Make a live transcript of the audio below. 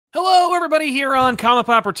Hello, everybody, here on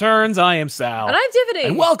ComicPop Returns. I am Sal. And I'm Tiffany.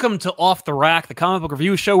 And welcome to Off the Rack, the comic book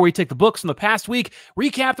review show where we take the books from the past week,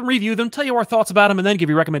 recap them, review them, tell you our thoughts about them, and then give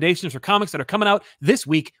you recommendations for comics that are coming out this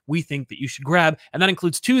week we think that you should grab. And that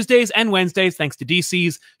includes Tuesdays and Wednesdays, thanks to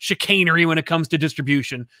DC's chicanery when it comes to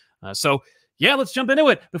distribution. Yeah, let's jump into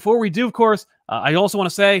it. Before we do, of course, I also want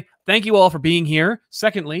to say thank you all for being here.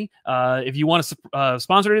 Secondly, if you want to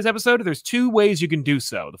sponsor today's episode, there's two ways you can do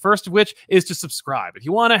so. The first of which is to subscribe. If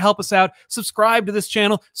you want to help us out, subscribe to this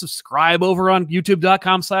channel. Subscribe over on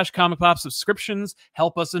youtube.com/comicpop. Subscriptions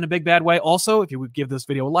help us in a big bad way. Also, if you would give this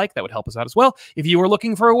video a like, that would help us out as well. If you are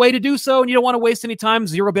looking for a way to do so and you don't want to waste any time,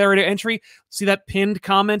 zero barrier to entry, see that pinned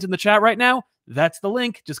comment in the chat right now? That's the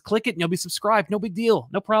link. Just click it and you'll be subscribed. No big deal.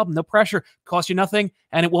 No problem. No pressure. Costs you nothing,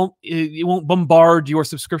 and it won't bombard your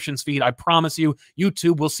subscriptions feed. I promise you,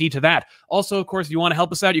 YouTube will see to that. Also, of course, if you want to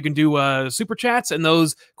help us out, you can do super chats, and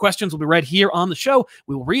those questions will be read here on the show.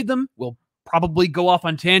 We will read them. We'll probably go off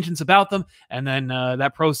on tangents about them, and then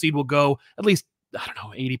that proceed will go at least, I don't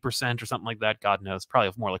know, 80% or something like that. God knows,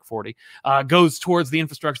 probably more like 40, goes towards the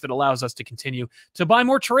infrastructure that allows us to continue to buy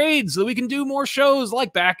more trades so that we can do more shows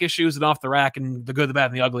like Back Issues and Off the Rack and The Good, the Bad,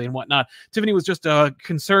 and the Ugly and whatnot. Tiffany was just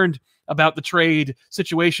concerned about the trade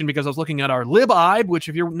situation because I was looking at our LibIbe, which,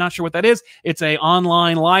 if you're not sure what that is, it's an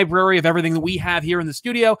online library of everything that we have here in the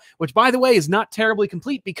studio, which, by the way, is not terribly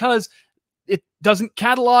complete because it doesn't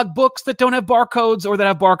catalog books that don't have barcodes or that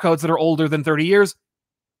have barcodes that are older than 30 years.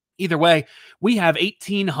 Either way, we have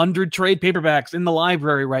 1,800 trade paperbacks in the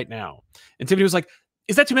library right now. And Tiffany was like,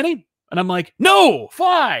 is that too many? And I'm like, no,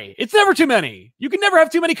 why? It's never too many. You can never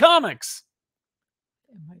have too many comics.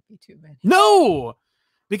 It might be too many. No,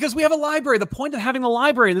 because we have a library. The point of having the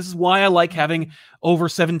library, and this is why I like having over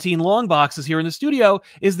 17 long boxes here in the studio,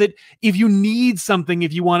 is that if you need something,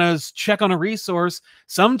 if you want to check on a resource,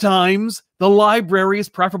 sometimes the library is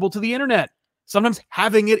preferable to the internet. Sometimes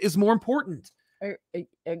having it is more important. Are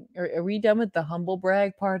we done with the humble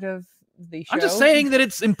brag part of the show? I'm just saying that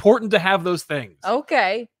it's important to have those things.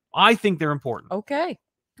 Okay. I think they're important. Okay.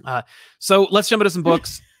 So let's jump into some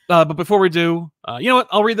books. But before we do, you know what?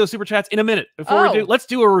 I'll read those super chats in a minute. Before we do, let's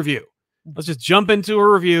do a review. Let's just jump into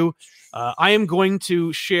a review. I am going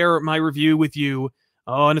to share my review with you.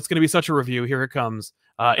 Oh, and it's going to be such a review. Here it comes.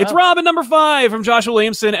 It's Robin number 5 from Joshua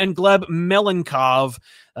Williamson and Gleb Melenkov.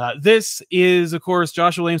 This is, of course,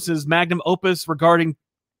 Joshua Williamson's magnum opus regarding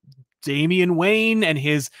Damian Wayne and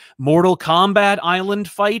his Mortal Kombat Island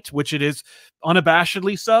fight, which it is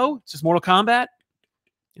unabashedly so. It's just Mortal Kombat.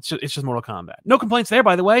 It's just Mortal Kombat. No complaints there,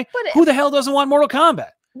 by the way. But who the hell doesn't want Mortal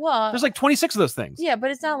Kombat? Well, there's like 26 of those things. Yeah,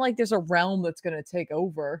 but it's not like there's a realm that's going to take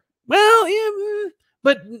over. Well, yeah,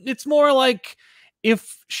 but it's more like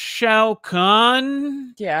if Shao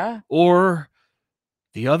Kahn, or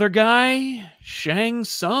the other guy, Shang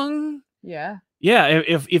Tsung,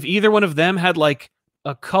 if either one of them had like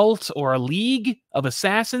a cult or a league of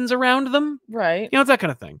assassins around them, right? You know, it's that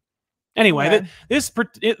kind of thing. Anyway, this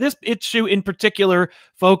issue in particular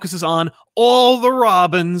focuses on all the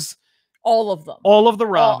Robins, all of them, all of the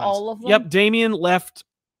Robins, all of them. Yep, Damian left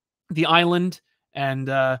the island, and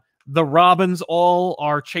the Robins all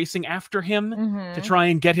are chasing after him to try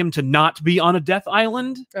and get him to not be on a death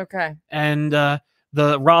island. Okay. And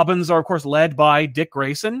the Robins are, of course, led by Dick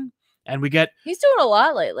Grayson. And we get... He's doing a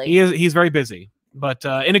lot lately. He's very busy, but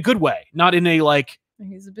in a good way. Not in a, like...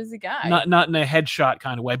 He's a busy guy. Not in a headshot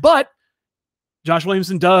kind of way. But Josh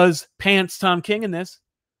Williamson does pants Tom King in this.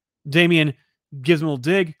 Damian gives him a little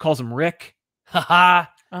dig, calls him Rick. Ha-ha.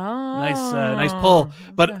 Oh, nice pull.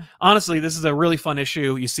 But honestly, this is a really fun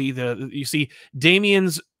issue. You see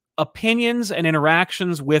Damian's opinions and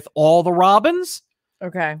interactions with all the Robins,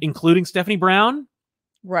 including Stephanie Brown,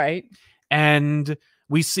 right? And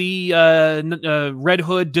we see Red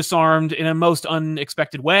Hood disarmed in a most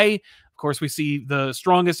unexpected way. Of course, we see the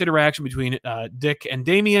strongest interaction between Dick and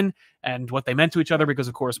Damian and what they meant to each other, because,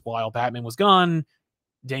 of course, while Batman was gone,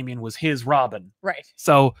 Damian was his Robin, right?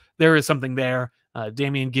 So there is something there.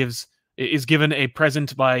 Damian is given a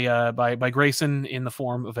present by Grayson in the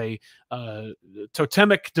form of a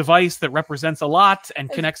totemic device that represents a lot and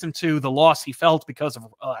connects him to the loss he felt because of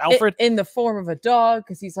Alfred. In the form of a dog,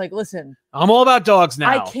 because he's like, listen, I'm all about dogs now.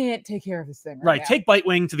 I can't take care of this thing right now. Take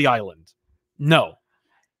Bitewing to the island. No.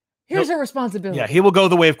 Here's a responsibility. Yeah, he will go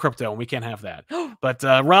the way of Crypto, and we can't have that. But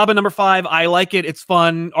Robin number 5, I like it. It's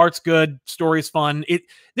fun. Art's good. Story's fun.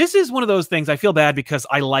 This is one of those things I feel bad because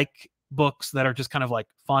I like books that are just kind of like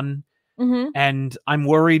fun. And I'm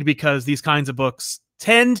worried because these kinds of books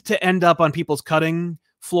tend to end up on people's cutting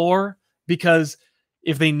floor, because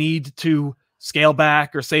if they need to scale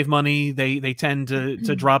back or save money, they tend to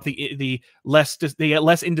drop the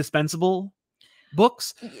less indispensable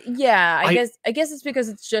books. Yeah, I guess it's because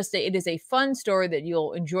it is a fun story that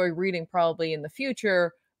you'll enjoy reading probably in the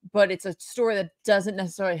future, but it's a story that doesn't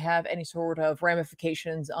necessarily have any sort of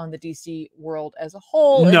ramifications on the DC world as a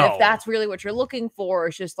whole. No. And if that's really what you're looking for,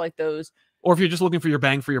 it's just like those. Or if you're just looking for your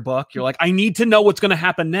bang for your buck, you're like, I need to know what's going to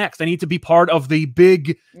happen next. I need to be part of the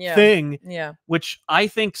big thing, which I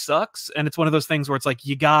think sucks. And it's one of those things where it's like,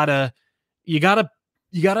 you gotta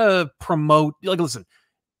promote, like, listen,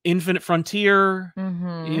 Infinite Frontier,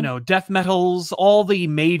 Death Metals, all the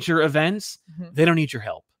major events, they don't need your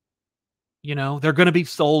help. They're going to be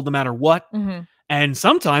sold no matter what. And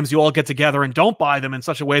sometimes you all get together and don't buy them in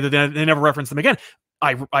such a way that they never reference them again.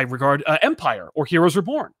 I regard Empire or Heroes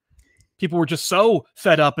Reborn. People were just so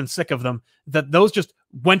fed up and sick of them that those just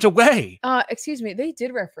went away. Excuse me, they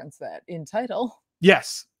did reference that in title.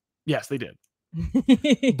 Yes, they did.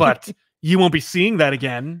 But you won't be seeing that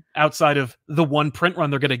again outside of the one print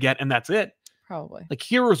run they're going to get, and that's it. Probably. Like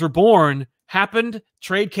Heroes Reborn happened,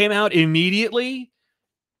 trade came out immediately.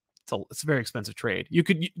 It's a very expensive trade. You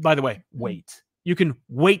could, by the way, wait. You can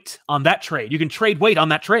wait on that trade. You can wait on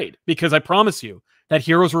that trade, because I promise you that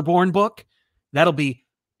Heroes Reborn book, that'll be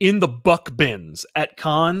in the buck bins at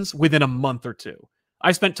cons within a month or two.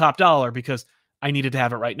 I spent top dollar because I needed to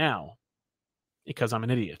have it right now because I'm an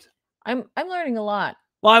idiot. I'm learning a lot.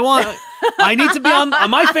 Well, I need to be on,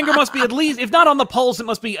 my finger must be at least, if not on the pulse, it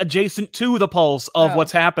must be adjacent to the pulse of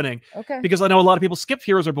what's happening. Okay. Because I know a lot of people skip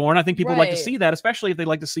Heroes Reborn. I think people like to see that, especially if they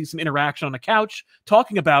like to see some interaction on the couch,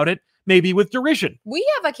 talking about it, maybe with derision. We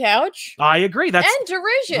have a couch. I agree. And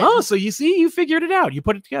derision. Oh, so you see, you figured it out. You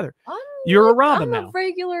put it together. You're a Robin now. I'm a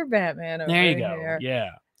regular Batman over there you go. here. Yeah.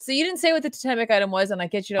 So you didn't say what the totemic item was, and I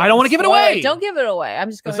get you. I don't want to give it away. Don't give it away.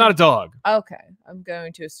 I'm just going. It's not a dog. Okay. I'm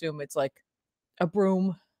going to assume it's like a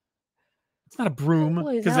broom. It's not a broom.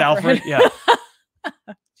 Because Alfred. Yeah.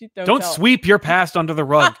 Don't sweep your past under the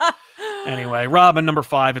rug. Anyway, Robin number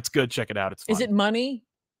 5. It's good. Check it out. It's fun. Is it money?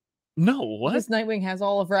 No. What? Because Nightwing has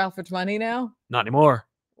all of Alfred's money now? Not anymore.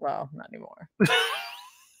 Well, not anymore.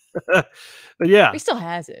 But yeah. He still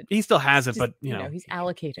has it. He still has it, but you know, he's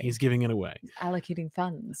allocating. He's giving it away. He's allocating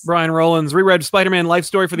funds. Brian Rowlands reread Spider-Man Life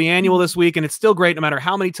Story for the annual this week, and it's still great no matter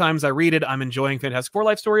how many times I read it. I'm enjoying Fantastic Four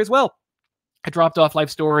Life Story as well. I dropped off Life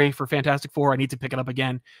Story for Fantastic Four. I need to pick it up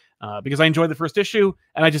again because I enjoyed the first issue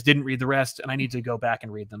and I just didn't read the rest, and I need to go back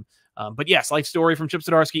and read them. But yes, Life Story from Chip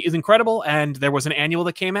Zdarsky is incredible, and there was an annual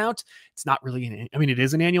that came out. It's not really I mean, it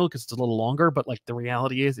is an annual because it's a little longer, but like the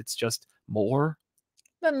reality is it's just more.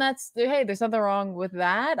 Then hey, there's nothing wrong with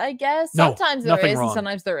that, I guess. No, sometimes there is, and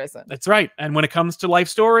sometimes there isn't. That's right. And when it comes to Life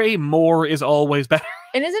Story, more is always better.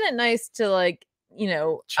 And isn't it nice to, like, you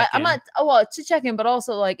know, I'm not, to check in, but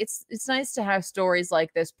also like it's nice to have stories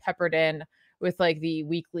like this peppered in with like the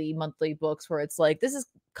weekly, monthly books where it's like, this is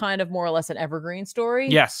kind of more or less an evergreen story.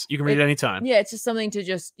 Yes, you can read it anytime. Yeah, it's just something to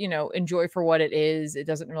just, you know, enjoy for what it is. It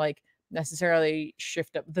doesn't like necessarily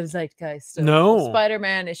shift up the zeitgeist of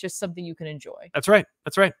Spider-Man. It's just something you can enjoy. That's right.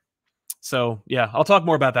 That's right. So yeah, I'll talk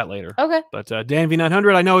more about that later. Okay. But Dan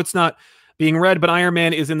V900, I know it's not being read, but Iron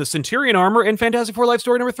Man is in the Centurion armor in Fantastic Four Life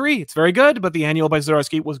Story number 3. It's very good, but the annual by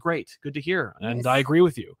Zdarsky was great. Good to hear. And nice. I agree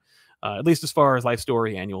with you. At least as far as Life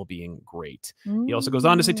Story annual being great. He also goes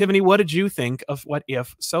on to say, Tiffany, what did you think of What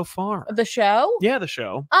If so far? The show? Yeah, the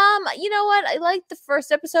show. You know what? I liked the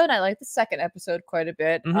first episode. I liked the second episode quite a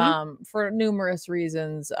bit. For numerous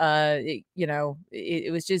reasons.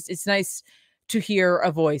 It was just, it's nice to hear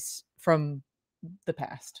a voice from the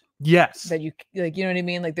past. Yes. That you like, you know what I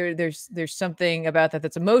mean? Like there's something about that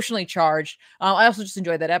that's emotionally charged. I also just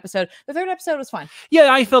enjoyed that episode. The third episode was fine.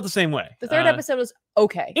 Yeah, I felt the same way. The third episode was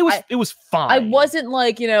okay. It was fine. I wasn't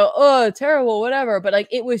like, terrible, whatever, but like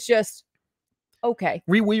it was just okay.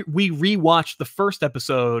 We rewatched the first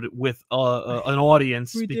episode with an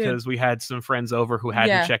audience because we had some friends over who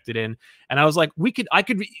hadn't checked it in, and I was like,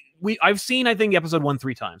 I've seen, I think, episode 1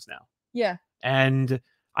 3 times now. Yeah. And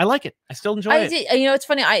I like it. I still enjoy it. You know, it's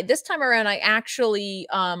funny. This time around, I actually,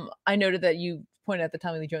 I noted that you pointed out that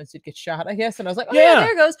Tommy Lee Jones did get shot, I guess. And I was like, oh yeah,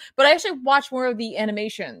 there it goes. But I actually watched more of the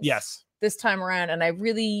animations. Yes. This time around. And I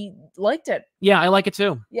really liked it. Yeah, I like it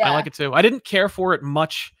too. Yeah. I like it too. I didn't care for it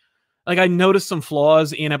much. Like, I noticed some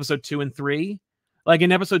flaws in episode 2 and 3. Like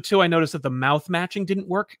in episode 2, I noticed that the mouth matching didn't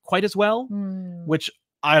work quite as well, which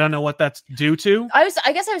I don't know what that's due to. I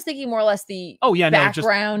guess I was thinking more or less the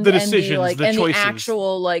background, the decisions, and the choices. the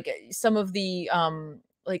actual, like, some of the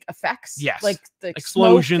like effects, Yes, like the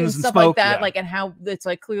explosions and stuff smoke, like that, yeah. like, and how it's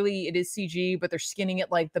like clearly it is CG, but they're skinning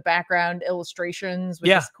it like the background illustrations,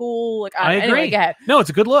 which is cool. Like, I agree. Anyway, go ahead. No, it's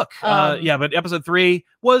a good look. Yeah, but episode 3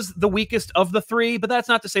 was the weakest of the 3, but that's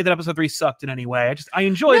not to say that episode 3 sucked in any way. I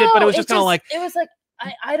enjoyed it, but it was just kind of like, it was like,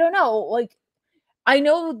 I don't know, like, I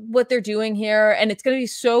know what they're doing here, and it's going to be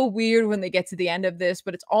so weird when they get to the end of this,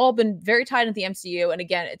 but it's all been very tied into the MCU. And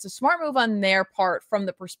again, it's a smart move on their part from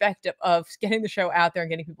the perspective of getting the show out there and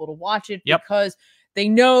getting people to watch it, because they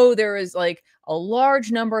know there is like a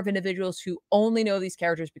large number of individuals who only know these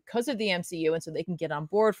characters because of the MCU, and so they can get on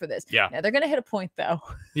board for this. Yeah. Now they're going to hit a point though,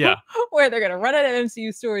 yeah, where they're going to run out of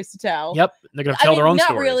MCU stories to tell. Yep, they're going to tell their own not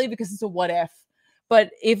stories. Not really, because it's a what if,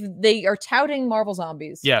 but if they are touting Marvel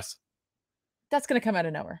Zombies, yes, that's going to come out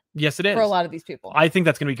of nowhere. Yes, it is. For a lot of these people. I think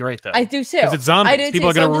that's going to be great, though. I do too. Because it's zombies. People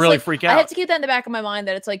are going to really freak out. I have to keep that in the back of my mind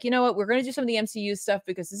that it's like, you know what? We're going to do some of the MCU stuff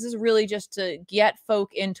because this is really just to get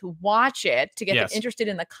folk in to watch it, to get them interested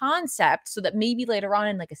in the concept, so that maybe later on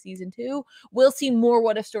in like a season 2, we'll see more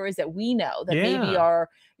what if stories that we know that maybe are,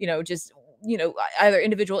 you know, just, you know, either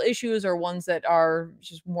individual issues or ones that are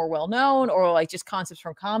just more well known, or like just concepts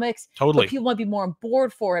from comics. Totally. But people might be more on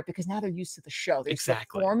board for it because now they're used to the show. They're used to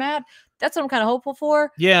the format. That's what I'm kind of hopeful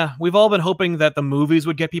for. Yeah, we've all been hoping that the movies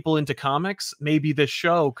would get people into comics. Maybe this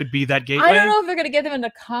show could be that gateway. I don't know if they're going to get them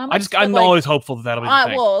into comics. I'm always hopeful that that'll be the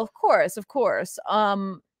thing. Well, of course.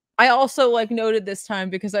 I also like noted this time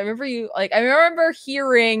because I remember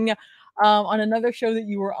hearing on another show that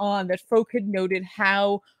you were on that folk had noted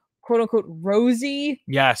how quote unquote rosy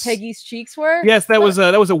Peggy's cheeks were. Yes, that was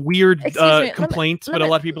a weird complaint, but a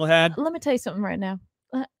lot of people had. Let me tell you something right now.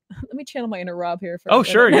 Let me channel my inner Rob here.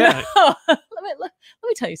 Sure, yeah. let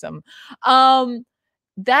me tell you something.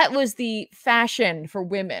 That was the fashion for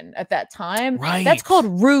women at that time. Right. That's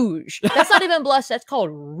called rouge. That's not even blush. That's called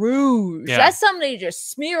rouge. Yeah. That's something they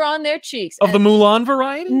just smear on their cheeks. Of the Mulan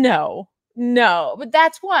variety? No, but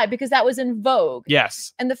that's why, because that was in vogue.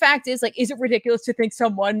 Yes. And the fact is, like, is it ridiculous to think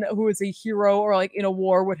someone who is a hero or like in a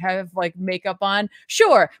war would have like makeup on?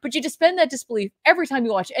 Sure, but you suspend that disbelief every time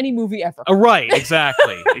you watch any movie ever. Right,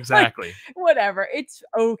 exactly. Exactly. Like, whatever. It's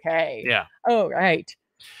okay. Yeah. Oh, right.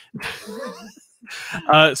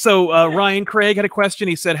 So Ryan Craig had a question.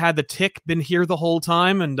 He said, had the Tick been here the whole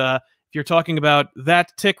time? And if you're talking about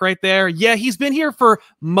that Tick right there, yeah, he's been here for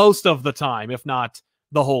most of the time, if not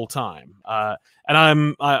the whole time.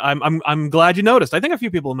 And I'm glad you noticed. I think a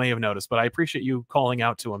few people may have noticed, but I appreciate you calling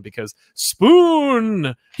out to him, because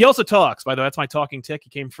Spoon, he also talks, by the way. That's my talking Tick. He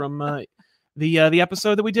came from the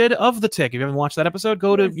episode that we did of the Tick. If you haven't watched that episode,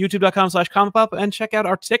 go to youtube.com/ComicPop and check out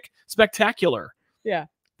our Tick Spectacular. Yeah.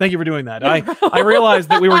 Thank you for doing that. I realized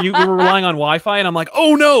that we were relying on Wi-Fi, and I'm like,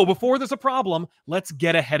 oh no, before there's a problem, let's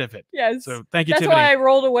get ahead of it. Yes. So thank you, That's Tiffany. why I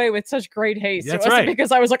rolled away with such great haste. That's it wasn't right.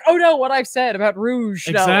 because I was like, oh no, what I've said about rouge.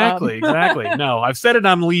 Exactly, exactly. No, I've said it,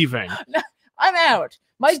 I'm leaving. I'm out.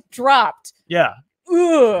 Mic dropped. Yeah.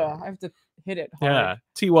 Ugh, I have to hit it hard. Yeah.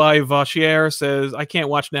 T.Y. Vachier says, I can't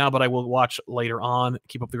watch now, but I will watch later on.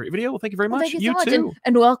 Keep up the great video. Well, thank you very much. Thank you so much. too.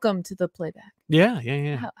 And welcome to the playback. Yeah.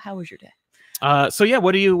 How was your day? So yeah,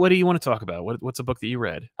 what do you want to talk about? What's a book that you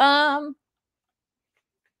read? I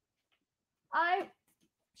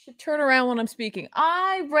should turn around when I'm speaking.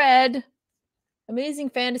 I read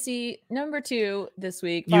Amazing Fantasy #2 this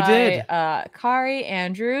week. You did. Kari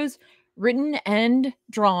Andrews, written and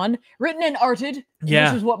arted.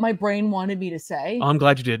 Yeah. Which is what my brain wanted me to say. I'm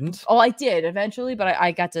glad you didn't. Oh, I did eventually, but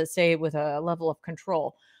I got to say it with a level of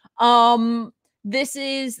control. This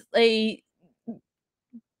is a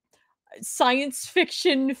science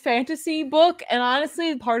fiction fantasy book, and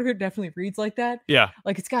honestly, part of it definitely reads like that. Yeah.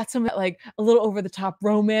 Like, it's got some like a little over the top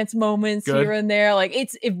romance moments Good. here and there. Like,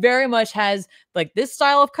 it very much has like this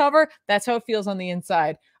style of cover. That's how it feels on the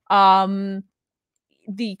inside.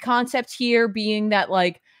 The concept here being that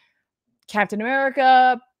like Captain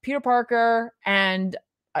America, Peter Parker, and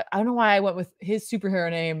I don't know why I went with his superhero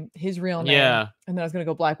name, his real name. Yeah. And then I was going to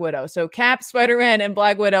go Black Widow. So Cap, Spider-Man, and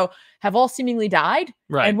Black Widow have all seemingly died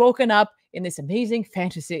and woken up in this amazing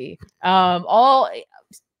fantasy. I'm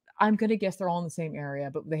going to guess they're all in the same area,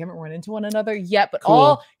 but they haven't run into one another yet, but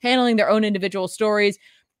all handling their own individual stories.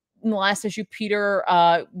 In the last issue, Peter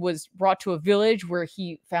was brought to a village where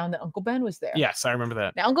he found that Uncle Ben was there. Yes, I remember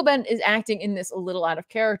that. Now, Uncle Ben is acting in this a little out of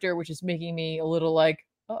character, which is making me a little like,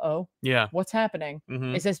 uh-oh. Yeah. What's happening?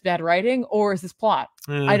 Mm-hmm. Is this bad writing or is this plot?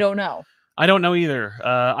 I don't know. I don't know either.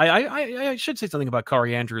 I should say something about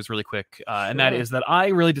Kari Andrews really quick. And that is that I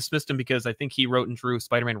really dismissed him because I think he wrote and drew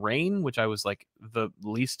Spider-Man Reign, which I was like the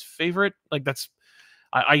least favorite. Like that's,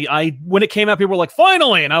 I when it came out, people were like,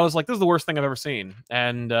 finally. And I was like, this is the worst thing I've ever seen.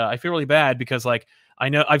 And I feel really bad because like, I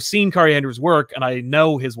know I've seen Kari Andrews' work, and I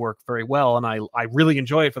know his work very well, and I really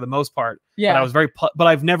enjoy it for the most part. Yeah. But I was but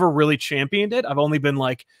I've never really championed it. I've only been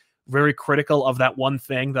like very critical of that one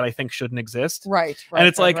thing that I think shouldn't exist. Right. And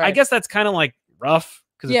it's like, I guess that's kind of like rough,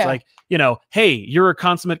 because it's like, you know, hey, you're a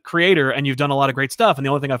consummate creator and you've done a lot of great stuff, and the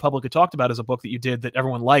only thing I've publicly talked about is a book that you did that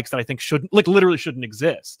everyone likes that I think shouldn't, like, literally shouldn't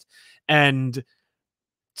exist. And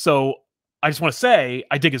so I just want to say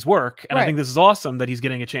I dig his work, and I think this is awesome that he's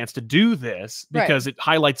getting a chance to do this, because it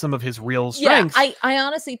highlights some of his real strengths. Yeah, I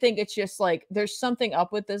honestly think it's just like there's something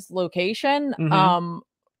up with this location.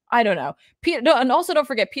 I don't know. Peter, no, and also don't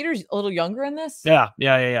forget Peter's a little younger in this. Yeah.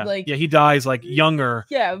 Like, he dies like younger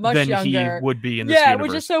much than younger. he would be in this universe.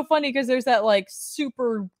 Which is so funny because there's that like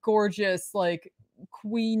super gorgeous like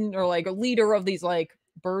queen or like a leader of these like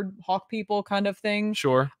bird hawk people kind of thing.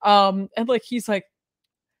 Sure. And like he's like,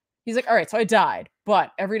 all right, so I died,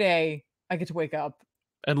 but every day I get to wake up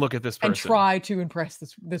and look at this person and try to impress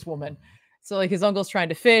this woman. So like his uncle's trying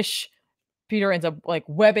to fish. Peter ends up like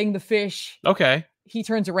webbing the fish. Okay. He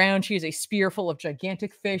turns around. She has a spear full of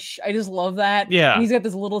gigantic fish. I just love that. Yeah. And he's got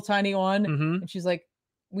this little tiny one. And she's like,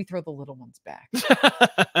 we throw the little ones back.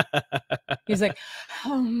 He's like,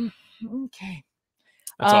 okay.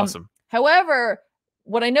 That's awesome. However,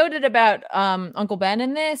 what I noted about Uncle Ben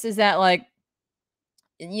in this is that, like,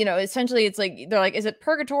 you know, essentially it's like, they're like, is it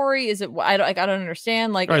purgatory? Is it, I don't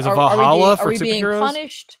understand. Like, is it Valhalla are we being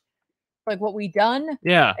punished? Like what we done?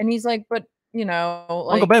 Yeah. And he's like, but you know,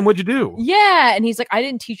 like, Uncle Ben, what'd you do? Yeah. And he's like, I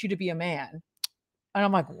didn't teach you to be a man. And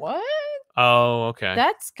I'm like, what? Oh, okay.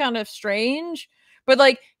 That's kind of strange. But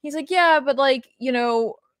like, he's like, yeah, but like, you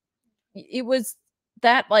know, it was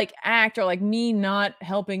that like act or like me not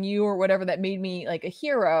helping you or whatever that made me like a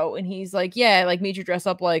hero. And he's like, yeah, like made you dress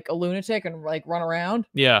up like a lunatic and like run around.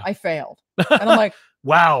 Yeah. I failed. And I'm like,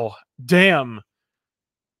 wow, damn.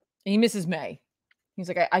 And he misses May. He's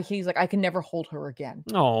like, I can never hold her again.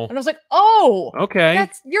 Oh. And I was like, oh, okay.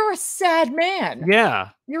 You're a sad man. Yeah.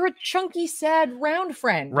 You're a chunky, sad, round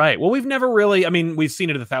friend. Right. Well, we've never really, I mean, we've seen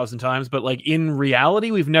it 1,000 times, but like in reality,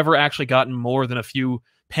 we've never actually gotten more than a few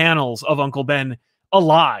panels of Uncle Ben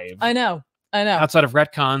alive. I know. Outside of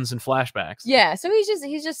retcons and flashbacks. Yeah. So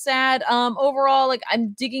he's just sad. Overall, like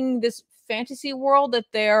I'm digging this fantasy world that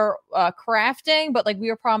they're crafting, but like we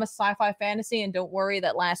were promised sci-fi fantasy, and don't worry,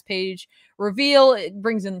 that last page reveal, it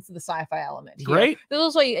brings in the sci-fi element here. Great. There's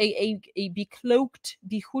also a becloaked,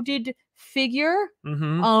 behooded figure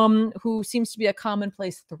who seems to be a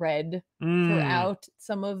commonplace thread throughout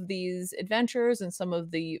some of these adventures and some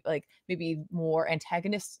of the like maybe more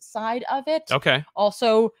antagonist side of it. Okay.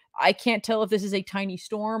 Also, I can't tell if this is a tiny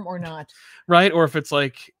storm or not. Right, or if it's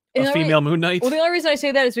like a female Moon Knight. Well, the only reason I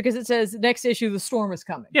say that is because it says next issue, the storm is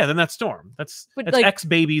coming. Yeah, then that's Storm. That's like,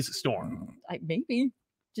 X-Baby's Storm. Maybe.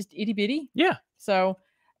 Just itty bitty. Yeah. So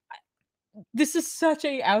this is such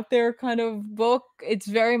a out there kind of book. It's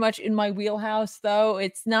very much in my wheelhouse, though.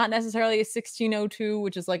 It's not necessarily a 1602,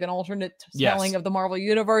 which is like an alternate telling of the Marvel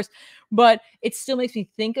Universe, but it still makes me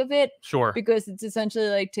think of it. Sure. Because it's essentially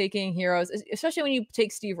like taking heroes, especially when you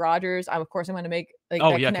take Steve Rogers. Of course, I'm going to make like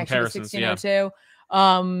that connection to 1602. Yeah.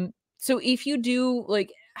 So if you do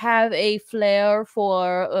like have a flair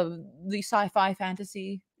for the sci-fi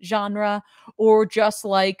fantasy genre, or just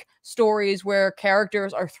like stories where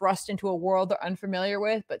characters are thrust into a world they're unfamiliar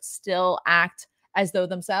with but still act as though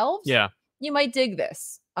themselves, you might dig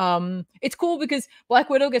this. It's cool because Black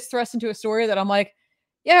Widow gets thrust into a story that I'm like,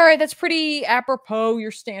 yeah, all right, that's pretty apropos,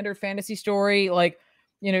 your standard fantasy story. Like,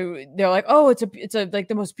 you know, they're like, oh, it's a like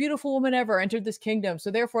the most beautiful woman ever entered this kingdom, so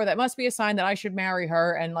therefore that must be a sign that I should marry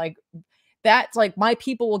her, and like that's like my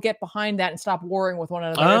people will get behind that and stop warring with one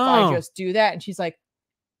another if I just do that. And she's like,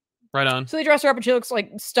 right on. So they dress her up and she looks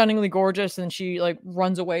like stunningly gorgeous, and she like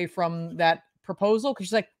runs away from that proposal because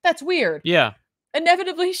she's like, that's weird. Yeah.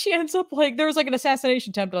 Inevitably, she ends up like, there was like an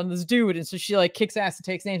assassination attempt on this dude, and so she like kicks ass and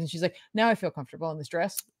takes names, and she's like, now I feel comfortable in this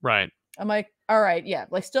dress. Right. I'm like, all right, yeah,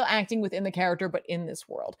 like still acting within the character, but in this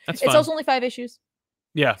world. It's also only 5 issues.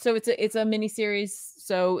 Yeah. So it's a mini series.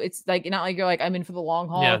 So it's like not like you're like, I'm in for the long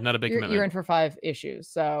haul. Yeah, not a big commitment. You're in for 5 issues.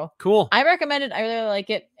 So cool. I recommend it. I really like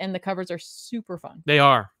it, and the covers are super fun. They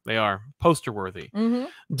are poster worthy.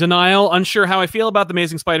 Denial, unsure how I feel about the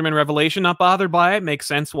Amazing Spider-Man Revelation. Not bothered by it. Makes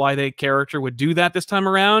sense why the character would do that this time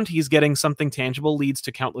around. He's getting something tangible, leads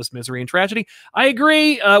to countless misery and tragedy. I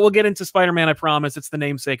agree. We'll get into Spider-Man, I promise. It's the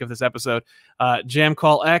namesake of this episode. Jam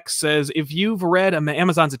Call X says, if you've read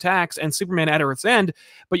Amazon's Attacks and Superman at Earth's End,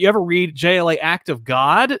 but you ever read JLA Act of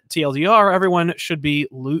God, TLDR, everyone should be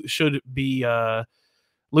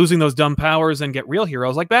losing those dumb powers and get real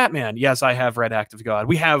heroes like Batman. Yes, I have read Act of God.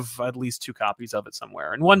 We have at least 2 copies of it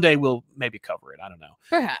somewhere, and one day we'll maybe cover it. I don't know.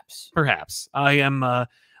 Perhaps.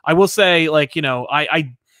 I will say, like, you know,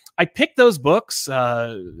 I picked those books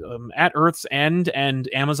at Earth's End and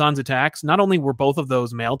Amazon's Attacks. Not only were both of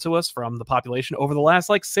those mailed to us from the population over the last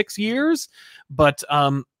like 6 years, but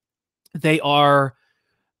they were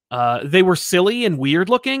silly and weird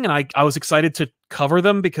looking, and I was excited to cover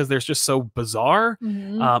them because they're just so bizarre.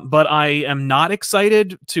 But I am not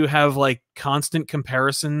excited to have like constant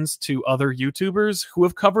comparisons to other YouTubers who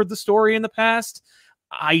have covered the story in the past.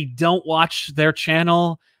 I don't watch their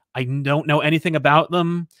channel. I don't know anything about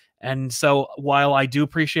them. And so while I do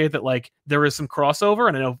appreciate that, like, there is some crossover,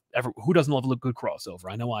 and I know who doesn't love a good crossover?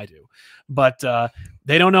 I know I do. But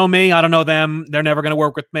they don't know me. I don't know them. They're never going to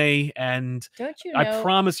work with me. And don't you know, I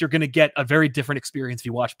promise you're going to get a very different experience if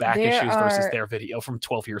you watch back issues versus their video from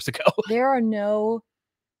 12 years ago. There are no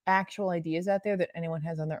actual ideas out there that anyone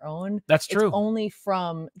has on their own. That's true. It's only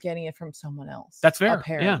from getting it from someone else. That's fair.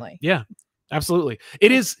 Apparently. Yeah. Absolutely.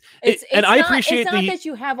 And I appreciate it's not that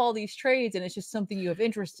you have all these trades and it's just something you have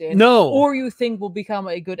interest in. No. Or you think will become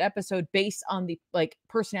a good episode based on the like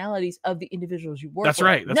personalities of the individuals you work with. That's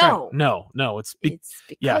right. No. It's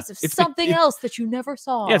because of something else that you never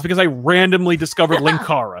saw. Yeah, it's because I randomly discovered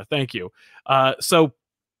Linkara. Thank you.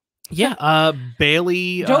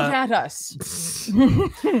 Bailey. Don't at us.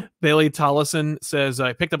 Bailey Tollison says,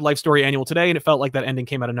 I picked up Life Story Annual today, and it felt like that ending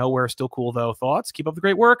came out of nowhere. Still cool, though. Thoughts? Keep up the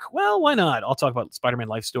great work? Well, why not? I'll talk about Spider-Man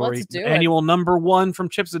Life Story Annual #1 from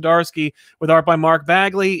Chip Zdarsky with art by Mark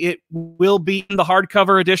Bagley. It will be in the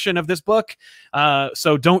hardcover edition of this book.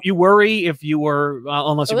 So don't you worry if you were,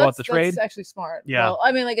 unless you bought the trade. That's actually smart. Yeah. Well,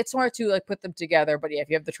 I mean, like, it's smart to like put them together, but yeah, if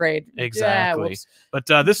you have the trade. Exactly. But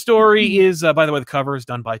this story is, by the way, the cover is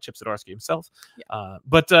done by Chip Zdarsky himself.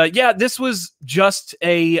 Yeah. This was just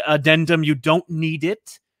a addendum. You don't need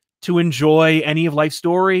it to enjoy any of Life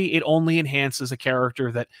Story. It only enhances a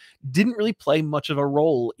character that didn't really play much of a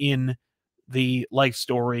role in the Life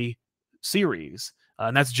Story series.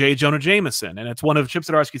 And that's J. Jonah Jameson. And it's one of Chip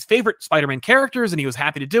Zdarsky's favorite Spider-Man characters, and he was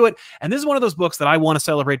happy to do it. And this is one of those books that I want to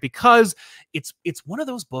celebrate because it's one of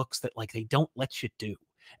those books that, like, they don't let you do.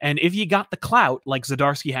 And if you got the clout like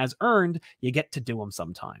Zdarsky has earned, you get to do them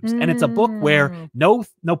sometimes. And it's a book where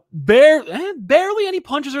barely any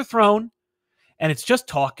punches are thrown, and it's just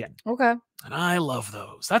talking. Okay. And I love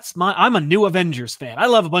those. I'm a new Avengers fan. I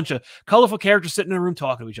love a bunch of colorful characters sitting in a room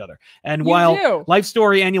talking to each other. And while Life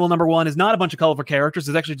Story Annual #1 is not a bunch of colorful characters,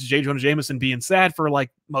 it's actually just J. Jonah Jameson being sad for like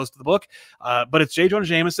most of the book. But it's J. Jonah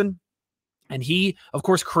Jameson. And he, of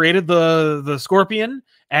course, created the Scorpion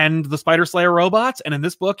and the Spider Slayer robots. And in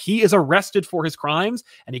this book, he is arrested for his crimes,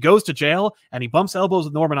 and he goes to jail, and he bumps elbows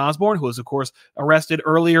with Norman Osborn, who was, of course, arrested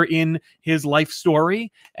earlier in his Life Story.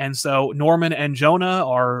 And so Norman and Jonah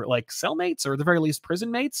are like cellmates, or at the very least prison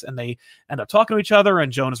mates, and they end up talking to each other.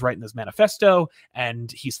 And Jonah's writing this manifesto, and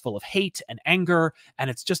he's full of hate and anger. And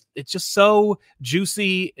it's just so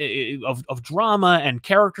juicy of drama and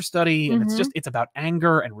character study. And it's about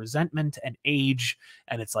anger and resentment and age.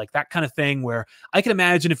 And it's like that kind of thing where I can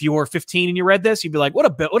imagine if you were 15 and you read this, you'd be like, what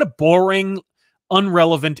a boring,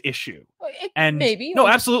 unrelevant issue. And maybe. No,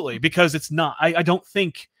 absolutely. Because it's not, I don't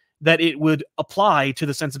think that it would apply to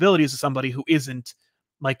the sensibilities of somebody who isn't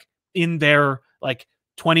like in their like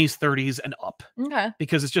 20s, 30s and up. Okay.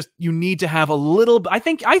 Because it's just, you need to have a little, I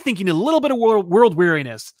think you need a little bit of world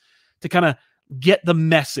weariness to kind of get the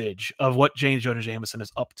message of what J. Jonah Jameson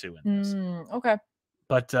is up to in this. Okay.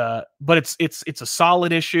 But it's a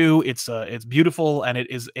solid issue. It's beautiful, and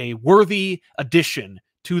it is a worthy addition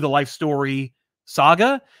to the Life Story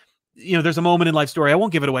saga. You know, there's a moment in Life Story, I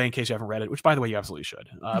won't give it away in case you haven't read it, which by the way you absolutely should.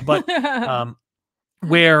 But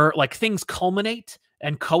where like things culminate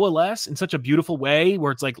and coalesce in such a beautiful way,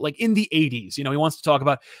 where it's like in the 80s, you know, he wants to talk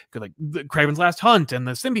about like Kraven's Last Hunt and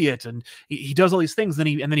the symbiote, and he does all these things,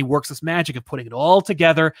 and then he works this magic of putting it all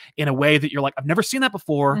together in a way that you're like, I've never seen that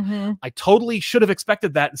before. I totally should have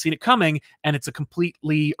expected that and seen it coming, and it's a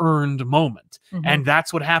completely earned moment. And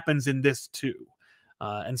that's what happens in this too.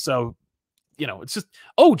 And so, you know, it's just,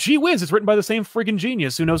 oh, gee whiz, it's written by the same friggin'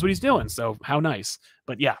 genius who knows what he's doing. So how nice.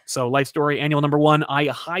 But yeah, so Life Story Annual #1, I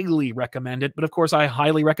highly recommend it. But of course, I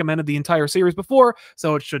highly recommended the entire series before,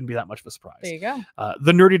 so it shouldn't be that much of a surprise. There you go.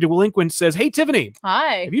 The Nerdy Delinquent says, hey, Tiffany.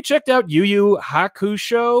 Hi. Have you checked out Yu Yu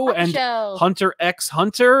Hakusho and Hunter x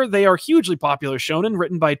Hunter? They are hugely popular shonen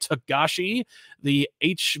written by Togashi,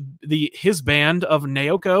 his band of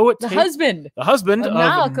Naoko. The husband of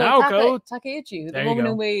Naoko Takeuchi, the woman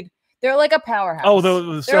who made They're like a powerhouse. Oh,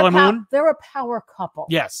 the Sailor Moon? They're a power couple.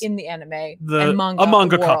 Yes. In the anime a and manga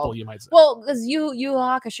manga world. couple, you might say. Well, because Yu Yu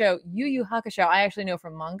Hakusho, I actually know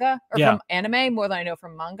from manga or from anime more than I know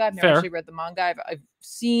from manga. I've never actually read the manga. I've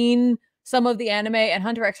seen some of the anime, and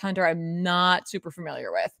Hunter x Hunter I'm not super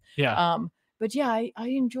familiar with. Yeah. But yeah, I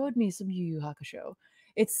enjoyed me some Yu Yu Hakusho.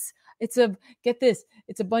 It's a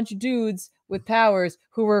it's a bunch of dudes with powers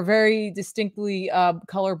who were very distinctly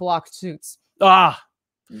color blocked suits. Ah.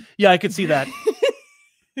 Yeah, I could see that.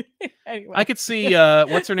 Anyway. I could see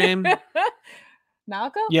what's her name?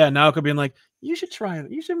 Naoko? Yeah, Naoko being like, you should try it.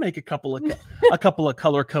 You should make a couple of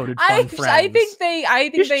color coded fun friends. I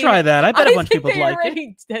think you should try that. I bet a bunch of people would like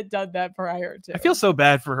it. Had done that prior to. I feel so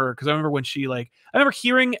bad for her because I remember when she I remember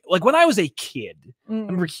hearing when I was a kid. I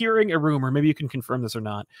remember hearing a rumor. Maybe you can confirm this or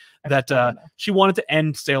not. That she wanted to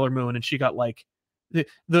end Sailor Moon, and she got the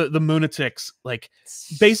Moonatics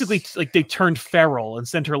basically they turned feral and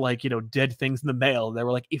sent her dead things in the mail. They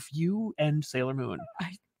were like, if you end Sailor Moon,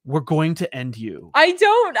 we're going to end you. I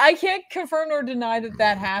can't confirm nor deny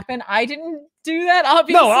that happened. I didn't do that,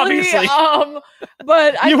 obviously. No, obviously.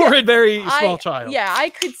 But you were a very small child. Yeah,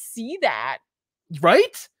 I could see that.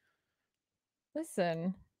 Right?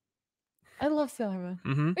 Listen, I love Sailor Moon.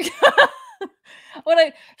 Mm-hmm.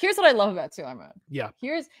 Here's what I love about Sailor Moon. Yeah.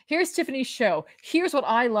 Here's Tiffany's show. Here's what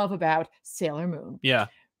I love about Sailor Moon. Yeah.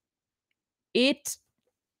 It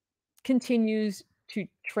continues to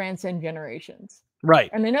transcend generations. Right.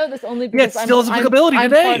 And I know this only because it still has applicability I'm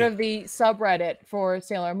today. part of the subreddit for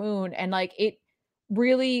Sailor Moon, and it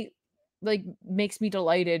really makes me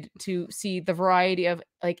delighted to see the variety of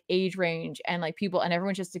age range and people, and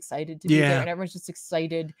everyone's just excited to be there, and everyone's just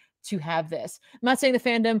excited to have this. I'm not saying the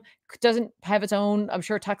fandom doesn't have its own, I'm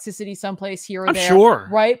sure, toxicity someplace here or there. Sure.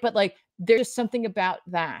 Right. But there's something about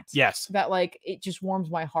that. Yes. That it just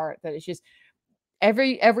warms my heart, that it's just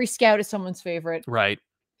every scout is someone's favorite. Right.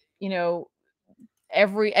 You know,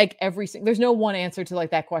 there's no one answer to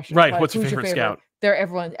that question. Right. What's your favorite scout?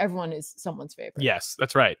 Everyone is someone's favorite. Yes,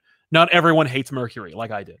 that's right. Not everyone hates Mercury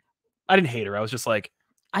like I did. I didn't hate her. I was just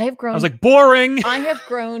I was boring. I have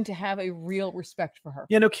grown to have a real respect for her.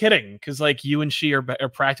 Yeah, no kidding. Because you and she are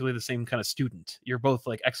practically the same kind of student. You're both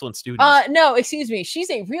excellent students. No, excuse me. She's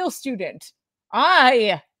a real student.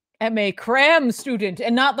 I am a cram student,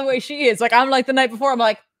 and not the way she is. I'm the night before.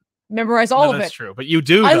 I'm memorize all of it. That's true. But you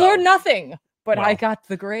do. I learned nothing, but I got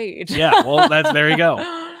the grade. Yeah. Well, there you go.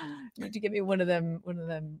 You need to give me one of them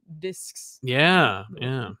discs. Yeah.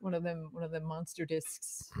 One of them monster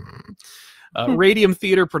discs. Radium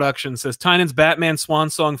Theater Production says Tynan's Batman Swan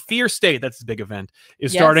Song Fear State, that's the big event,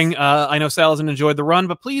 is starting. I know Sal hasn't enjoyed the run,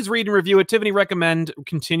 but please read and review it. Tiffany I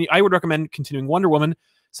would recommend continuing Wonder Woman.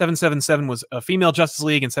 777 was a female Justice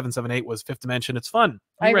League, and 778 was Fifth Dimension. It's fun.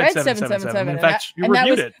 I read 777. In fact, you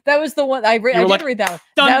reviewed it. That was the one I did read that one.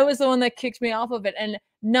 Done. That was the one that kicked me off of it, and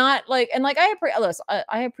not I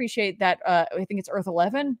appreciate that. I think it's Earth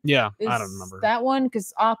 11. Yeah, I don't remember that one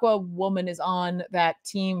because Aqua Woman is on that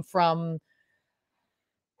team from.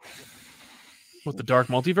 What, the Dark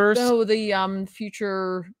Multiverse? No, the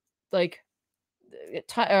future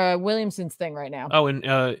Williamson's thing right now. Oh, in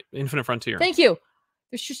Infinite Frontier. Thank you.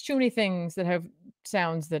 There's just too many things that have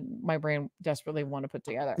sounds that my brain desperately want to put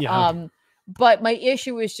together. Yeah. But my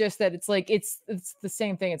issue is just that it's it's the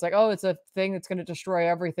same thing. It's it's a thing that's going to destroy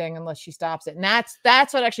everything unless she stops it. And that's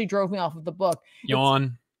what actually drove me off of the book.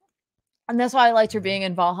 Yawn. And that's why I liked her being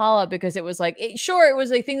in Valhalla, because it was it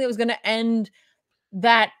was a thing that was going to end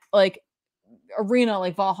that arena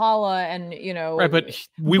Valhalla, and right, but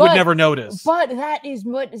we would never notice. But that is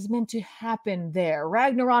what is meant to happen there.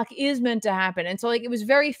 Ragnarok is meant to happen, and so it was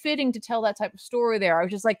very fitting to tell that type of story there. I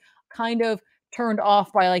was just kind of turned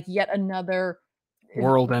off by yet another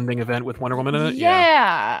world-ending event with Wonder Woman in it.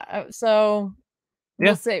 Yeah. So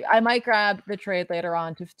we'll see. I might grab the trade later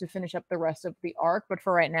on to finish up the rest of the arc, but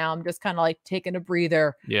for right now, I'm just kind of taking a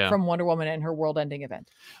breather from Wonder Woman and her world-ending event.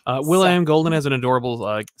 Will.i.am Golden has an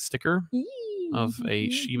adorable sticker of a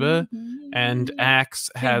Shiba, and Axe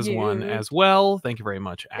has one as well. Thank you very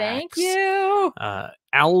much, Axe. Thank you.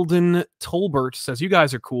 Alden Tolbert says, you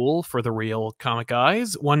guys are cool for the real comic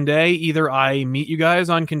guys. One day, either I meet you guys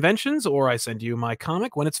on conventions or I send you my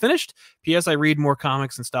comic when it's finished. P.S. I read more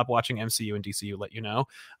comics and stop watching MCU and DCU, let you know.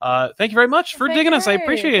 Thank you very much for digging us. I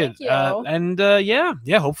appreciate it. And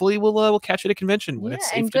hopefully we'll catch you at a convention when it's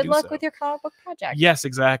safe and good luck with your comic book project. Yes,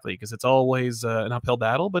 exactly, because it's always an uphill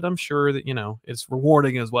battle, but I'm sure that, it's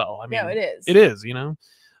rewarding as well. I mean, it is. It is,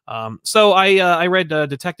 So I read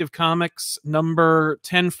Detective Comics number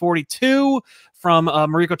 1042 from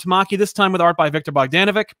Mariko Tamaki, this time with art by Victor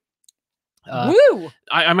Bogdanovic. Woo!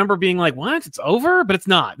 I remember being like, what? It's over? But it's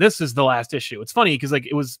not. This is the last issue. It's funny because like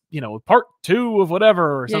it was, part 2 of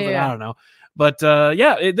whatever or something. Yeah. I don't know. But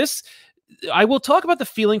I will talk about the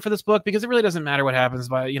feeling for this book because it really doesn't matter what happens.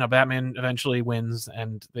 Batman eventually wins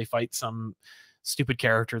and they fight some stupid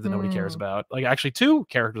character that nobody cares about. Like actually 2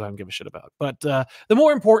 characters I don't give a shit about. But the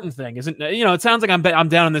more important thing isn't, it sounds like I'm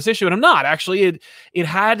down on this issue and I'm not. Actually, it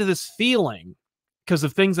had this feeling because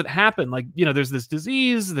of things that happen. Like, there's this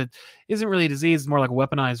disease that isn't really a disease. It's more like a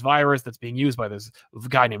weaponized virus that's being used by this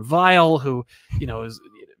guy named Vile who, is...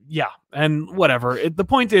 Yeah, and whatever. The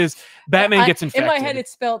point is, Batman gets infected. In my head,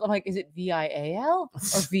 it's spelled. I'm like, is it Vial or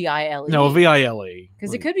Vile? No, Vile.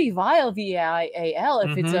 Because it could be Vile Vial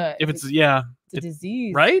if it's a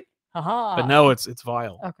disease, right? Haha. But no, it's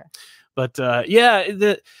Vile. Okay. But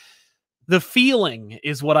the feeling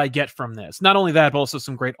is what I get from this. Not only that, but also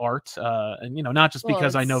some great art. And not just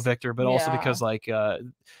because I know Victor, but also because like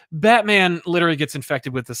Batman literally gets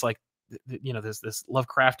infected with this like this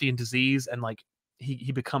Lovecraftian disease, and like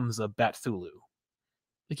he becomes a Bat-Thulu.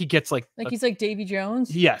 Like he gets like he's like Davy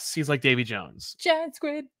Jones. Yes, he's like Davy Jones. Giant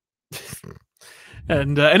squid.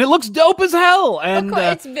 and it looks dope as hell. And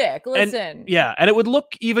it's Vic. Listen. And it would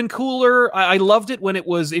look even cooler. I loved it when it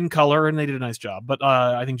was in color, and they did a nice job. But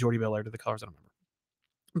I think Jordi Belair did the colors. I don't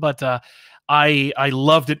remember. But I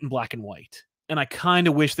loved it in black and white, and I kind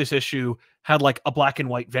of wish this issue had like a black and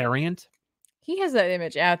white variant. He has that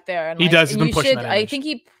image out there, and he does. He's been pushing that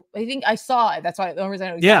image. I think I saw it. That's why the only reason I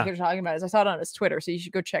know exactly what you're talking about is I saw it on his Twitter. So you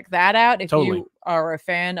should go check that out if you are a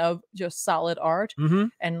fan of just solid art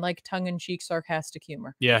and like tongue-in-cheek sarcastic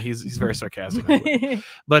humor. Yeah, he's very sarcastic.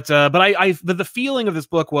 But the feeling of this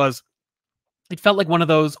book was it felt like one of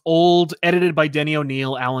those old, edited by Denny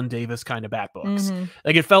O'Neil, Alan Davis kind of Bat books.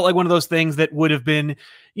 Like it felt like one of those things that would have been,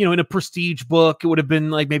 in a prestige book. It would have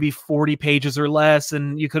been like maybe 40 pages or less,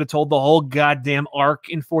 and you could have told the whole goddamn arc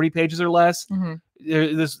in 40 pages or less.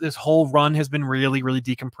 This whole run has been really, really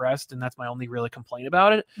decompressed, and that's my only really complaint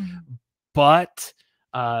about it. But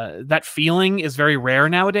that feeling is very rare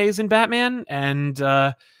nowadays in Batman, and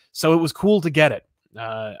so it was cool to get it.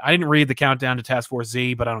 I didn't read the Countdown to Task Force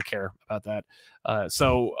Z, but I don't care about that.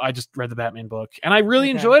 So I just read the Batman book, and I really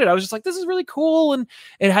enjoyed it. I was just like, this is really cool, and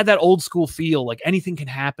it had that old school feel, like anything can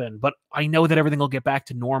happen, but I know that everything will get back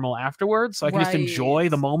to normal afterwards, so I can just enjoy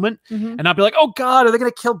the moment and not be like, oh God, are they going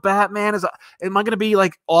to kill Batman? Am I going to be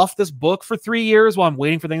like off this book for 3 years while I'm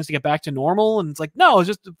waiting for things to get back to normal? And it's like, no, it's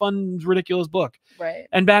just a fun, ridiculous book. Right.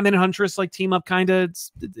 And Batman and Huntress like team up kind of,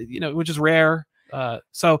 which is rare.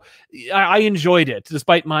 So I enjoyed it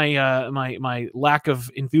despite my my lack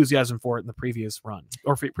of enthusiasm for it in the previous run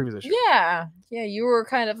or previous issue. Yeah, you were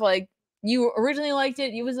kind of like you originally liked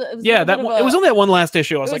it. It was it was only that one last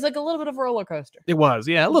issue. It was like a little bit of a roller coaster. It was,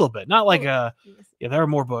 a little bit, not like there are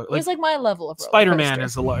more books. It was like my level of Spider-Man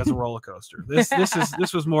is a roller coaster.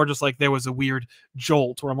 This was more just like there was a weird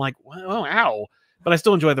jolt where I'm like, wow, ow, but I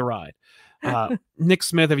still enjoy the ride. Nick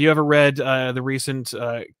Smith, have you ever read the recent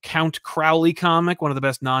Count Crowley comic? One of the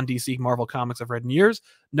best non-DC Marvel comics I've read in years.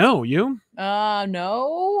 No, you?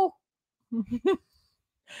 No.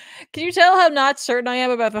 Can you tell how not certain I am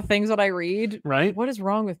about the things that I read? Right. What is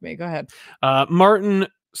wrong with me? Go ahead. Martin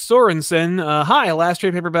Sorensen, hi, last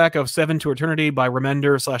trade paperback of Seven to Eternity by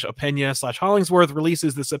Remender / Hollingsworth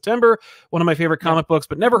releases this September. One of my favorite comic books,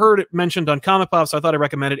 but never heard it mentioned on ComicPop, so I thought I'd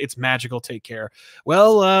recommend it. It's magical. Take care.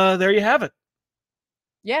 Well, there you have it.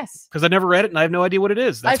 Yes. Because I never read it and I have no idea what it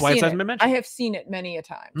is. That's why it hasn't been mentioned. I have seen it many a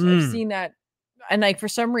time. I've seen that. And like for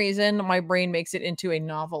some reason, my brain makes it into a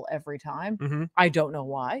novel every time. I don't know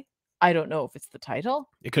why. I don't know if it's the title.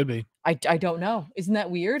 It could be. I don't know. Isn't that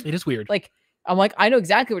weird? It is weird. Like, I'm like, I know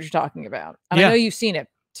exactly what you're talking about. And I know you've seen it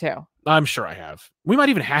too. I'm sure I have. We might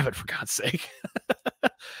even have it, for God's sake.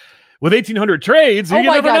 With 1,800 trades, you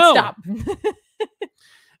never know. Stop.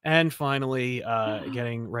 And finally,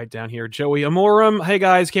 getting right down here, Joey Amorum. Hey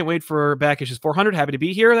guys, can't wait for back issues 400. Happy to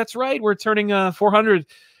be here. That's right. We're turning 400,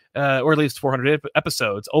 or at least 400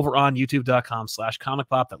 episodes over on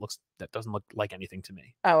youtube.com/comicpop. That doesn't look like anything to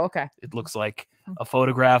me. Oh, okay. It looks like a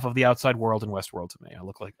photograph of the outside world in Westworld to me. I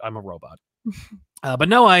look like I'm a robot. But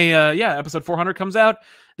no, episode 400 comes out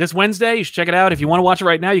this Wednesday. You should check it out. If you want to watch it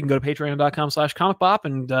right now, you can go to patreon.com/comicpop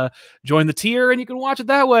and join the tier, and you can watch it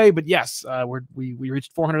that way. But yes, we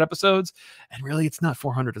reached 400 episodes, and really, it's not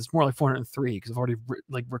 400. It's more like 403 because I've already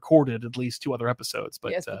recorded at least 2 other episodes.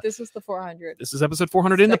 But yes, but this is the 400. This is episode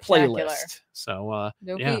 400 in the playlist. So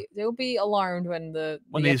they'll be alarmed when the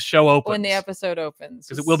show opens, when the episode opens,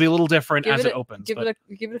 because it will be a little different as it opens. Give it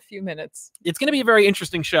a few minutes. It's going to be a very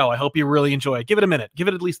interesting show. I hope you really enjoy it. Give it a minute. Give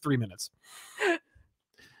it at least 3 minutes.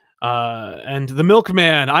 And The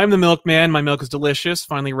Milkman. I'm the Milkman. My milk is delicious.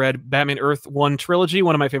 Finally read Batman Earth 1 trilogy,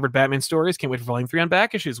 one of my favorite Batman stories. Can't wait for Volume 3 on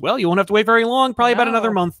back issues. Well, you won't have to wait very long, probably about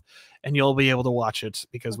another month, and you'll be able to watch it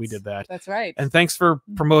because we did that. That's right. And thanks for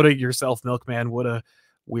promoting yourself, Milkman. What a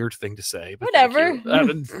weird thing to say. But whatever.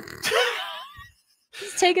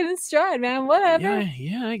 Just take it in stride, man. Whatever.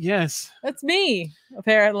 Yeah, I guess. That's me,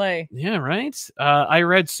 apparently. Yeah, right. I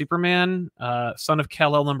read Superman, Son of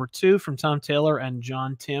Kal #2 from Tom Taylor and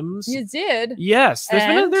John Timms. You did? Yes. There's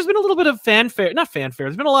been a little bit of fanfare. Not fanfare.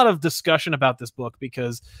 There's been a lot of discussion about this book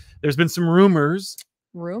because there's been some rumors.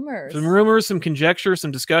 Some conjecture,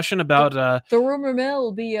 some discussion about the rumor mill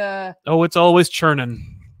will be oh, it's always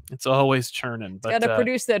churning. It's always churning. But got to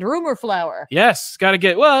produce that rumor flower. Yes, got to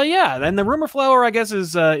get. Well, yeah. Then the rumor flower, I guess,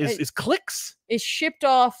 is clicks. Is shipped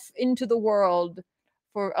off into the world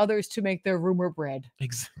for others to make their rumor bread.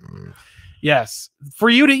 Yes, for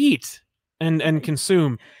you to eat and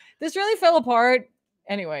consume. This really fell apart.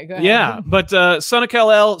 Anyway, go ahead. Yeah, but Son of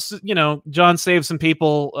Kal, John saves some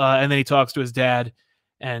people, and then he talks to his dad,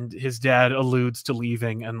 and his dad alludes to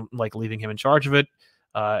leaving and leaving him in charge of it.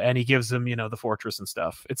 And he gives him, the fortress and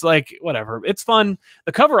stuff. It's like, whatever. It's fun.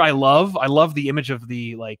 The cover I love. I love the image of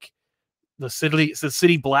the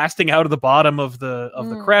city blasting out of the bottom of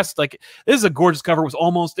the crest. Like, this is a gorgeous cover. It was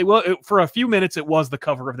almost for a few minutes it was the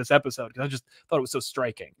cover of this episode because I just thought it was so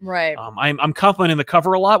striking. Right. I'm complimenting the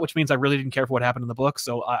cover a lot, which means I really didn't care for what happened in the book,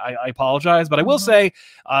 so I apologize. But I will say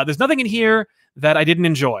there's nothing in here that I didn't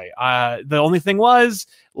enjoy. The only thing was,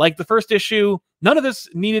 like the first issue, none of this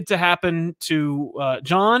needed to happen to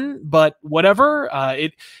John, but whatever.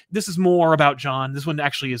 This is more about John. This one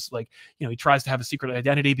actually is he tries to have a secret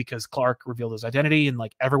identity because Clark revealed his identity, and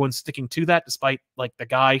everyone's sticking to that, despite the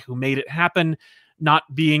guy who made it happen not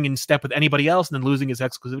being in step with anybody else and then losing his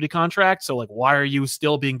exclusivity contract. So why are you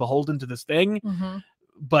still being beholden to this thing?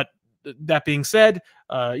 But that being said,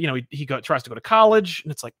 he tries to go to college,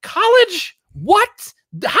 and it's like, college? What?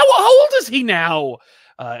 How old is he now?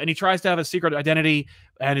 And he tries to have a secret identity,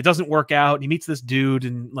 and it doesn't work out. And he meets this dude,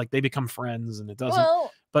 and they become friends, and it doesn't.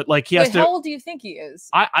 Well, but he has to. How old do you think he is?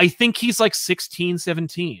 I think he's 16,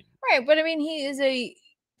 17. Right, but I mean, he is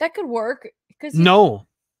that could work because no.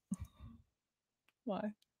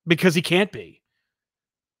 Why? Because he can't be.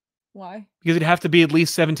 Why? Because he'd have to be at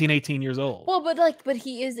least 17, 18 years old. Well, but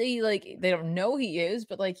he is they don't know he is,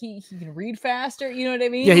 but he can read faster. You know what I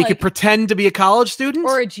mean? Yeah, he could pretend to be a college student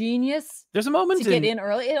or a genius. There's a moment to get in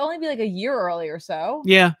early. It'd only be a year early or so.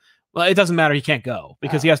 Yeah. Well, it doesn't matter. He can't go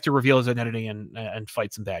because he has to reveal his identity and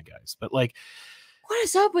fight some bad guys. But what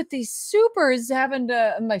is up with these supers having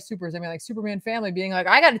to Superman family being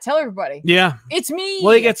I got to tell everybody. Yeah, it's me.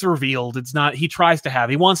 Well, he gets revealed. It's not. He tries to have.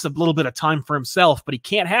 He wants a little bit of time for himself, but he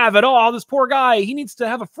can't have it all. This poor guy. He needs to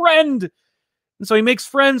have a friend, and so he makes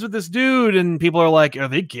friends with this dude. And people are like, "Are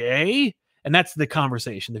they gay?" And that's the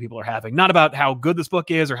conversation that people are having. Not about how good this book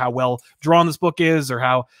is, or how well drawn this book is, or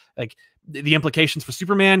how the implications for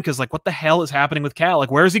Superman. Because what the hell is happening with Kal?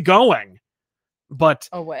 Where is he going? But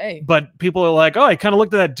away. But people are like, oh, I kind of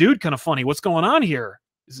looked at that dude kind of funny. What's going on here?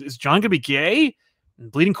 Is John gonna be gay?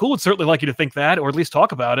 And Bleeding Cool would certainly like you to think that, or at least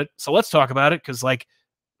talk about it. So let's talk about it, because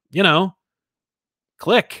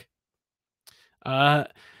click. I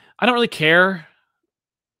don't really care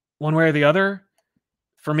one way or the other.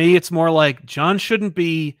 For me, it's more John shouldn't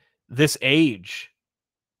be this age.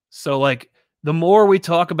 So the more we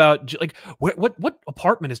talk about what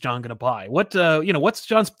apartment is John going to buy? What what's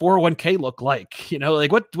John's 401k look like?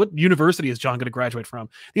 What university is John going to graduate from?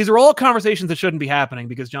 These are all conversations that shouldn't be happening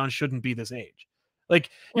because John shouldn't be this age.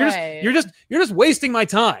 You're just wasting my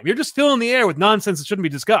time. You're just filling the air with nonsense that shouldn't be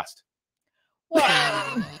discussed.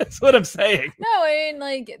 Well, that's what I'm saying. No, I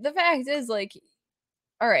mean the fact is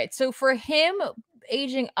all right. So for him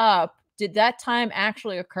aging up, did that time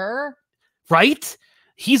actually occur? Right?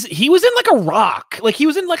 He was in a rock, he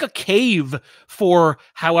was in a cave for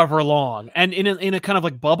however long, and in a kind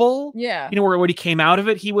of bubble, yeah, where when he came out of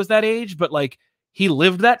it, he was that age, but he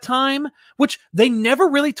lived that time, which they never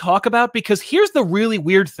really talk about, because here's the really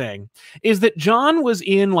weird thing, is that John was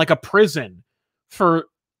in a prison for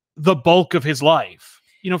the bulk of his life,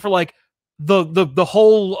 for the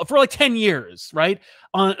whole, for 10 years, right?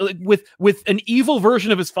 With an evil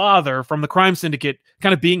version of his father from the crime syndicate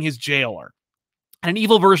kind of being his jailer. An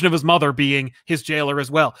evil version of his mother being his jailer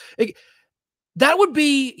as well. He'd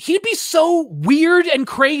be so weird and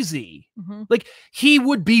crazy. He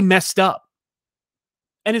would be messed up.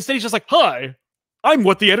 And instead he's just hi, I'm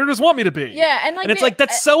what the editors want me to be. Yeah, and it's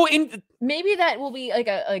that's so maybe that will be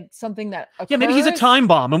something that occurs. Yeah, maybe he's a time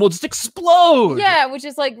bomb and will just explode. Yeah, which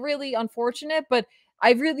is really unfortunate, but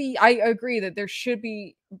I agree that there should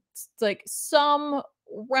be like some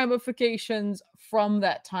ramifications from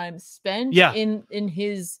that time spent in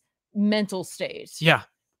his mental state. Yeah.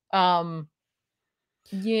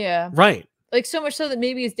 Yeah. Right. Like so much so that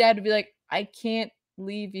maybe his dad would be like, I can't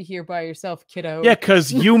leave you here by yourself, kiddo. Yeah,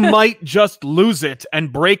 because you might just lose it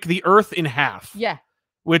and break the earth in half. Yeah.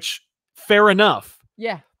 Which, fair enough.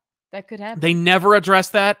 Yeah, that could happen. They never address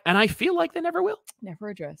that, and I feel like they never will. Never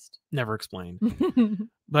addressed. Never explained.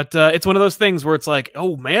 But it's one of those things where it's like,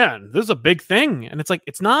 oh man, this is a big thing. And it's like,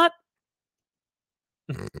 it's not.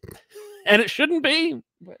 And it shouldn't be.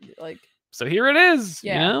 But, like, so here it is.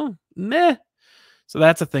 Yeah. You know? Meh. So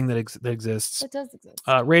that's a thing that exists. It does exist.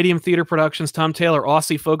 Radium Theater Productions, Tom Taylor,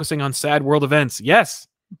 Aussie, focusing on sad world events. Yes,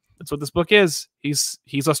 that's what this book is. He's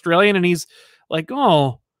Australian, and he's like,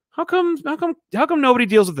 oh, how come nobody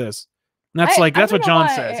deals with this? And that's that's what John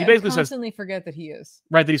says. He basically says, constantly forget that he is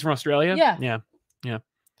right, that he's from Australia. Yeah.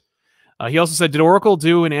 He also said, did Oracle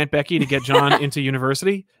do an Aunt Becky to get John into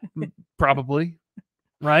university? Probably,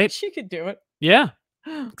 right? She could do it. Yeah,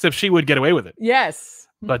 except she would get away with it. Yes,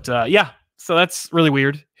 but yeah. So that's really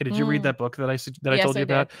weird. Hey, did you read that book that I told you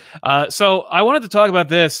about? So I wanted to talk about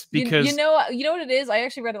this because you know what it is. I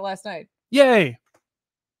actually read it last night. Yay!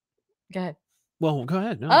 Go ahead. Well, go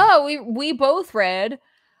ahead. No. Oh, we both read,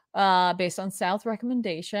 based on Sal's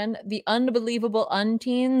recommendation, The Unbelievable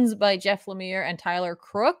Unteens by Jeff Lemire and Tyler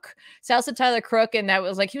Crook. Sal said Tyler Crook, and that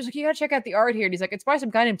was like, he was like, you gotta check out the art here. And he's like, it's by some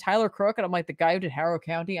guy named Tyler Crook, and I'm like, the guy who did Harrow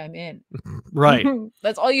County. I'm in. Right.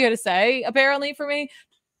 That's all you had to say, apparently, for me.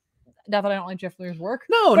 Not that I don't like Jeff Lemire's work.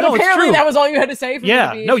 No, but apparently it's true. That was all you had to say. For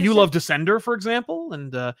me no, you love Descender, for example,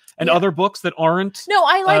 and other books that aren't. No,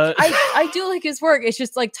 I like I do like his work. It's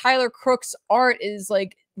just like Tyler Crook's art is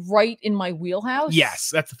like right in my wheelhouse. Yes,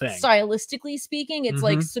 that's the thing. Stylistically speaking, it's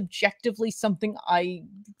like subjectively something I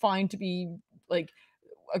find to be like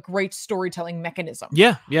a great storytelling mechanism.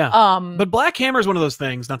 Yeah. But Black Hammer is one of those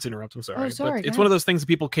things. Not to interrupt. I'm sorry. Oh, sorry. But it's one of those things that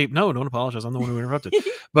people keep. No, don't apologize. I'm the one who interrupted.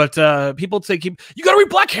 But people say, you got to read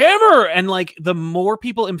Black Hammer, and like the more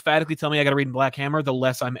people emphatically tell me I got to read Black Hammer, the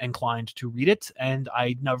less I'm inclined to read it, and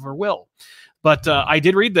I never will. But I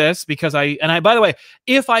did read this because by the way,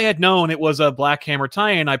 if I had known it was a Black Hammer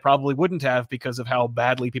tie-in, I probably wouldn't have because of how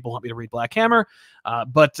badly people want me to read Black Hammer.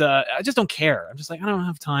 But I just don't care. I'm just like, I don't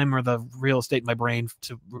have time or the real estate in my brain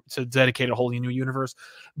to dedicate a whole new universe.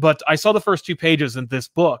 But I saw the first 2 pages in this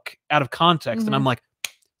book out of context, and I'm like,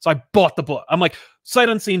 so I bought the book. I'm like, sight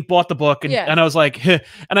unseen, bought the book, and I was like, and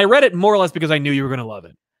I read it more or less because I knew you were going to love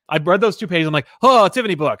it. I read those 2 pages. I'm like, oh, a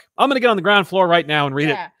Tiffany book. I'm going to get on the ground floor right now and read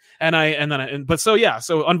it. So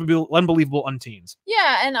Unbelievable Unteens.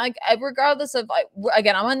 Yeah, and I regardless of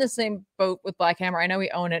again, I'm on the same boat with Black Hammer. I know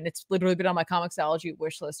we own it, and it's literally been on my Comixology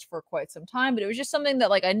wish list for quite some time. But it was just something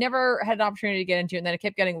that like I never had an opportunity to get into, and then it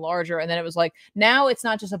kept getting larger, and then it was like now it's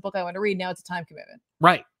not just a book I want to read. Now it's a time commitment.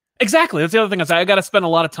 Right. Exactly. That's the other thing. I got to spend a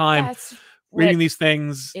lot of time reading these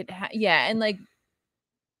things. And like.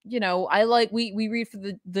 You know, I like we read for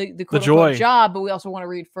the quote joy job, but we also want to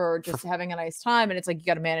read for just having a nice time, and it's like you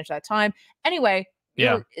got to manage that time anyway.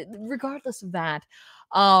 Regardless of that,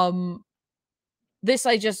 this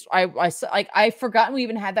I forgotten we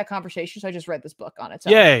even had that conversation, so I just read this book on its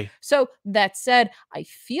own. Yay! So that said, I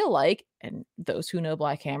feel like, and those who know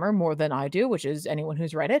Black Hammer more than I do, which is anyone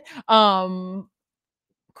who's read it,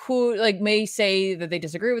 may say that they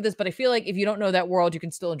disagree with this, but I feel like if you don't know that world, you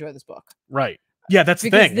can still enjoy this book. Right. Yeah, that's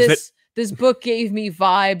because the thing. This book gave me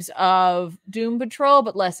vibes of Doom Patrol,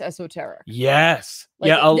 but less esoteric. Yes.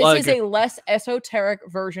 This is a less esoteric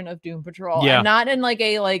version of Doom Patrol. Yeah. And not in like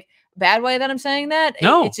a bad way that I'm saying that.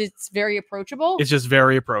 No. It's very approachable. It's just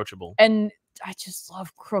very approachable. And I just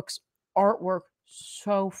love Crook's artwork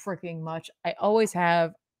so freaking much. I always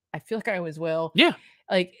have. I feel like I always will. Yeah.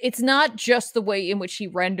 Like, it's not just the way in which he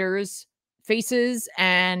renders faces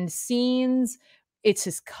and scenes. It's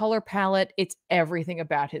his color palette. It's everything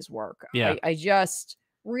about his work. Yeah. I just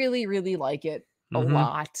really, really like it a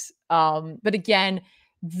lot. But again,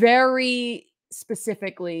 very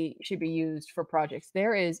specifically should be used for projects.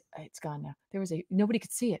 It's gone now. Nobody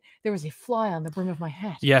could see it. There was a fly on the brim of my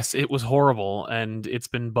hat. Yes, it was horrible. And it's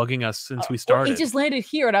been bugging us since we started. It just landed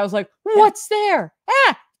here. And I was like, what's there?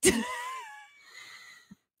 Ah!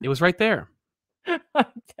 It was right there.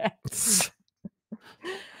 But that's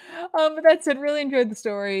it. Really enjoyed the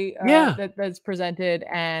story that's presented,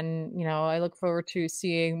 and you know, I look forward to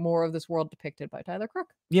seeing more of this world depicted by Tyler Crook.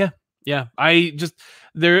 Yeah.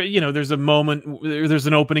 There's a moment, there's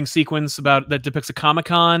an opening sequence that depicts a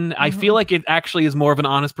Comic-Con. I feel like it actually is more of an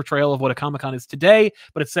honest portrayal of what a Comic-Con is today,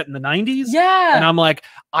 but it's set in the 90s. Yeah. And I'm like,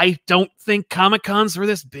 I don't think Comic-Cons were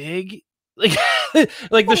this big. Like,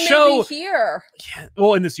 like the show here. Yeah,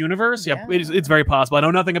 well, in this universe, yeah, it's very possible. I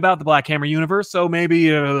know nothing about the Black Hammer universe, so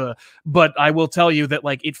maybe. But I will tell you that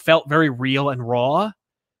like it felt very real and raw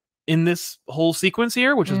in this whole sequence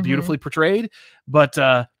here, which was beautifully portrayed. But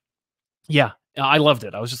yeah, I loved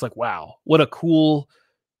it. I was just like, wow, what a cool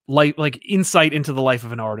like insight into the life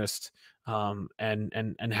of an artist,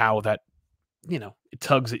 and how that it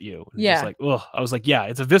tugs at you. Yeah. Just like, oh, I was like, yeah,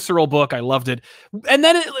 it's a visceral book. I loved it. And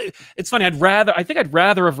then it's funny. I think I'd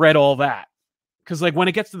rather have read all that. Cause like when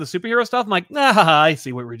it gets to the superhero stuff, I'm like, I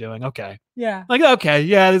see what we're doing. Okay. Yeah. Like, okay.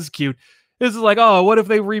 Yeah, this is cute. This is like, oh, what if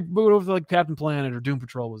they reboot of like Captain Planet or Doom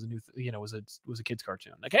Patrol was a new, was a kid's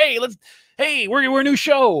cartoon. Like, hey, we're a new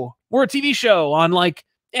show. We're a TV show on like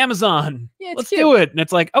Amazon. Yeah, let's do it. And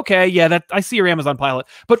it's like, okay, yeah, that I see your Amazon pilot.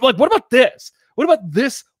 But like, what about this? What about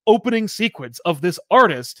this opening sequence of this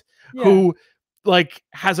artist who like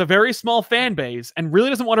has a very small fan base and really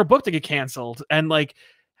doesn't want her book to get canceled, and like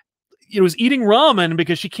is eating ramen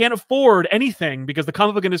because she can't afford anything because the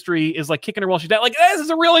comic book industry is like kicking her while she's down. Like, this is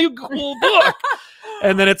a really cool book.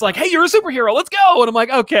 And then it's like, hey, you're a superhero. Let's go. And I'm like,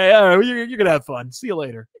 okay, all right, you're gonna have fun. See you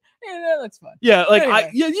later. Yeah, that looks fun. Yeah, like anyway.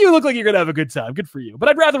 You look like you're gonna have a good time. Good for you. But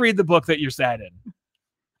I'd rather read the book that you're sad in.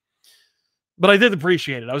 But I did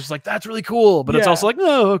appreciate it. I was just like, that's really cool. But it's also like,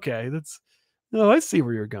 oh, okay. I see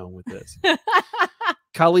where you're going with this.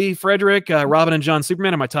 Kali, Frederick, Robin, and John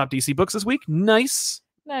Superman are my top DC books this week. Nice.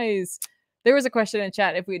 There was a question in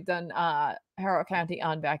chat if we'd done Harrow County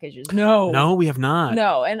on back issues. No, we have not.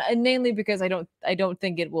 No, and mainly because I don't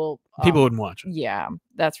think it will. People wouldn't watch it. Yeah,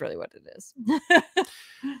 that's really what it is.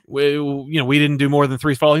 we didn't do more than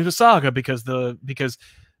 3 volumes of Saga because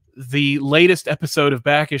the latest episode of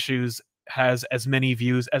back issues has as many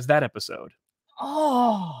views as that episode.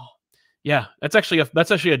 Oh, yeah, that's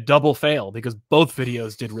actually a double fail because both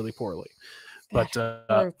videos did really poorly. But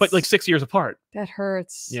like 6 years apart. That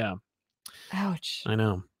hurts. Yeah. Ouch. I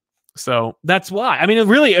know. So that's why. I mean,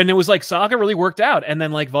 it was like Saga really worked out, and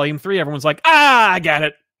then like volume 3, everyone's like, I get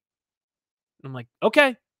it. I'm like,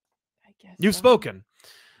 okay, I guess you've spoken.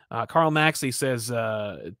 Carl Maxey says,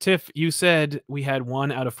 Tiff, you said we had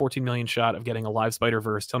 1 out of 14 million shot of getting a live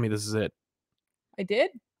Spider-Verse. Tell me this is it. I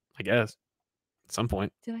did? I guess. At some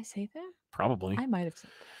point. Did I say that? Probably. I might have said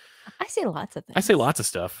that. I say lots of things. I say lots of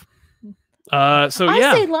stuff. So I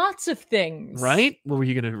yeah. say lots of things. Right? What were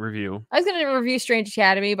you going to review? I was going to review Strange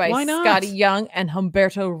Academy by Scotty Young and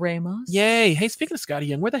Humberto Ramos. Yay. Hey, speaking of Scotty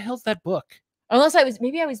Young, where the hell's that book? Unless I was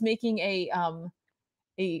making a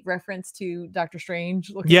reference to Doctor Strange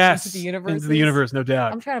looking into the universe. Into the universe, no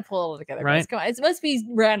doubt. I'm trying to pull it all together. Right? Guys. Come on. It must be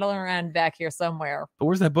rattling around back here somewhere. But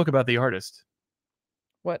where's that book about the artist?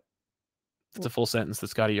 What? It's a full sentence that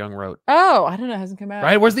Scotty Young wrote. Oh, I don't know. It hasn't come out.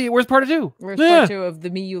 Right? Where's part 2? Where's part 2 of The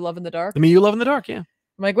Me You Love in the Dark? The Me You Love in the Dark, yeah. I'm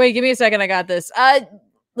like, wait, give me a second. I got this.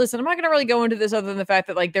 Listen, I'm not going to really go into this other than the fact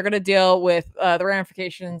that like they're going to deal with the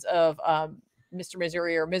ramifications of Mr.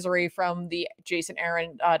 Misery or Misery from the Jason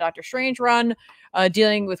Aaron Doctor Strange run,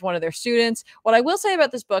 dealing with one of their students. What I will say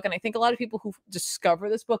about this book, and I think a lot of people who discover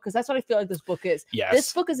this book, because that's what I feel like this book is. Yes.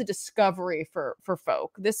 This book is a discovery for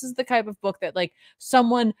folk. This is the type of book that like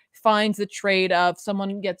someone finds the trade of,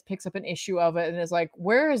 someone picks up an issue of it and is like,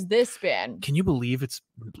 where has this been? Can you believe it's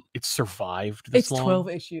survived this long? It's 12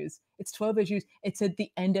 issues. It's 12 issues. It's at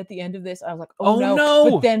the end of this. I was like, oh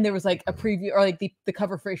no. But then there was like a preview or like the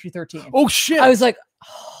cover for issue 13. Oh shit. I was like,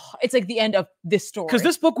 oh, it's like the end of this story. Because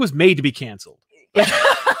this book was made to be canceled.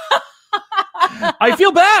 I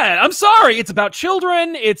feel bad. I'm sorry. It's about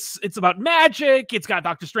children. It's about magic. It's got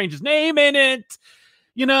Doctor Strange's name in it.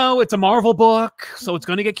 It's a Marvel book, so it's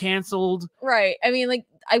going to get canceled. Right. I mean, like,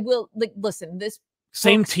 I will listen. This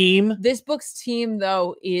book's team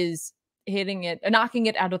though is knocking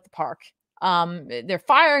it out of the park. They're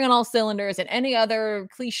firing on all cylinders, and any other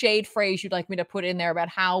cliched phrase you'd like me to put in there about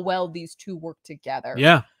how well these two work together.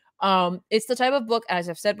 Yeah. It's the type of book, as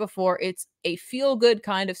I've said before, it's a feel-good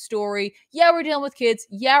kind of story. Yeah, we're dealing with kids.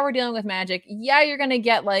 Yeah, we're dealing with magic. Yeah, you're gonna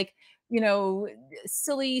get like,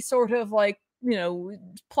 silly sort of like,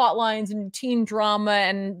 plot lines and teen drama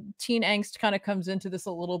and teen angst kind of comes into this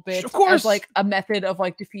a little bit. Of course. As like a method of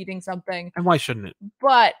like defeating something. And why shouldn't it?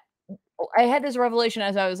 But I had this revelation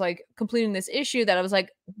as I was like completing this issue that I was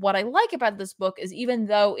like, what I like about this book is even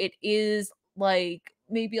though it is like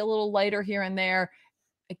maybe a little lighter here and there,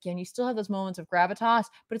 again, you still have those moments of gravitas,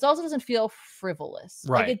 but it also doesn't feel frivolous.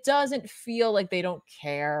 Right. Like it doesn't feel like they don't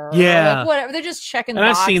care. Yeah. Or like whatever. They're just checking and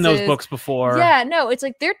boxes. I've seen those books before. Yeah, no, it's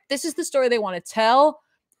like this is the story they want to tell,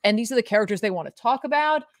 and these are the characters they want to talk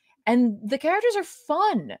about, and the characters are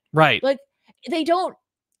fun. Right. Like they don't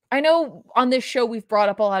I know on this show we've brought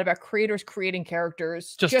up a lot about creators creating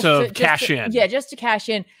characters just to cash in. Yeah, just to cash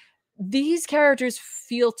in. These characters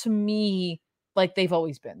feel to me like they've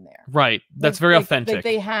always been there. Right. That's very authentic. Like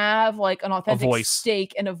they have like an authentic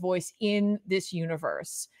stake and a voice in this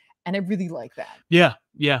universe. And I really like that. Yeah.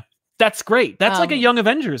 Yeah. That's great. That's like a Young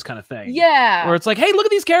Avengers kind of thing. Yeah. Where it's like, hey, look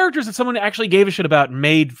at these characters that someone actually gave a shit about and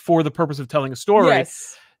made for the purpose of telling a story.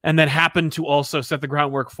 Yes. And then happened to also set the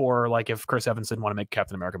groundwork for, like, if Chris Evans didn't want to make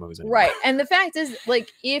Captain America movies anymore. Right. And the fact is, like,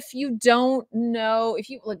 if you don't know, if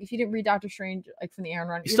you didn't read Doctor Strange, like, from the Aaron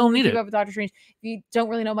run, you still need it. About Doctor Strange, if you don't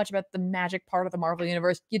really know much about the magic part of the Marvel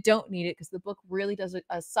Universe, you don't need it, because the book really does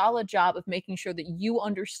a solid job of making sure that you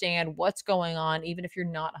understand what's going on, even if you're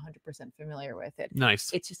not 100% familiar with it. Nice.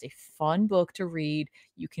 It's just a fun book to read.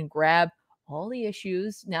 You can grab all the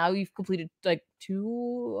issues. Now you've completed like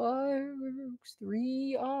 2 arcs,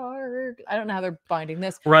 3 arcs. I don't know how they're binding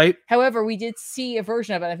this. Right. However, we did see a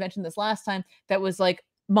version of it. I mentioned this last time that was like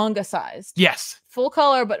manga sized. Yes. Full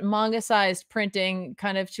color, but manga sized printing,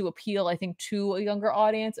 kind of to appeal, I think, to a younger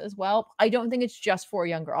audience as well. I don't think it's just for a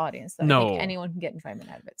younger audience. No. I think anyone can get enjoyment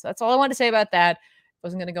out of it. So that's all I want to say about that.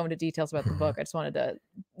 Wasn't going to go into details about the book. I just wanted to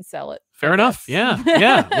sell it. Fair enough. Yeah.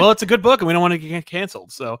 Yeah. Well, it's a good book and we don't want to get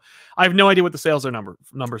canceled. So I have no idea what the sales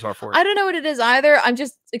numbers are for it. I don't know what it is either. I'm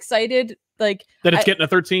just excited. Like that it's getting a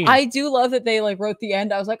 13. I do love that they like wrote the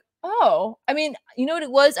end. I was like, oh, I mean, you know what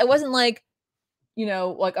it was? I wasn't like, you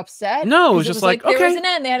know, like upset. No, it was just like, okay. There was an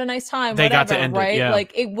end. They had a nice time. They whatever, got to end right? it. Yeah.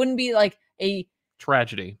 Like it wouldn't be like a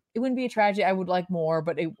tragedy. It wouldn't be a tragedy. I would like more,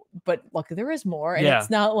 but luckily there is more. And it's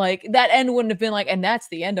not like that end wouldn't have been like, and that's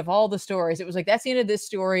the end of all the stories. It was like, that's the end of this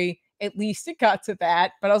story. At least it got to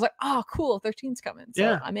that. But I was like, oh, cool. 13's coming.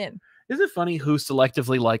 So I'm in. Isn't it funny who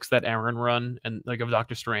selectively likes that Aaron run and like of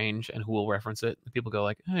Doctor Strange and who will reference it? People go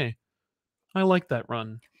like, hey, I like that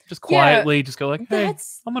run. Just quietly just go like, hey,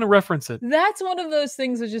 I'm going to reference it. That's one of those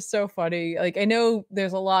things that's just so funny. Like, I know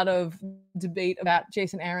there's a lot of debate about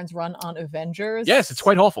Jason Aaron's run on Avengers. Yes, it's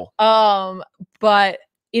quite awful. But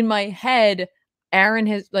in my head, Aaron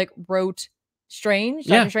has like wrote Strange,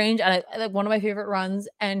 Doctor Strange, and like one of my favorite runs,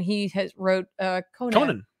 and he has wrote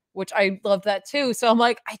Conan, which I love that too. So I'm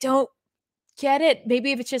like, I don't get it.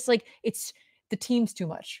 Maybe if it's just like it's the team's too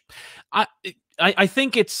much. I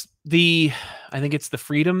think it's the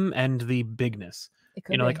freedom and the bigness.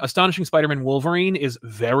 You know, like Astonishing Spider-Man Wolverine is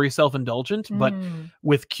very self-indulgent, but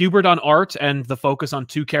with Kubert on art and the focus on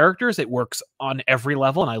 2 characters, it works on every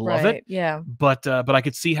level, and I love it. Yeah. But I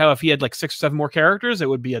could see how if he had like 6 or 7 more characters, it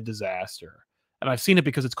would be a disaster. And I've seen it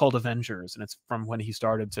because it's called Avengers, and it's from when he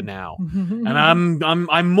started to now. And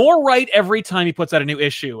I'm more right every time he puts out a new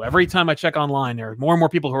issue. Every time I check online, there are more and more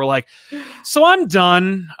people who are like, "So I'm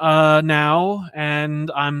done now," and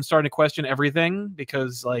I'm starting to question everything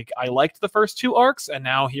because like I liked the first 2 arcs, and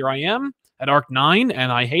now here I am at arc 9,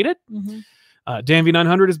 and I hate it. Danville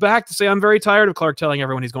 900 is back to say, I'm very tired of Clark telling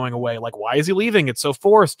everyone he's going away. Like, why is he leaving? It's so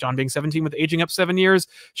forced. John being 17 with aging up 7 years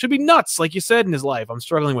should be nuts, like you said, in his life. I'm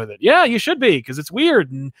struggling with it. Yeah, you should be, because it's weird.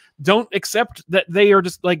 And don't accept that they are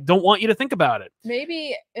just, like, don't want you to think about it.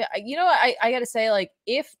 Maybe, you know, I got to say, like,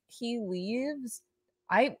 if he leaves,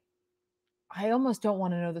 I almost don't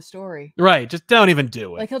want to know the story. Right. Just don't even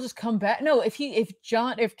do it. Like, he'll just come back. No, if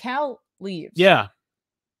Kal leaves. Yeah.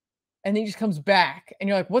 And then he just comes back, and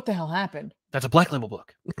you're like, what the hell happened? That's a Black Label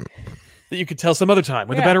book that you could tell some other time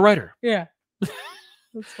with a better writer. Yeah.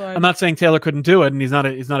 That's fine. I'm not saying Taylor couldn't do it, and he's not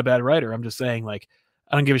a bad writer. I'm just saying, like,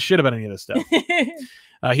 I don't give a shit about any of this stuff.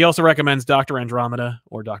 He also recommends Dr. Andromeda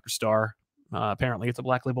or Dr. Star. Apparently it's a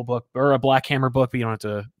Black Label book or a Black Hammer book, but you don't have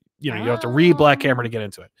to, you don't have to read Black Hammer to get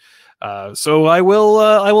into it. So I will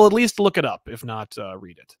at least look it up, if not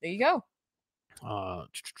read it. There you go.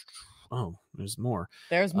 Oh, there's more.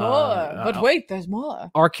 There's more. But wait, there's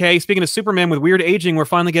more. RK, speaking of Superman with weird aging, we're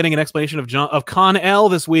finally getting an explanation of Con-El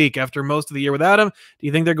this week after most of the year without him. Do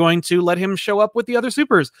you think they're going to let him show up with the other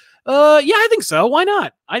supers? Yeah, I think so. Why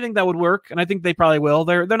not? I think that would work, and I think they probably will.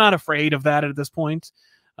 They're not afraid of that at this point.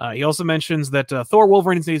 He also mentions that Thor,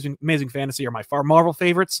 Wolverine, and Amazing Fantasy are my Marvel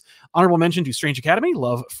favorites. Honorable mention to Strange Academy.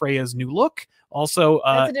 Love Freya's new look. Also,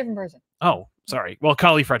 that's a different person. Oh, sorry. Well,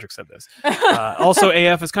 Kali Frederick said this. Also,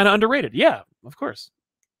 AF is kind of underrated. Yeah, of course.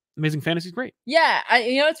 Amazing Fantasy is great. Yeah,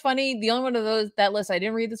 you know, it's funny. The only one of that list I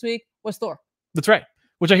didn't read this week was Thor. That's right.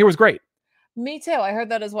 Which I hear was great. Me too. I heard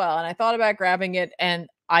that as well, and I thought about grabbing it, and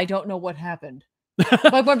I don't know what happened.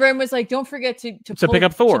 Like my brain was like, "Don't forget to pick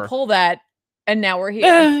up Thor, to pull that," and now we're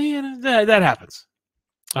here. You know, that happens.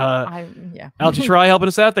 Yeah. Algie Try helping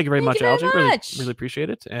us out. Thank you very much, Thank Algie. you very Really, much. really appreciate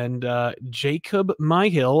it. And Jacob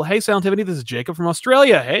Myhill. Hey, Sound Tiffany, this is Jacob from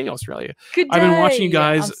Australia. Hey, Australia. Good day. I've been watching you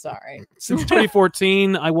guys I'm sorry. since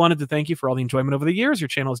 2014. I wanted to thank you for all the enjoyment over the years. Your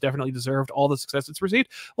channel has definitely deserved all the success it's received.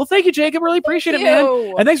 Well, thank you, Jacob. Really appreciate it,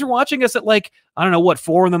 man. And thanks for watching us at like, I don't know what,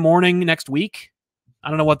 4 a.m. next week. I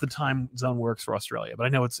don't know what the time zone works for Australia, but I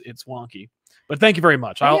know it's wonky. But thank you very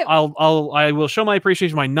much. I will show my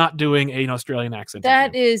appreciation by not doing an Australian accent.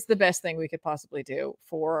 That is the best thing we could possibly do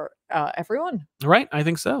for everyone. Right, I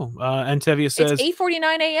think so. And Tevia says it's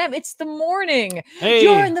 8:49 a.m. It's the morning. Hey,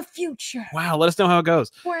 you're in the future. Wow, let us know how it goes.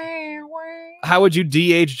 Wah. How would you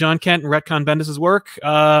de-age John Kent and retcon Bendis's work?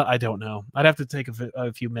 I don't know. I'd have to take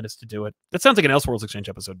a few minutes to do it. That sounds like an Elseworlds Exchange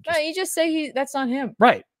episode. No, you just say that's not him.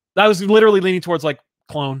 Right. I was literally leaning towards like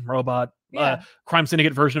clone robot. Yeah. Crime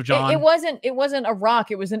Syndicate version of John. It wasn't a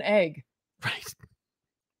rock, it was an egg. Right.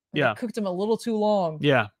 They cooked him a little too long.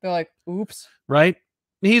 Yeah. They're like, oops. Right.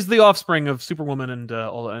 He's the offspring of Superwoman and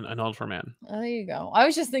Ultraman. There you go. I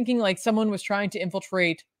was just thinking like someone was trying to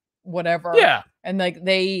infiltrate whatever. Yeah. And like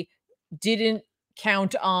they didn't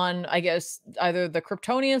count on, I guess, either the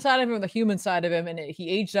Kryptonian side of him or the human side of him, and he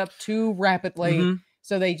aged up too rapidly.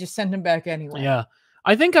 So they just sent him back anyway. Yeah.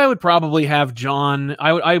 I think I would probably have John.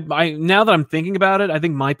 I now that I'm thinking about it, I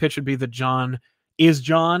think my pitch would be that John is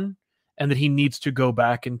John and that he needs to go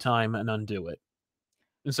back in time and undo it.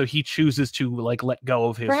 And so he chooses to like let go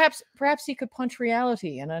of his. Perhaps he could punch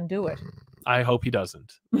reality and undo it. I hope he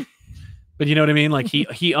doesn't. But you know what I mean? Like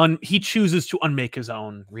he chooses to unmake his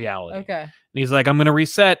own reality. Okay. And he's like, I'm going to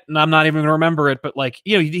reset and I'm not even going to remember it. But like,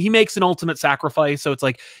 you know, he makes an ultimate sacrifice. So it's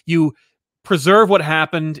like you preserve what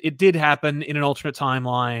happened. It did happen in an alternate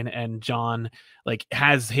timeline, and John like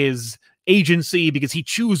has his agency because he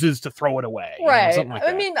chooses to throw it away. Right. You know, like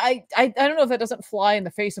I mean, I don't know if that doesn't fly in the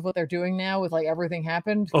face of what they're doing now with like everything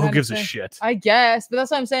happened. Oh, who gives a shit? I guess, but that's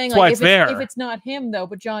what I'm saying. That's like, why it's there. If it's not him though,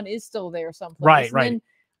 but John is still there someplace. Right. Right.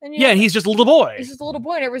 Then, yeah, and he's just a little boy. He's just a little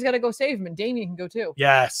boy, and everybody's got to go save him, and Damien can go too.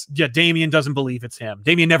 Yes. Yeah, Damien doesn't believe it's him.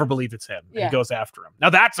 Damien never believed it's him. And he goes after him. Now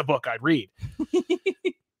that's a book I'd read.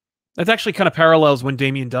 That's actually kind of parallels when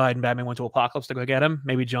Damien died and Batman went to Apocalypse to go get him.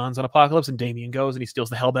 Maybe John's on Apocalypse and Damien goes and he steals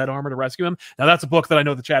the Hellbat armor to rescue him. Now that's a book that I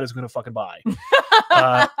know the chat is going to fucking buy.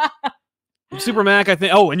 Super Mac, I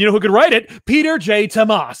think. Oh, and you know who could write it? Peter J.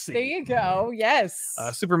 Tomasi. There you go. Yes.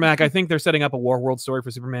 Super Mac, I think they're setting up a War World story for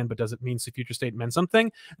Superman, but does it mean the future state meant something?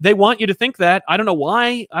 They want you to think that. I don't know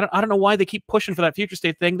why. I don't know why they keep pushing for that future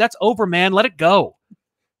state thing. That's over, man. Let it go.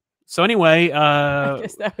 So anyway, I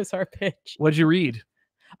guess that was our pitch. What'd you read?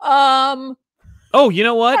 Oh, you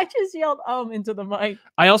know what? I just yelled into the mic.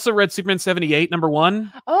 I also read Superman 78,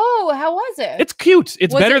 #1. Oh, how was it? It's cute.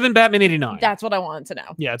 It's better than Batman 89. That's what I wanted to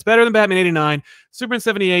know. Yeah, it's better than Batman 89. Superman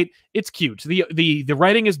 78, it's cute. The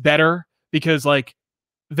writing is better because like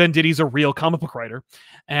Venditti's a real comic book writer.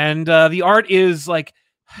 And the art is like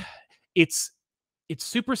it's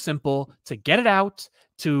super simple to get it out,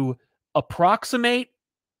 to approximate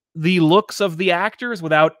the looks of the actors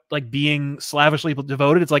without like being slavishly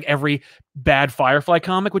devoted. It's like every bad Firefly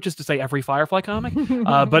comic, which is to say every Firefly comic.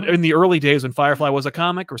 But in the early days when Firefly was a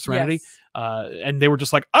comic, or Serenity, and they were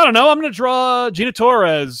just like, I don't know, I'm going to draw Gina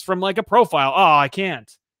Torres from like a profile. Oh, I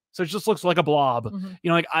can't. So it just looks like a blob. You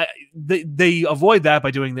know, like they avoid that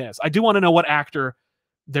by doing this. I do want to know what actor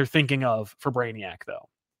they're thinking of for Brainiac though.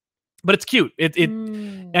 But it's cute.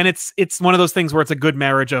 And it's one of those things where it's a good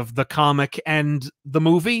marriage of the comic and the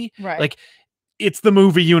movie. Right. Like it's the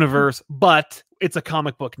movie universe, but it's a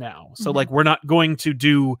comic book now. So like we're not going to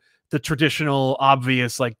do the traditional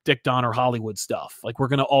obvious like Dick Donner Hollywood stuff. Like we're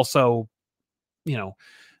going to also, you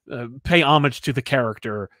know, pay homage to the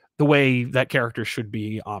character the way that character should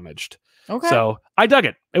be homaged. Okay. So I dug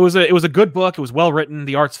it. It was a good book. It was well written.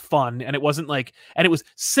 The art's fun, and it wasn't like, and it was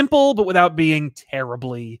simple, but without being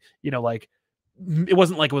terribly, you know, like it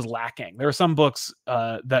wasn't like it was lacking. There are some books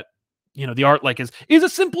that, you know, the art like is a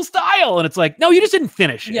simple style, and it's like, no, you just didn't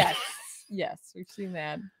finish it. Yes, we've seen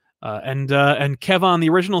that. And Kevon, the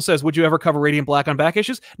original, says, would you ever cover Radiant Black on back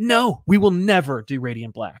issues? No, we will never do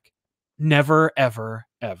Radiant Black. Never, ever,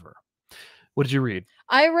 ever. What did you read?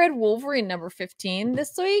 I read Wolverine #15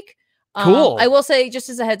 this week. Cool. I will say, just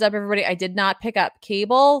as a heads up, everybody, I did not pick up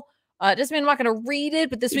Cable. It doesn't mean I'm not going to read it,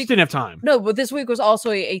 but this week didn't have time. No, but this week was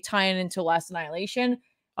also a tie-in into Last Annihilation.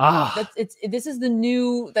 This is the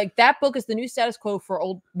new, like, that book is the new status quo for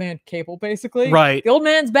old man Cable, basically. Right. The old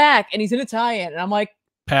man's back, and he's in a tie-in, and I'm like,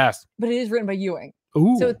 pass. But it is written by Ewing.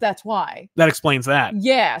 Ooh. So that's why. That explains that.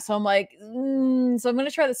 Yeah. So I'm like, so I'm going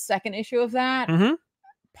to try the second issue of that.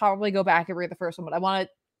 Probably go back and read the first one, but I want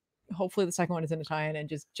to hopefully the second one is in a tie-in and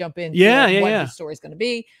just jump into what the story's going to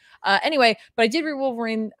be. Anyway, but I did read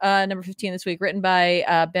Wolverine number 15 this week, written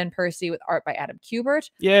by Ben Percy with art by Adam Kubert.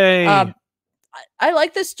 Yay. I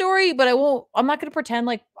like this story, but I'm not going to pretend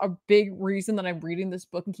like a big reason that I'm reading this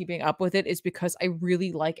book and keeping up with it is because I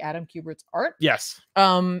really like Adam Kubert's art. Yes.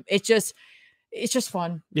 It's just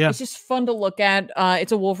fun. Yeah. It's just fun to look at.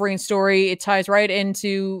 It's a Wolverine story. It ties right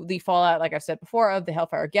into the fallout, like I've said before, of the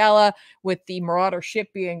Hellfire Gala, with the Marauder ship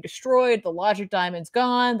being destroyed. The Logic Diamond's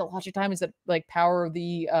gone. The Logic Diamond's that like power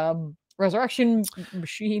the resurrection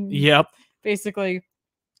machine. Yep. Basically,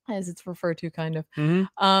 as it's referred to, kind of.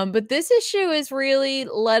 Mm-hmm. But this issue is really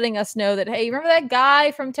letting us know that, hey, remember that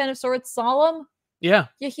guy from Ten of Swords, Solemn? Yeah.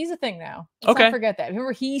 Yeah, he's a thing now. Let's not forget that.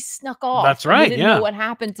 Remember, he snuck off. That's right. We didn't know what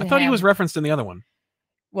happened to him. I thought he was referenced in the other one.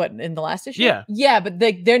 What, in the last issue? Yeah. Yeah, but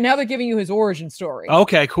they're now giving you his origin story.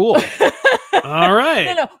 Okay, cool. All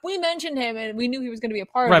right. No, we mentioned him and we knew he was going to be a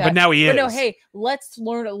part of that. Right, but now he is. But no, hey, let's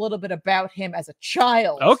learn a little bit about him as a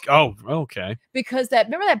child. Okay. Oh, okay. Because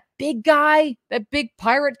remember that big guy, that big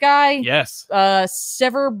pirate guy? Yes.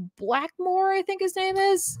 Sever Blackmore, I think his name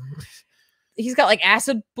is. He's got like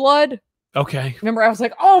acid blood. Okay. Remember, I was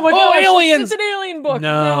like, "Oh my god, aliens! It's an alien book."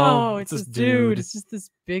 No, it's this dude. It's just this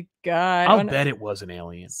big guy. I'll bet it was an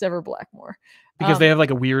alien. Sever Blackmore, because they have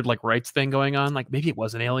like a weird like rights thing going on. Like maybe it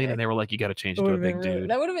was an alien, and they were like, "You got to change it to a big dude."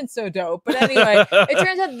 That would have been so dope. But anyway, it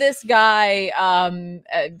turns out this guy,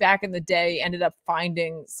 back in the day, ended up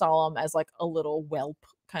finding Solemn as like a little whelp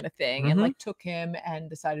kind of thing, and like took him and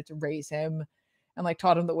decided to raise him. And like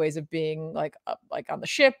taught him the ways of being like on the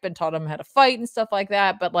ship and taught him how to fight and stuff like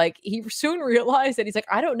that. But like he soon realized that he's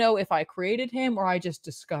like, I don't know if I created him or I just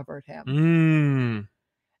discovered him.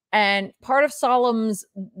 And part of Solemn's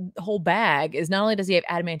whole bag is not only does he have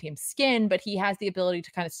adamantium skin, but he has the ability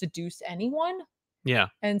to kind of seduce anyone. Yeah.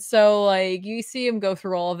 And so like you see him go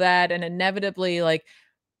through all of that and inevitably like,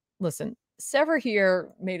 listen, Sever here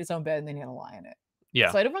made his own bed and then he had to lie in it.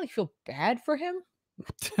 Yeah. So I don't really feel bad for him.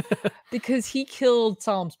 Because he killed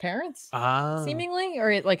Solemn's parents, seemingly,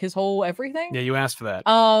 or like his whole everything. Yeah, you asked for that.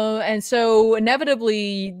 And so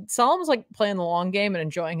inevitably, Solemn's like playing the long game and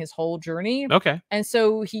enjoying his whole journey. Okay. And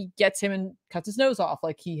so he gets him and cuts his nose off,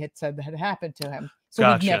 like he had said that had happened to him. So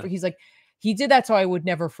gotcha. he's like, he did that so I would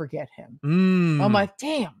never forget him. I'm like,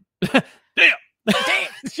 damn. Damn.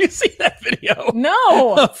 Did you see that video?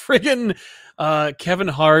 No. Friggin' Kevin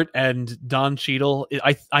Hart and Don Cheadle.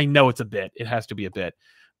 I know it's a bit. It has to be a bit.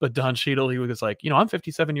 But Don Cheadle, he was like, I'm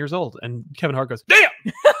 57 years old. And Kevin Hart goes, damn!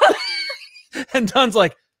 And Don's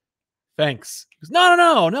like, thanks. He goes,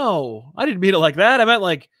 no. I didn't mean it like that. I meant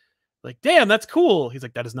like, damn, that's cool. He's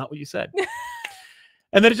like, that is not what you said.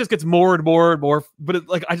 And then it just gets more and more and more. But it's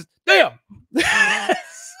like, I just, damn!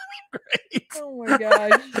 Great. Oh my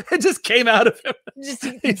gosh. It just came out of him.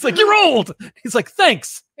 He's like, you're old. He's like,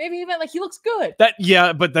 thanks. Maybe he meant like he looks good.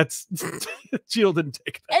 But that's Jill didn't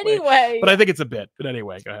take it that anyway way. But I think it's a bit. But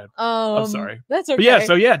anyway, go ahead. I'm sorry. That's okay.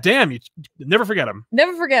 But yeah, damn, you never forget him.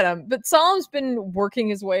 Never forget him. But Solemn's been working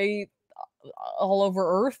his way all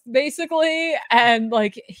over Earth, basically, and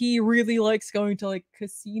like he really likes going to like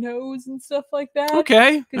casinos and stuff like that.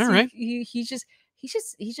 Okay. All right. He's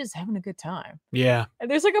just having a good time. Yeah. And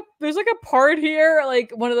there's like a part here,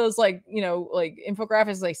 like one of those like, like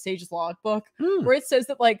infographics, like Sage's Logbook, where it says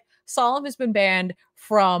that like Solemn has been banned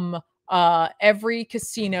from every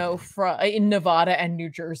casino in Nevada and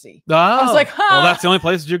New Jersey. I was like, well, that's the only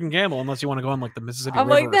places you can gamble unless you want to go on like the Mississippi River. I'm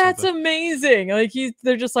like, that's amazing. Like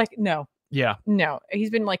they're just like, no. Yeah. No.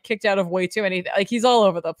 He's been like kicked out of way too many, like he's all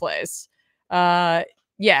over the place.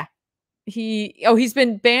 Yeah. He's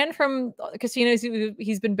been banned from casinos.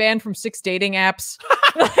 He's been banned from 6 dating apps.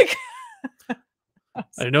 Like, I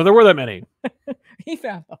didn't know there were that many. He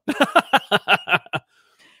found them.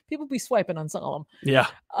 People be swiping on Solemn. Yeah.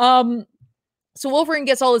 So Wolverine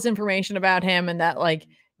gets all this information about him, and that like,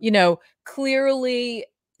 clearly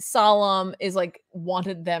Solemn is like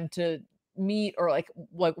wanted them to meet or like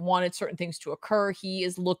wanted certain things to occur. He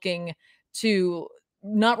is looking to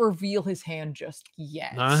not reveal his hand just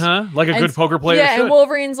yet. Like a good poker player. Yeah, should. and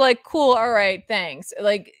Wolverine's like, cool, all right, thanks.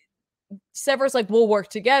 Like Sever's like, we'll work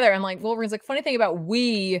together. And like Wolverine's like, funny thing about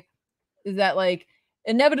we is that like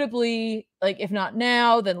inevitably, like if not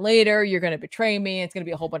now, then later you're gonna betray me. It's gonna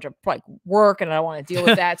be a whole bunch of like work, and I don't want to deal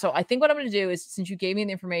with that. So I think what I'm gonna do is, since you gave me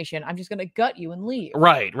the information, I'm just gonna gut you and leave.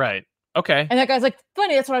 Right. Okay. And that guy's like,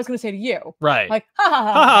 funny, that's what I was gonna say to you. Right. Like,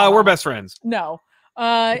 ha, we're best friends. No.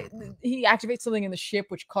 He activates something in the ship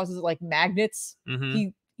which causes like magnets.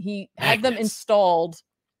 He had them installed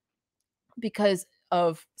because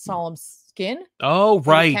of Solemn's skin. Oh,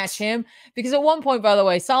 right. Catch him. Because at one point, by the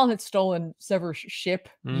way, Solemn had stolen Sever's ship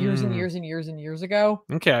years and years and years and years ago.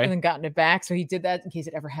 Okay. And then gotten it back. So he did that in case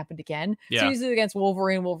it ever happened again. Yeah. So he uses it against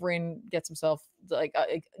Wolverine. Wolverine gets himself like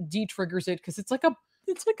de-triggers it because it's like a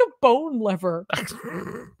bone lever.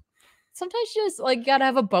 Sometimes you just like gotta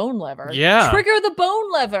have a bone lever. Yeah. Trigger the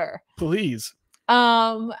bone lever. Please.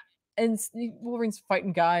 And Wolverine's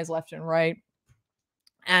fighting guys left and right.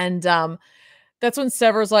 And that's when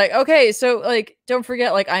Sever's like, okay, so like, don't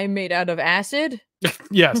forget, like, I'm made out of acid.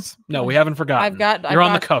 Yes. No, we haven't forgotten. You're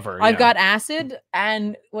on the cover. I've got acid.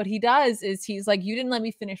 And what he does is he's like, you didn't let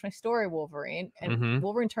me finish my story, Wolverine. And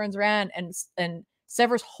Wolverine turns around and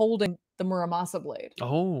Sever's holding the Muramasa blade.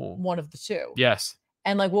 Oh. One of the two. Yes.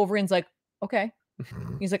 And like Wolverine's like, okay.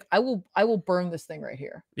 He's like, I will burn this thing right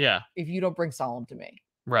here. Yeah. If you don't bring Solemn to me.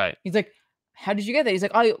 Right. He's like, how did you get that? He's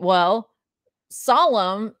like, oh, well,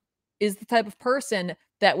 Solemn is the type of person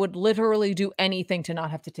that would literally do anything to not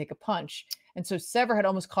have to take a punch. And so Sever had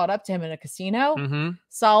almost caught up to him in a casino.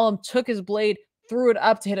 Solemn took his blade, threw it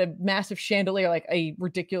up to hit a massive chandelier, like a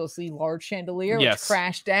ridiculously large chandelier, which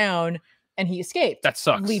crashed down, and he escaped. That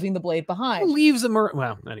sucks. Leaving the blade behind. Who leaves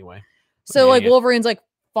well, anyway. So like Wolverine's like,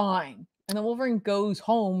 fine. And then Wolverine goes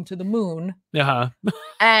home to the moon.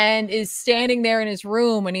 And is standing there in his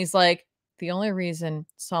room, and he's like, the only reason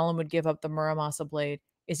Solemn would give up the Muramasa blade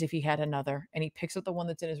is if he had another. And he picks up the one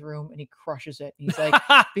that's in his room and he crushes it. He's like,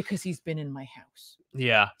 because he's been in my house.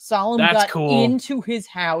 Yeah. Solemn got into his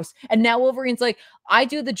house. And now Wolverine's like, I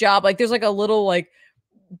do the job. Like, there's like a little like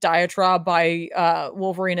diatribe by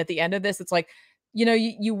Wolverine at the end of this. It's like, you know,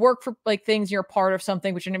 you work for like things, you're a part of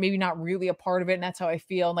something, but you're maybe not really a part of it. And that's how I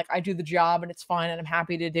feel. And like, I do the job and it's fine. And I'm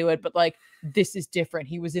happy to do it. But like, this is different.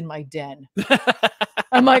 He was in my den.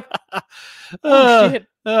 I'm like, oh shit.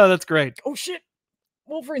 Oh, that's great. Oh shit.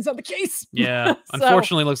 Wolverine's on the case. Yeah.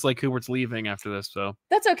 Unfortunately, looks like Kubert's leaving after this. So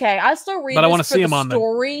that's okay. I still read but this I want to see him the on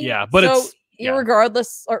story. Yeah. But so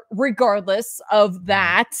it's regardless of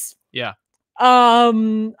that. Yeah.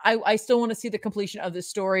 I still want to see the completion of this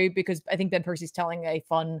story because I think Ben Percy's telling a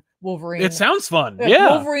fun Wolverine. It sounds fun. Yeah.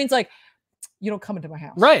 Wolverine's like, you don't come into my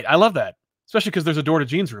house. Right. I love that. Especially because there's a door to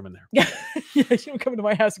Jean's room in there. Yeah. You don't come into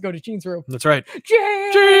my house and go to Jean's room. That's right.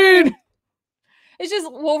 Jean! It's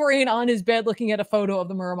just Wolverine on his bed looking at a photo of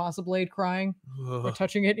the Muramasa blade crying or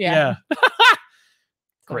touching it. Yeah.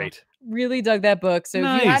 Great. Really dug that book. So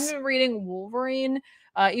if you haven't been reading Wolverine,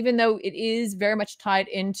 even though it is very much tied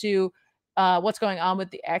into what's going on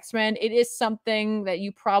with the X-Men, it is something that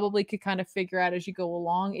you probably could kind of figure out as you go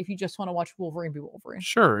along if you just want to watch Wolverine be Wolverine.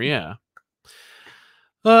 Sure, yeah.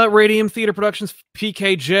 Radium Theater Productions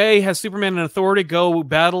PKJ has Superman and Authority go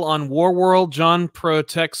battle on Warworld. John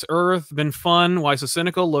protects Earth. Been fun. Why so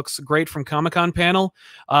cynical? Looks great from Comic-Con panel.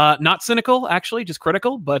 Not cynical, actually, just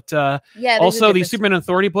critical. But also the Superman and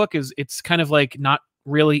Authority book it's kind of like not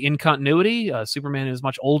really in continuity. Superman is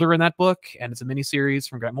much older in that book, and it's a miniseries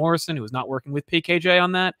from Grant Morrison, who was not working with PKJ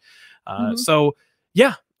on that. So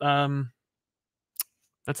yeah.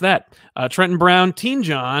 That's that. Trenton Brown, Teen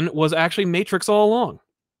John was actually Matrix all along.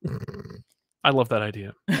 I love that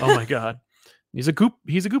idea. Oh my god, he's a goop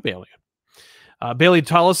alien. Bailey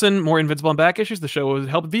Tollison, more Invincible and back issues. The show will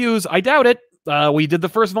help views. I doubt it. We did the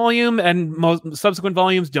first volume, and most subsequent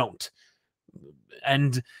volumes don't.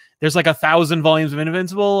 And there's like 1,000 volumes of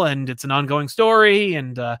Invincible, and it's an ongoing story.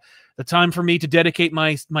 And the time for me to dedicate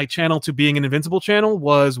my channel to being an Invincible channel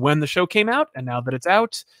was when the show came out, and now that it's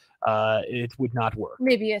out, it would not work.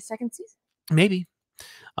 Maybe a second season. Maybe.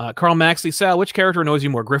 Carl Maxley, Sal, which character annoys you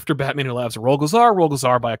more? Grifter, Batman Who Laughs, or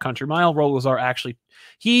Rolgazar by a country mile? Rolgazar actually,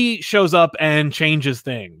 he shows up and changes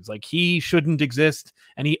things. Like, he shouldn't exist,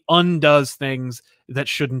 and he undoes things that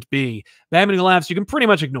shouldn't be. Batman Who Laughs, you can pretty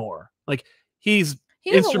much ignore. Like, he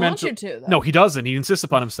instrumental. Want you to, no, he doesn't. He insists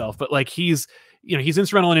upon himself, but like he's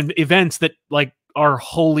instrumental in events that like are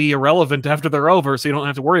wholly irrelevant after they're over, so you don't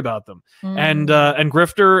have to worry about them. And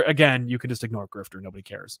Grifter, again, you can just ignore Grifter. Nobody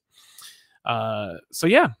cares. So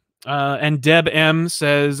yeah. And Deb M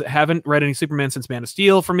says, haven't read any Superman since Man of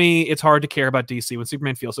Steel. For me, it's hard to care about DC when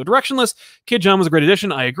Superman feels so directionless. Kid John was a great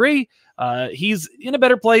addition. I agree. He's in a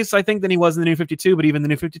better place, I think, than he was in the New 52, but even the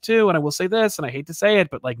New 52, and I will say this, and I hate to say it,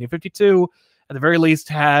 but like New 52, at the very least,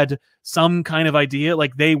 had some kind of idea,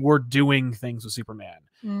 like they were doing things with Superman.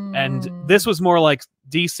 And this was more like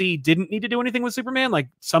DC didn't need to do anything with Superman, like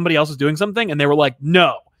somebody else was doing something, and they were like,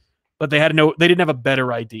 no. But they didn't have a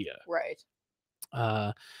better idea. Right.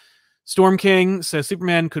 Storm King says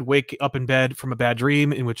Superman could wake up in bed from a bad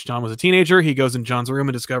dream in which John was a teenager. He goes in John's room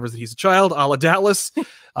and discovers that he's a child, a la Dallas.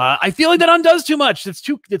 I feel like that undoes too much. It's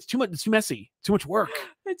too much. It's too messy. Too much work.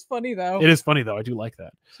 It's funny though. It is funny though. I do like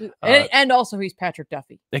that. And also he's Patrick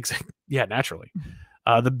Duffy. Exactly. Yeah, naturally.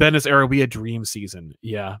 The Bendis era will be a dream season.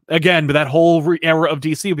 Yeah. Again, but that whole era of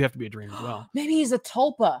DC would have to be a dream as well. Maybe he's a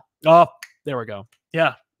tulpa. Oh, there we go.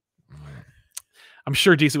 Yeah. I'm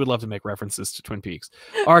sure DC would love to make references to Twin Peaks.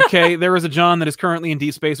 RK, there is a John that is currently in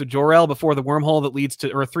deep space with Jor-El before the wormhole that leads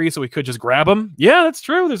to Earth 3, so we could just grab him. Yeah, that's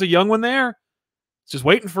true. There's a young one there. It's just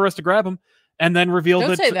waiting for us to grab him. And then reveal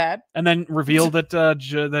that. And then reveal that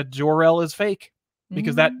that Jor-El is fake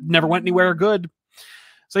because that never went anywhere good.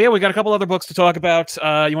 So yeah, we got a couple other books to talk about.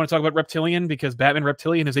 You want to talk about Reptilian because Batman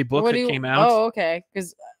Reptilian is a book that came out. Oh, okay.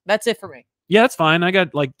 Because that's it for me. Yeah, that's fine. I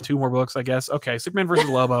got like 2 more books, I guess. Okay, Superman versus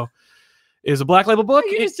Lobo is a Black Label book.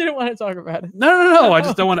 You just didn't want to talk about it. No. I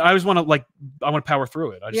just don't want. I just want to I want to power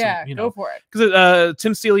through it. I just, go for it. Because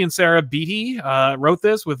Tim Seeley and Sarah Beatty wrote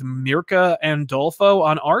this with Mirka and Dolfo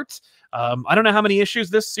on art. I don't know how many issues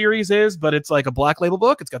this series is, but it's like a Black Label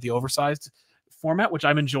book. It's got the oversized format, which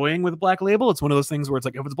I'm enjoying with Black Label. It's one of those things where it's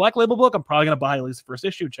like, if it's a Black Label book, I'm probably going to buy at least the first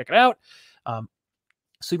issue, check it out.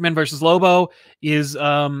 Superman versus Lobo is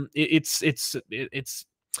it's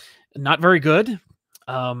not very good.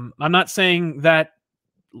 I'm not saying that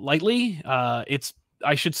lightly.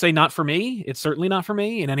 I should say not for me. It's certainly not for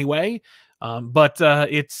me in any way. But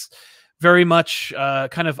it's very much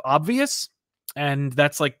kind of obvious, and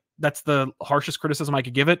that's the harshest criticism I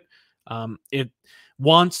could give it. It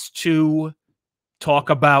wants to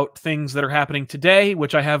talk about things that are happening today,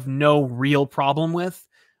 which I have no real problem with.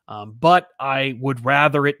 But I would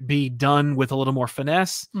rather it be done with a little more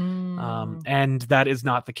finesse. And that is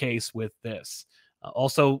not the case with this.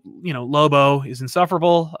 Also, Lobo is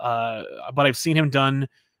insufferable, but I've seen him done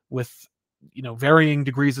with, varying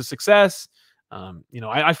degrees of success.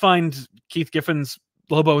 I find Keith Giffen's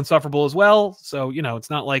Lobo insufferable as well. So,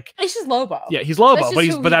 it's not like it's just Lobo. Yeah, he's Lobo,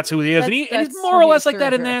 but that's who he is. And he's more or less like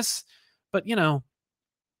that in this. But,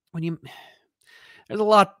 when there's a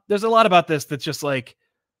lot about this that's just like,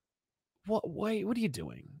 what are you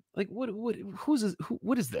doing? Like, what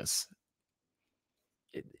is this?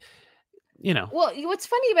 Well, what's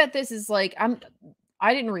funny about this is like,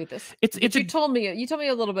 I didn't read this. You told me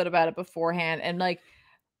a little bit about it beforehand, and like,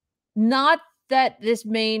 not that this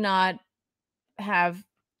may not have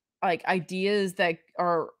like ideas that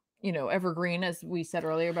are evergreen, as we said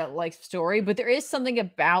earlier, about life story, but there is something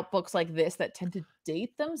about books like this that tend to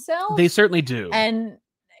date themselves. They certainly do. And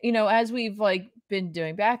as we've like been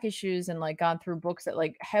doing back issues and like gone through books that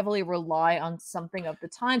like heavily rely on something of the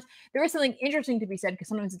times, there is something interesting to be said, because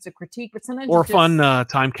sometimes it's a critique, but sometimes or fun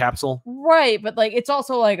time capsule, right? But like, it's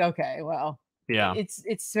also like, okay, well, yeah,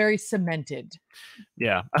 it's very cemented.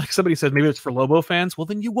 Yeah, somebody says maybe it's for Lobo fans. Well,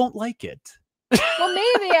 then you won't like it. Well,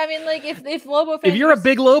 maybe. I mean, like, if Lobo fans, if you're a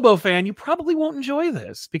big Lobo fan, you probably won't enjoy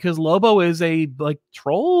this, because Lobo is a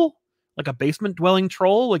troll, like a basement dwelling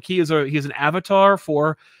troll. Like he's an avatar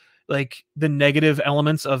for like the negative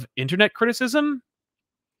elements of internet criticism.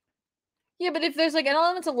 Yeah, but if there's like an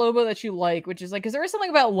element of Lobo that you like, which is like, because there is something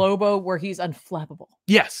about Lobo where he's unflappable.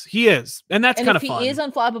 Yes, he is, and that's kind of fun. If he is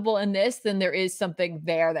unflappable in this, then there is something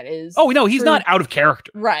there that is. Oh no, he's not out of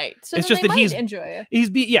character. Right. So it's just that enjoy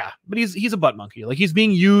it. But he's a butt monkey. Like he's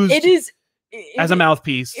being used. As a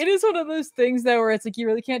mouthpiece. It is one of those things though where it's like you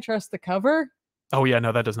really can't trust the cover. Oh yeah,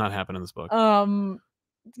 no, that does not happen in this book.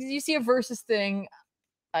 You see a versus thing.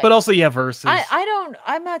 But also, yeah, versus.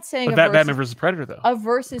 I'm not saying but Batman versus Predator, though. A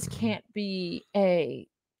versus can't be a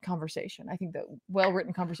conversation. I think that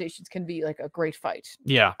well-written conversations can be like a great fight.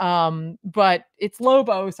 Yeah. But it's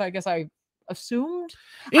Lobo, so I guess I assumed.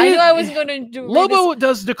 I knew I wasn't going to do. Lobo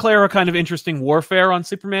does declare a kind of interesting warfare on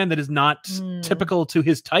Superman that is not typical to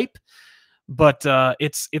his type, but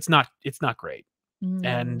it's not great,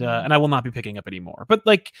 and I will not be picking up anymore. But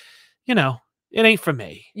like, it ain't for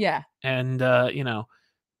me. Yeah. And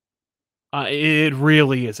it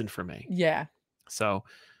really isn't for me. Yeah. So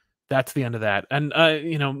that's the end of that. And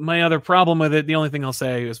my other problem with it, the only thing I'll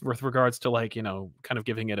say is with regards to like, kind of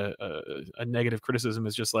giving it a negative criticism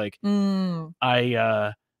is just like,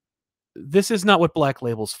 this is not what Black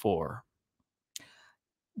Label's for.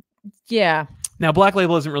 Yeah. Now Black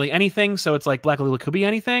Label isn't really anything, so it's like Black Label could be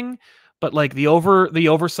anything. But like the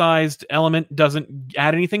oversized element doesn't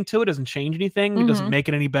add anything to it, doesn't change anything, it doesn't make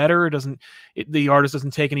it any better. The artist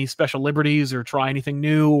doesn't take any special liberties or try anything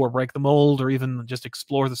new or break the mold or even just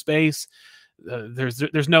explore the space.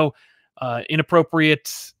 There's no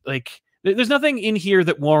inappropriate, like there's nothing in here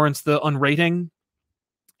that warrants the unrating,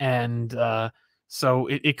 and so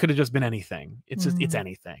it could have just been anything. It's just it's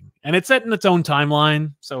anything, and it's set in its own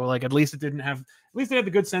timeline. So like at least it had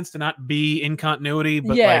the good sense to not be in continuity,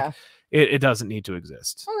 but like. It doesn't need to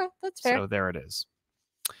exist. Okay, that's fair. So there it is.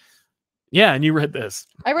 Yeah, and you read this.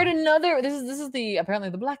 I read another. This is the apparently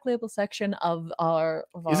the Black Label section of our.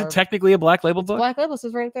 Is it technically a Black Label book? Black Label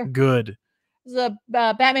says right there. Good. This is a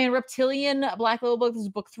Batman Reptilian Black Label book. This is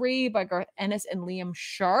book 3 by Garth Ennis and Liam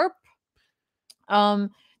Sharp.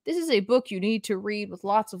 This is a book you need to read with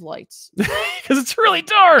lots of lights because it's really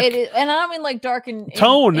dark. It is, and I don't mean like dark in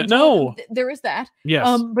tone. No, there is that.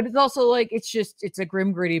 Yes. But it's also like it's a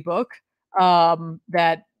grim, gritty book.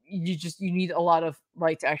 That you need a lot of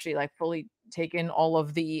light to actually like fully take in all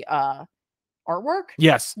of the artwork.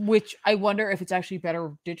 Yes. Which I wonder if it's actually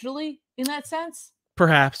better digitally in that sense.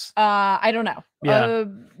 Perhaps. I don't know. Yeah.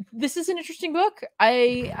 This is an interesting book.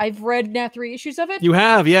 I've read now 3 issues of it. You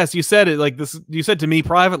have, yes. You said it like this. You said to me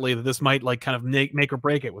privately that this might like kind of make or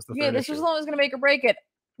break it. Was the third this issue. was the one that was going to make or break it.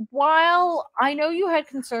 While I know you had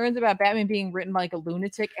concerns about Batman being written like a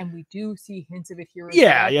lunatic, and we do see hints of it here.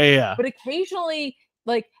 Yeah. But occasionally,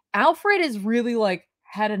 like Alfred is really like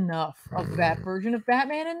had enough of that version of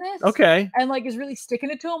Batman in this. Okay. And like is really sticking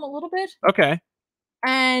it to him a little bit. Okay.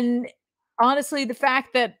 And honestly, the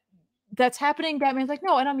fact that that's happening, Batman's like,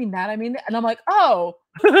 no, I don't mean that. I mean that. And I'm like, oh,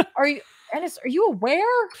 are you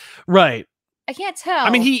aware? Right. I can't tell. I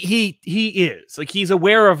mean, he is like he's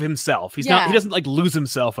aware of himself. He's not. He doesn't like lose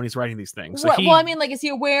himself when he's writing these things. So well, I mean, like, is he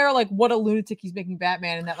aware like what a lunatic he's making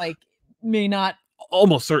Batman, and that like may not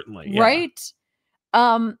almost certainly, yeah. Right?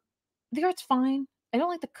 The art's fine. I don't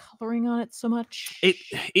like the coloring on it so much.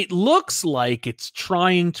 It looks like it's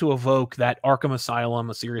trying to evoke that Arkham Asylum,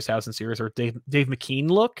 A Serious House in Serious, or Dave McKean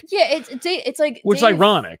look. Yeah, it's like which is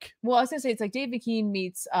ironic. Well, I was gonna say it's like Dave McKean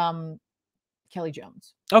meets Kelly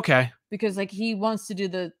Jones. Okay. Because like he wants to do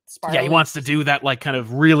the spiral. Yeah, he wants to do that like kind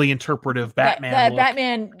of really interpretive Batman that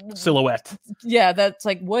Batman silhouette. Yeah, that's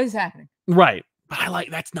like what is happening. Right. But I like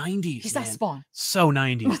that's 90s. He's not Spawn. So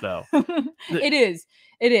 90s though.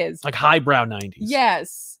 It is. Like highbrow 90s.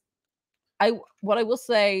 Yes. What I will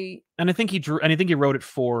say, and I think he wrote it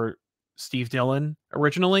for Steve Dillon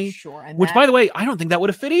originally. Sure. And which by the way, I don't think that would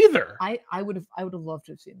have fit either. I would have loved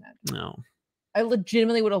to have seen that. No. I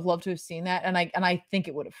legitimately would have loved to have seen that, and I think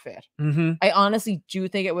it would have fit. Mm-hmm. I honestly do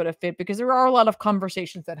think it would have fit because there are a lot of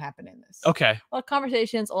conversations that happen in this. Okay. A lot of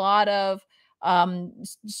conversations, a lot of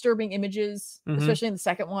disturbing images, especially in the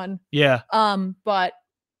second one. Yeah. But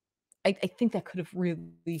I think that could have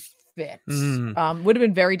really fit. Would have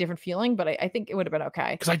been very different feeling, but I think it would have been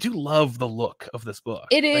okay. Because I do love the look of this book.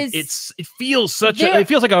 It is. Like, it feels like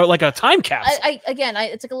a time capsule.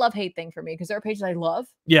 It's like a love-hate thing for me because there are pages I love.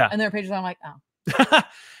 Yeah. And there are pages I'm like, oh.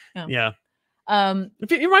 No. Yeah. It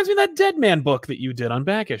reminds me of that Dead Man book that you did on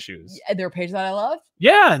back issues. Yeah, there are pages that I love.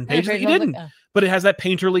 Yeah, and pages that you didn't. Like, but it has that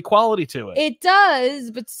painterly quality to it. It does,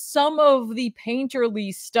 but some of the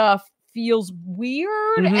painterly stuff feels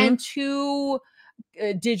weird and too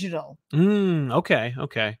digital. Okay.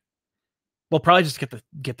 Well, probably just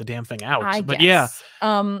get the damn thing out. I but guess.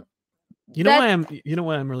 Yeah. You know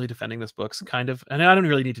why I'm really defending this book, kind of, and I don't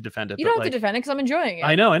really need to defend it. You don't have to defend it because I'm enjoying it.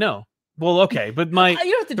 I know. Well, okay, but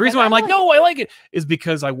the reason why I'm like, no, I like it is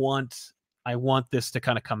because I want this to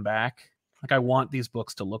kind of come back. Like I want these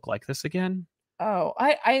books to look like this again. Oh,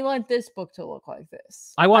 I want this book to look like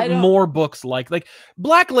this. I want more books like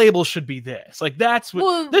Black Label should be this. Like that's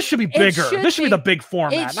what this should be bigger. This should be the big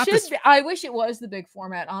format. I wish it was the big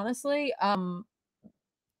format, honestly.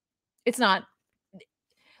 It's not.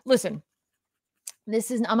 Listen,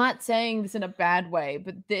 I'm not saying this in a bad way,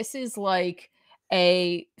 but this is like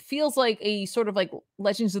feels like a sort of like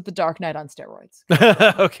Legends of the Dark Knight on steroids.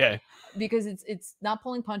 Okay. Because it's not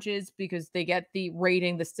pulling punches because they get the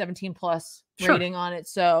rating, the 17+ rating on it.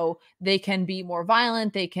 So they can be more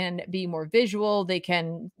violent. They can be more visual. They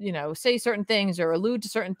can, say certain things or allude to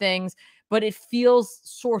certain things, but it feels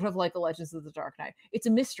sort of like a Legends of the Dark Knight. It's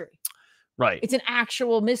a mystery. Right. It's an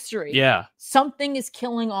actual mystery. Yeah. Something is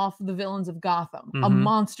killing off the villains of Gotham. A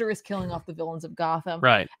monster is killing off the villains of Gotham.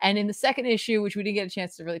 Right. And in the second issue, which we didn't get a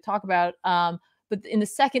chance to really talk about, but in the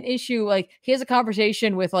second issue, like he has a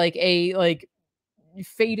conversation with like a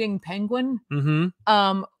fading penguin,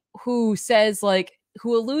 who says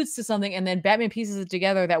who alludes to something, and then Batman pieces it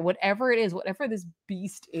together that whatever it is, whatever this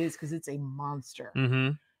beast is, because it's a monster,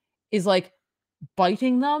 is like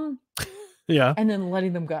biting them. Yeah. And then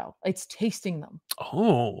letting them go. It's tasting them.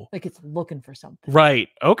 Oh. Like it's looking for something. Right.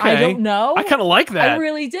 Okay. I don't know. I kind of like that. I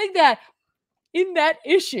really dig that. In that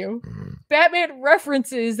issue, Batman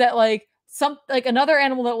references that another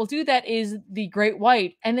animal that will do that is the great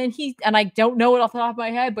white. And then I don't know it off the top of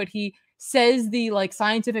my head, but he says the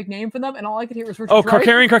scientific name for them, and all I could hear was Richard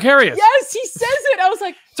Carcharian Carcharius. Yes, he says it. I was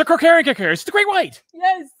like, it's a Carcharian Carcharius. It's the great white.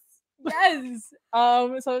 Yes. Yes.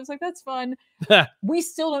 So I was like, that's fun. We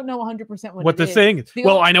still don't know 100% what this thing is.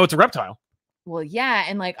 Well, I know it's a reptile. Well, yeah,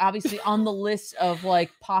 and like obviously on the list of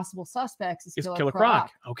like possible suspects is Killer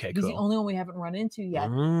Croc. Okay, He's cool. the only one we haven't run into yet.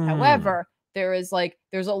 However, this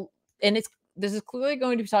is clearly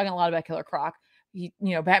going to be talking a lot about Killer Croc.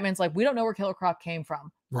 Batman's like, we don't know where Killer Croc came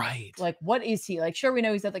from. Right. Like, what is he? Like, sure, we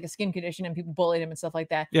know he's got like a skin condition and people bullied him and stuff like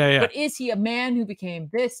that. Yeah. But is he a man who became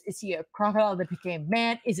this? Is he a crocodile that became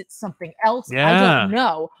man? Is it something else? Yeah. I don't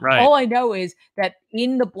know. Right. All I know is that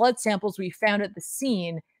in the blood samples we found at the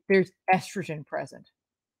scene, there's estrogen present.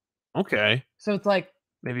 Okay. So it's like,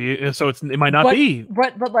 maybe so it might not be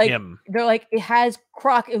but like him. They're like, it has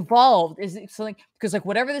Croc evolved. Is it something? Because like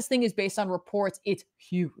whatever this thing is based on reports, it's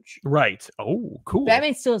huge. Right. Oh, cool.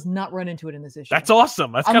 Batman still has not run into it in this issue. That's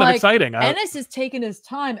awesome. That's kind of exciting. Ennis has taken his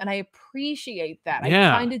time, and I appreciate that.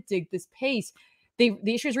 Yeah. I kind of dig this pace. The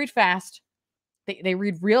issues read fast. They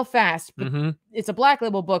read real fast, but it's a Black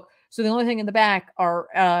Label book, so the only thing in the back are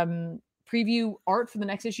preview art for the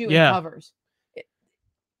next issue and covers.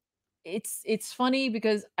 It's funny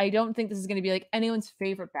because I don't think this is going to be like anyone's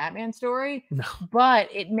favorite Batman story, but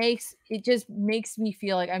it just makes me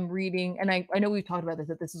feel like I'm reading, and I know we've talked about this,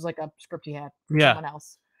 that this is like a script he had for someone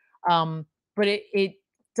else. But it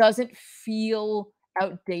doesn't feel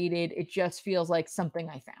outdated. It just feels like something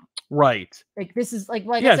I found. Right. Like this is like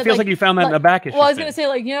yeah, I said, it feels like you found that in a back issue. Well, I was gonna say,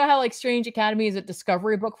 like, you know how like Strange Academy is a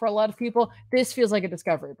discovery book for a lot of people? This feels like a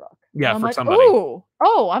discovery book. Yeah, I'm for like, somebody.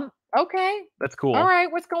 I'm okay. That's cool. All right,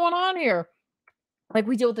 what's going on here? Like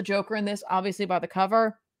we deal with the Joker in this, obviously by the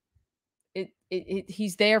cover.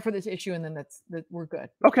 He's there for this issue, and then we're good.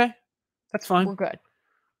 Okay, that's fine. We're good.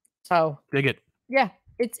 So dig it. Yeah,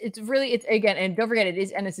 it's again, and don't forget, it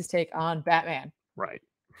is Ennis's take on Batman. Right.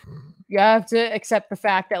 You have to accept the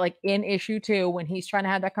fact that, like, in issue 2, when he's trying to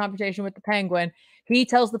have that conversation with the Penguin, he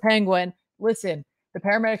tells the Penguin, "Listen, the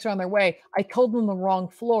paramedics are on their way. I told them the wrong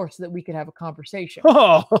floor so that we could have a conversation."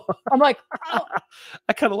 Oh, I'm like, oh.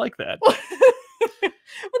 I kind of like that. When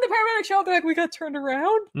the paramedics show up, they're like, "We got turned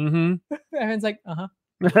around." Batman's like,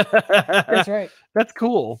 "That's right. That's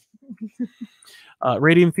cool."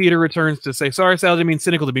 Radium Theater returns to say, sorry, Sal, didn't mean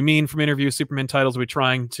cynical to be mean. From interviews, Superman titles we're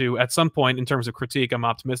trying to, at some point, in terms of critique, I'm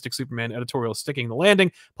optimistic Superman editorial sticking the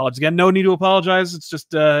landing. Apologies again. No need to apologize. It's just,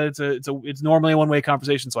 it's normally a one-way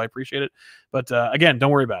conversation, so I appreciate it. But again,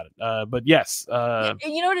 don't worry about it. But yes.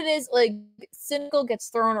 You know what it is? Like, cynical gets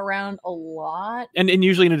thrown around a lot. And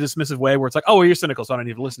usually in a dismissive way where it's like, oh, well, you're cynical, so I don't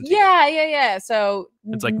need to listen to you. Yeah. So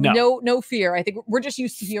it's like, no fear. I think we're just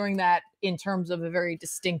used to hearing that in terms of a very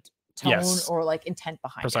distinct tone or like intent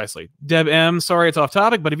behind it. Deb M, sorry it's off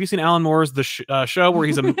topic, but have you seen Alan Moore's show where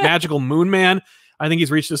he's a magical moon man? I think he's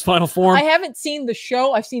reached his final form. I haven't seen the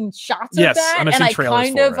show. I've seen shots of that, and I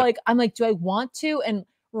kind of like, I'm like, do I want to and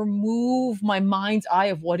remove my mind's eye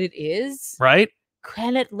of what it is? Right.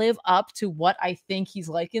 Can it live up to what I think he's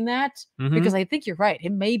like in that? Because I think you're right.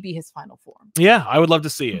 It may be his final form. Yeah, I would love to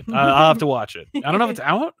see it. I'll have to watch it. I don't know if it's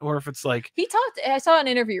out or if it's like... He talked... I saw an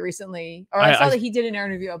interview recently, or I saw that he did an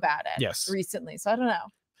interview about it recently, so I don't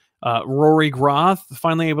know. Rory Groth,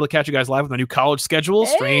 finally able to catch you guys live with my new college schedule.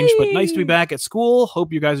 Strange, but nice to be back at school.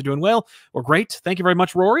 Hope you guys are doing well or great. Thank you very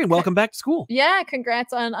much, Rory, and welcome back to school. Yeah,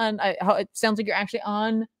 congrats on how it sounds like you're actually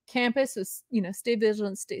on campus. So, stay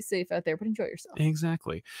vigilant, stay safe out there, but enjoy yourself.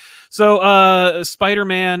 Exactly. So,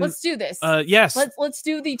 Spider-Man. Let's do this. Yes. Let's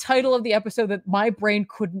do the title of the episode that my brain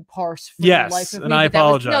couldn't parse for the life of me. And I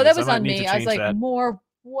apologize. That was on me. I was like, more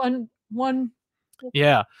 1-1.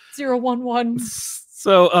 Yeah. 0-1-1.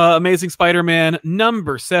 So, Amazing Spider-Man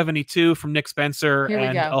number 72 from Nick Spencer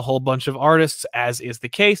and a whole bunch of artists, as is the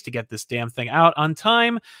case, to get this damn thing out on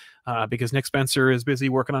time, because Nick Spencer is busy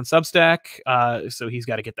working on Substack, so he's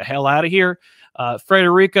got to get the hell out of here.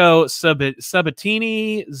 Federico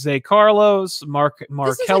Sabatini, Zay Carlos,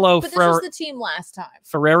 Marcello. This was the team last time.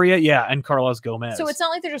 Ferreria, yeah, and Carlos Gomez. So it's not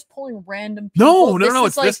like they're just pulling random people. No.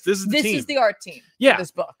 This is the team. This is the art team. Yeah, for this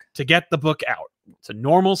book to get the book out. It's a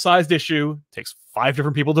normal sized issue. Takes 5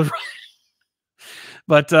 different people to write.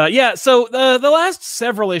 But yeah, so the last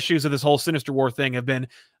several issues of this whole Sinister War thing have been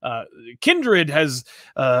Kindred has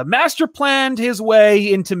master planned his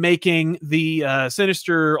way into making the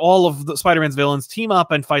Sinister, all of the Spider-Man's villains team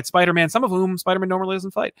up and fight Spider-Man, some of whom Spider-Man normally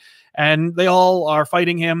doesn't fight. And they all are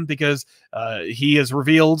fighting him because he has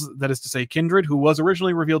revealed, that is to say Kindred, who was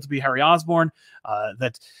originally revealed to be Harry Osborn,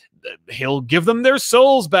 that he'll give them their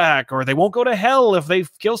souls back, or they won't go to hell if they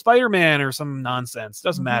kill Spider-Man or some nonsense.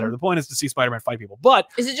 Doesn't matter. The point is to see Spider-Man fight people. But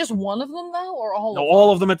is it just one of them though, or all? No,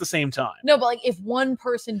 all of them at the same time. No, but like if one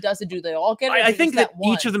person doesn't, do they all get it? I think that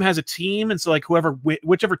each of them has a team, and so like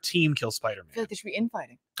whichever team kills Spider-Man. I feel like there should be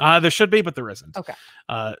infighting. There should be, but there isn't. Okay.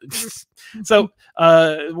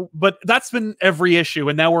 But that's been every issue,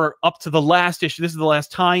 and now we're up to the last issue. This is the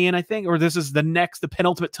last tie-in, I think, or this is the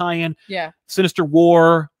penultimate tie-in. Yeah. Sinister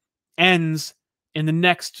War ends in the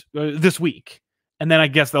next this week, and then I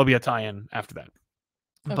guess there'll be a tie-in after that.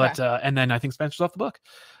 Okay. But and then I think Spencer's off the book.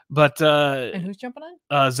 But and who's jumping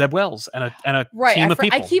on? Zeb Wells and a right. team of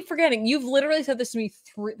people. I keep forgetting. You've literally said this to me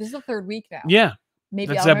this is the third week now. Yeah.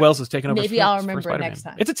 Maybe Zeb Wells has taken over. Maybe I'll remember it next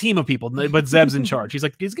time. It's a team of people, but Zeb's in charge. He's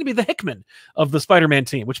going to be the Hickman of the Spider-Man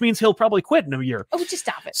team, which means he'll probably quit in a year. Oh, just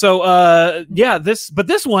stop it. So,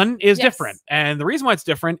 this one is different, and the reason why it's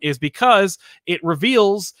different is because it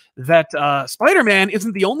reveals that Spider-Man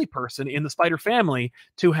isn't the only person in the Spider family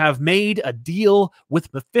to have made a deal with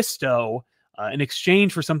Mephisto in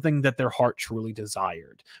exchange for something that their heart truly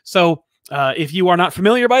desired. So. If you are not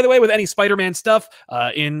familiar, by the way, with any Spider-Man stuff,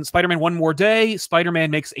 in Spider-Man One More Day, Spider-Man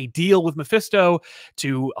makes a deal with Mephisto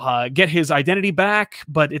to get his identity back,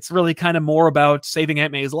 but it's really kind of more about saving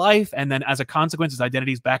Aunt May's life, and then as a consequence, his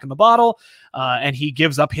identity's back in the bottle, and he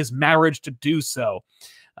gives up his marriage to do so.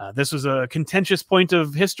 This was a contentious point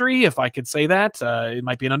of history, if I could say that. It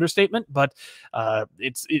might be an understatement, but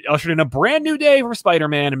it ushered in a brand new day for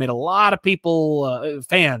Spider-Man and made a lot of people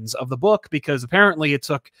fans of the book, because apparently it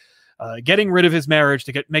took getting rid of his marriage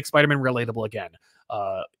to make Spider-Man relatable again.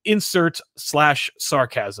 Insert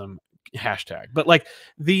 /sarcasm hashtag. But like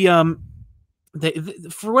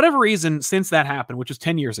for whatever reason, since that happened, which was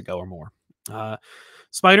 10 years ago or more,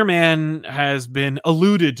 Spider-Man has been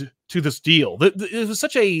alluded to this deal. It was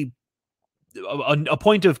such a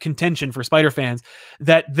point of contention for Spider fans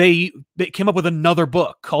that they came up with another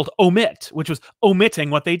book called Omit, which was omitting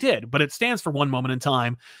what they did, but it stands for One Moment in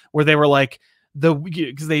Time, where they were like,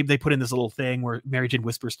 because they put in this little thing where Mary Jane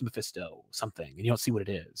whispers to Mephisto something and you don't see what it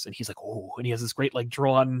is, and he's like, oh, and he has this great like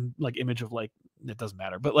drawn like image of like, it doesn't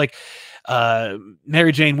matter, but like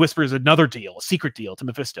Mary Jane whispers another deal, a secret deal to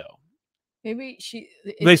Mephisto. Maybe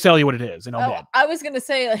they tell you what it is, and I was gonna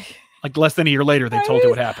say like less than a year later they told you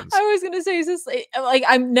what happens. I was gonna say, is this like,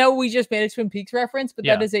 I know we just made a Twin Peaks reference, but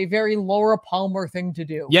that is a very Laura Palmer thing to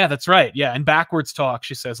do. Yeah, that's right. Yeah, and backwards talk,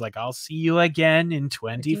 she says like, I'll see you again in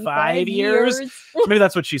 25 years. Maybe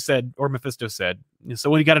that's what she said, or Mephisto said. So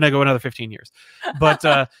we got to go another 15 years.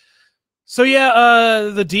 But so yeah,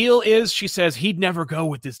 the deal is, she says, he'd never go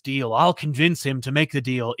with this deal. I'll convince him to make the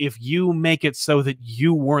deal if you make it so that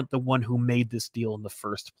you weren't the one who made this deal in the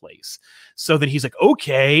first place. So then he's like,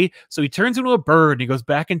 okay. So he turns into a bird and he goes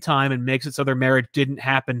back in time and makes it so their marriage didn't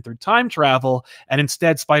happen through time travel. And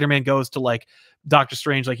instead Spider-Man goes to like Doctor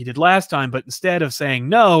Strange like he did last time, but instead of saying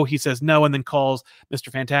no, he says no, and then calls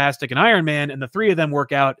Mr. Fantastic and Iron Man, and the three of them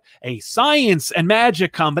work out a science and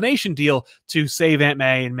magic combination deal to save Aunt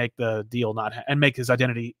May and make the deal and make his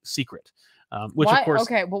identity secret. Which why? Of course,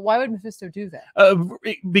 okay, but why would Mephisto do that?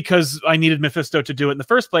 Because I needed Mephisto to do it in the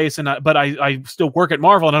first place, and but I still work at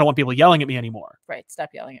Marvel, and I don't want people yelling at me anymore. Right, stop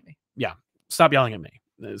yelling at me. Yeah, stop yelling at me.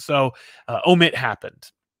 So Omit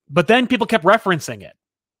happened, but then people kept referencing it.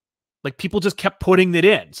 Like people just kept putting it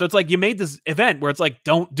in. So it's like you made this event where it's like,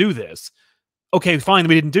 don't do this. Okay, fine,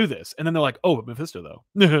 we didn't do this. And then they're like, oh, but Mephisto though.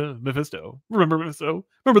 Mephisto. Remember Mephisto?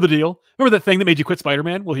 Remember the deal? Remember that thing that made you quit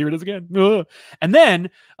Spider-Man? Well, here it is again. And then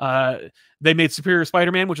they made Superior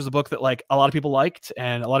Spider-Man, which is a book that like a lot of people liked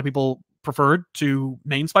and a lot of people preferred to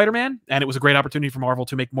main Spider-Man. And it was a great opportunity for Marvel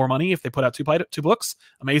to make more money if they put out two books,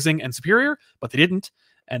 Amazing and Superior, but they didn't.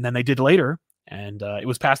 And then they did later. And it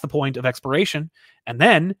was past the point of expiration. And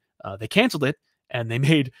then they canceled it, and they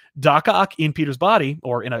made Doc Ock in Peter's body,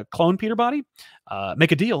 or in a clone Peter body,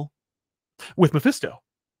 make a deal with Mephisto.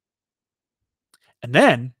 And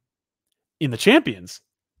then, in the Champions,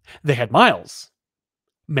 they had Miles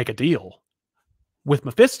make a deal with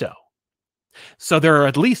Mephisto. So there are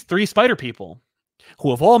at least 3 Spider people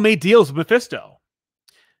who have all made deals with Mephisto.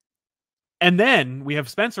 And then we have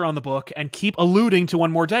Spencer on the book and keep alluding to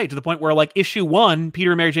One More Day, to the point where like issue 1,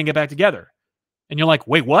 Peter and Mary Jane get back together. And you're like,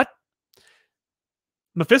 wait, what?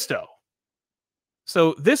 Mephisto.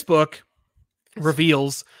 So this book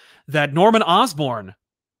reveals that Norman Osborn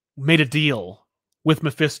made a deal with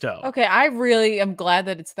Mephisto. Okay, I really am glad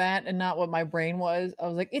that it's that and not what my brain was. I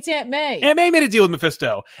was like, it's Aunt May. Aunt May made a deal with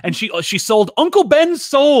Mephisto, and she sold Uncle Ben's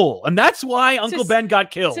soul, and that's why Uncle Ben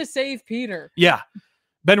got killed. To save Peter. Yeah.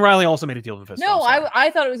 Ben Reilly also made a deal with Mephisto. No,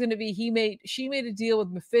 I thought it was going to be she made a deal with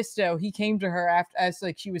Mephisto. He came to her as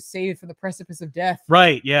like she was saved from the precipice of death.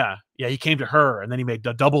 Right? Yeah, yeah. He came to her, and then he made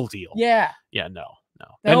a double deal. Yeah, yeah. No.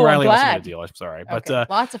 Ben Reilly also made a deal. I'm sorry, but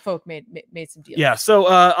lots of folk made some deals. Yeah. So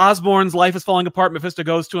Osborn's life is falling apart. Mephisto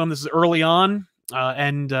goes to him. This is early on,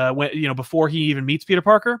 and when before he even meets Peter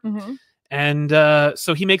Parker, and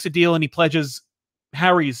so he makes a deal and he pledges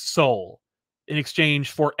Harry's soul in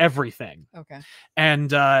exchange for everything. Okay.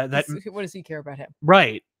 And what does he care about him?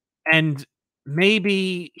 Right. And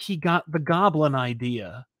maybe he got the goblin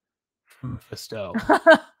idea from Mephisto.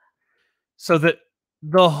 So that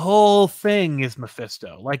the whole thing is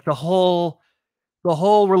Mephisto. Like the whole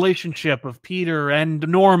relationship of Peter and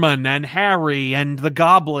Norman and Harry and the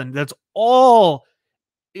goblin, that's all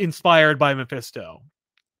inspired by Mephisto.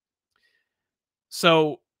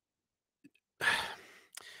 So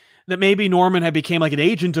that maybe Norman had became like an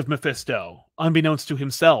agent of Mephisto, unbeknownst to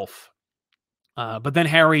himself. But then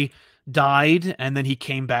Harry died, and then he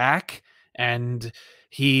came back, and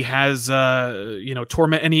he has,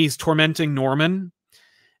 and he's tormenting Norman,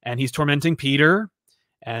 and he's tormenting Peter,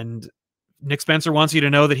 and Nick Spencer wants you to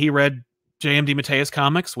know that he read J.M. DeMatteis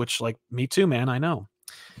comics, which, like, me too, man, I know.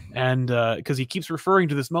 And because he keeps referring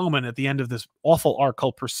to this moment at the end of this awful arc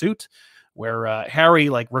called Pursuit, where Harry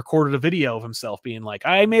like recorded a video of himself being like,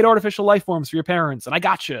 I made artificial life forms for your parents, and I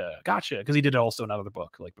gotcha, because he did it also in another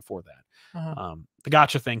book like before that. The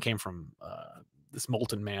gotcha thing came from this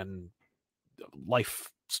Molten Man life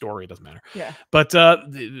story. It doesn't matter. Yeah. But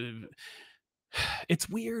it's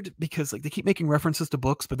weird because like they keep making references to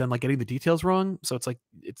books, but then like getting the details wrong. So it's like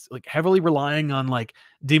heavily relying on like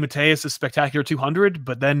DeMatteis' Spectacular 200,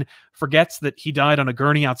 but then forgets that he died on a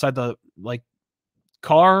gurney outside the like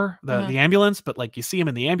car, the ambulance, but like you see him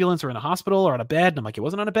in the ambulance or in a hospital or on a bed, and I'm like, it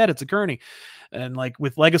wasn't on a bed, it's a gurney. And like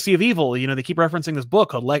with Legacy of Evil, they keep referencing this book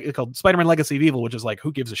called Spider-Man Legacy of Evil, which is like,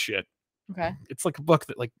 who gives a shit? Okay. It's like a book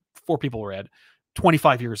that like 4 people read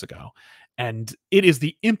 25 years ago, and it is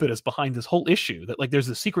the impetus behind this whole issue that like there's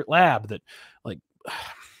a secret lab that like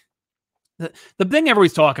the thing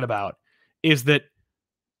everybody's talking about is that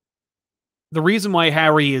the reason why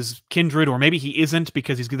Harry is kindred, or maybe he isn't,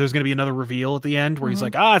 because there's going to be another reveal at the end where he's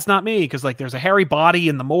like, it's not me, because like there's a Harry body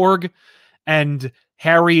in the morgue, and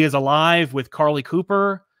Harry is alive with Carly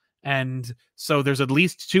Cooper, and so there's at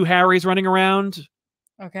least 2 Harrys running around.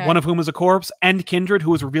 Okay. One of whom is a corpse, and Kindred,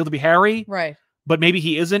 who was revealed to be Harry. Right. But maybe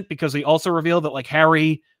he isn't, because they also revealed that like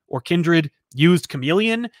Harry or Kindred used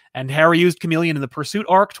Chameleon, and Harry used Chameleon in the Pursuit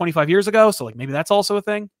arc 25 years ago. So like maybe that's also a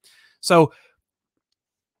thing. So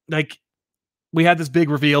like we had this big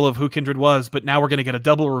reveal of who Kindred was, but now we're going to get a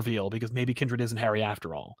double reveal because maybe Kindred isn't Harry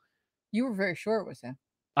after all. You were very sure it was him.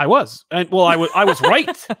 I was. And well, I was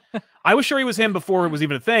right. I was sure he was him before it was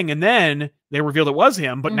even a thing. And then they revealed it was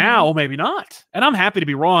him, but now maybe not. And I'm happy to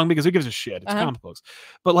be wrong because who gives a shit? It's comic books.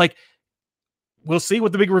 But like, we'll see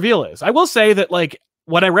what the big reveal is. I will say that like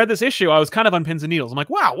when I read this issue, I was kind of on pins and needles. I'm like,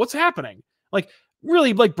 wow, what's happening? Like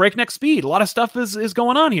really like breakneck speed. A lot of stuff is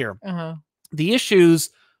going on here. The issues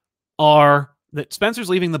are that Spencer's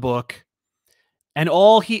leaving the book and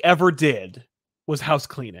all he ever did was house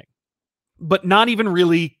cleaning, but not even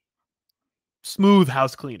really smooth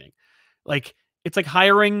house cleaning. Like it's like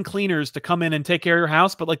hiring cleaners to come in and take care of your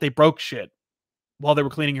house, but like they broke shit while they were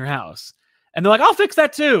cleaning your house. And they're like, I'll fix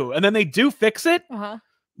that too. And then they do fix it.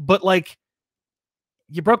 But like,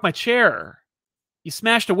 you broke my chair. You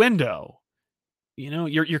smashed a window.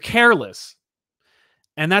 You're careless.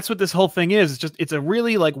 And that's what this whole thing is. It's a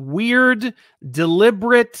really like weird,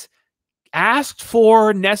 deliberate, asked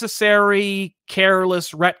for, necessary,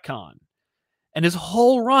 careless retcon. And his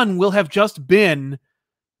whole run will have just been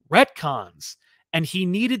retcons. And he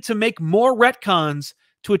needed to make more retcons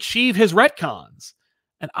to achieve his retcons.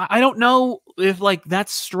 And I don't know if like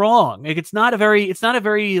that's strong. Like it's not a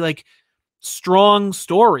very like strong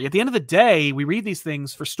story. At the end of the day, we read these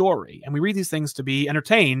things for story, and we read these things to be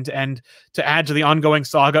entertained and to add to the ongoing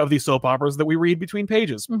saga of these soap operas that we read between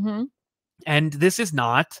pages. And this is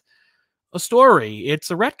not a story.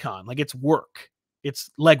 It's a retcon. Like it's work.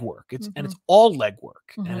 It's legwork. And it's all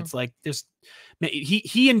legwork. And it's like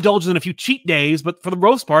he indulges in a few cheat days, but for the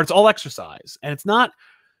most part, it's all exercise. And it's not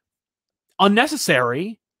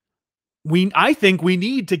unnecessary. I think we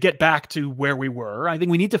need to get back to where we were. I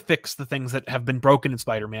think we need to fix the things that have been broken in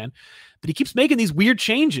Spider-Man, but he keeps making these weird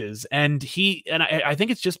changes, and I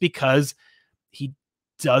think it's just because he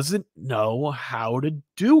doesn't know how to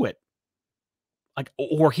do it, like,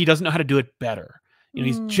 or he doesn't know how to do it better.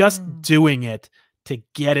 He's just doing it to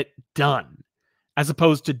get it done, as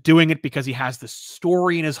opposed to doing it because he has this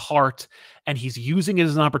story in his heart and he's using it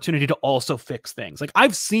as an opportunity to also fix things. Like,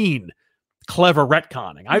 I've seen clever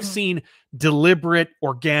retconning. I've seen deliberate,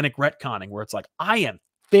 organic retconning where it's like, I am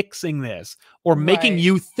fixing this, or making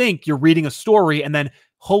you think you're reading a story and then,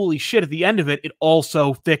 holy shit, at the end of it, it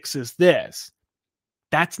also fixes this.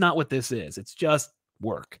 That's not what this is. It's just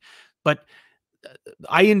work. But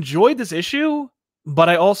I enjoyed this issue, but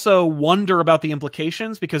I also wonder about the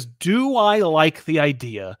implications, because do I like the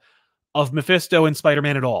idea of Mephisto and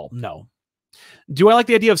Spider-Man at all? No. Do I like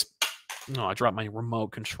the idea of... Oh, I dropped my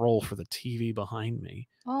remote control for the TV behind me.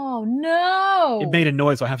 Oh, no. It made a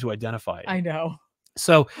noise, so I have to identify it. I know.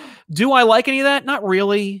 So, do I like any of that? Not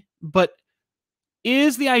really. But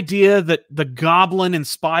is the idea that the Goblin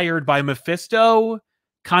inspired by Mephisto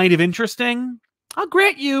kind of interesting? I'll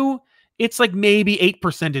grant you it's like maybe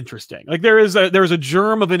 8% interesting. Like, there's a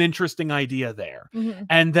germ of an interesting idea there.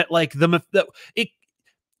 And that, like,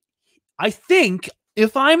 I think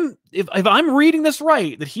if I'm reading this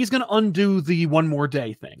right, that he's going to undo the One More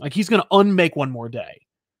Day thing. Like, he's going to unmake One More Day.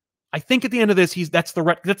 I think at the end of this, that's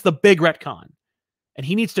the big retcon. And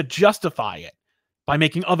he needs to justify it by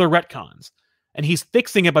making other retcons. And he's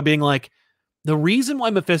fixing it by being like, the reason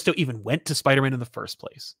why Mephisto even went to Spider-Man in the first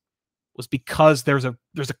place was because there's a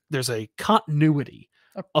continuity.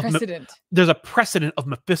 There's a precedent of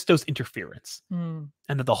Mephisto's interference. And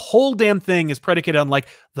that the whole damn thing is predicated on, like,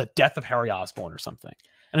 the death of Harry Osborn or something.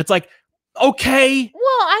 And it's like, okay.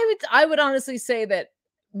 Well, I would honestly say that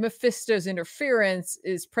Mephisto's interference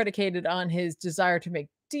is predicated on his desire to make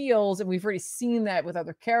deals, and we've already seen that with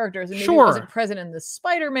other characters. And maybe it wasn't present in the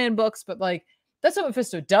Spider-Man books, but, like, that's what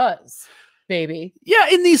Mephisto does, baby. Yeah,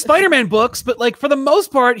 in these Spider-Man books, but, like, for the most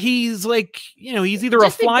part, he's like, you know, he's either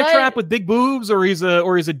just a flytrap with big boobs, or he's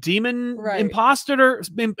a demon imposter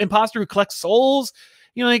who collects souls.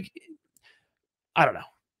 You know, like, I don't know.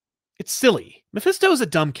 It's silly. Mephisto's a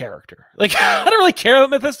dumb character. Like, I don't really care about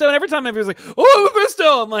Mephisto, and every time everyone's like, "Oh,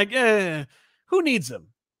 Mephisto," I'm like, who needs him?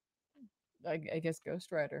 I guess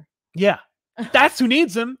Ghost Rider. Yeah, that's who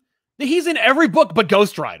needs him. He's in every book but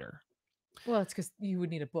Ghost Rider. Well, it's because you would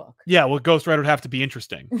need a book. Yeah, well, Ghost Rider would have to be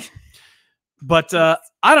interesting. But I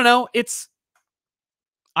don't know.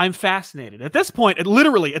 I'm fascinated. At this point,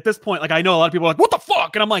 like, I know a lot of people are like, what the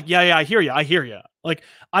fuck? And I'm like, yeah, I hear you. Like,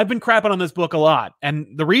 I've been crapping on this book a lot. And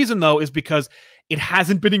the reason, though, is because it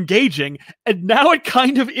hasn't been engaging. And now it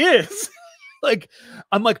kind of is. Like,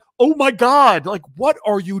 I'm like, oh my God, like, what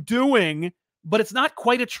are you doing? But it's not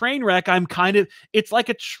quite a train wreck. It's like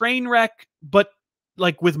a train wreck, but,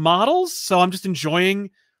 like, with models. So I'm just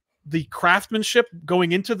enjoying the craftsmanship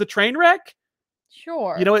going into the train wreck.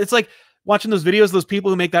 Sure. You know, it's like watching those videos, those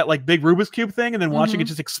people who make that, like, big Rubik's Cube thing and then watching it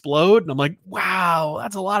just explode. And I'm like, wow,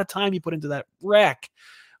 that's a lot of time you put into that wreck.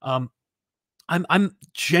 I'm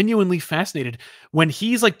genuinely fascinated when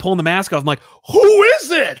he's, like, pulling the mask off. I'm like, who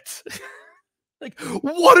is it? Like,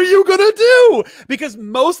 what are you gonna do? Because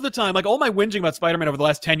most of the time, like, all my whinging about Spider-Man over the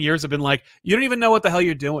last 10 years have been like, you don't even know what the hell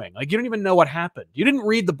you're doing. Like, you don't even know what happened. You didn't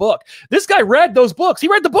read the book. This guy read those books. He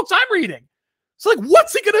read the books I'm reading. So, like,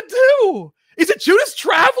 what's he gonna do? Is it Judas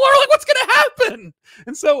Traveler? Like, what's gonna happen?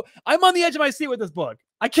 And so I'm on the edge of my seat with this book.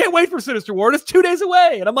 I can't wait for Sinister War. It's 2 days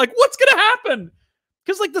away. And I'm like, what's gonna happen?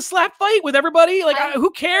 Because, like, the slap fight with everybody, like, who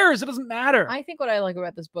cares? It doesn't matter. I think what I like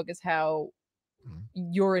about this book is how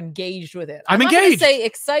you're engaged with it. I'm not engaged. Going to say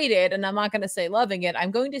excited, and I'm not going to say loving it. I'm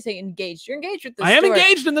going to say engaged. You're engaged with this story. I am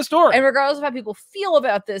engaged in the story. And regardless of how people feel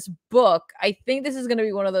about this book, I think this is going to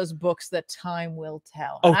be one of those books that time will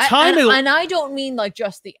tell. Oh, and I don't mean, like,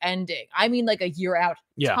 just the ending. I mean, like, a year out.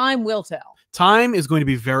 Yeah. Time will tell. Time is going to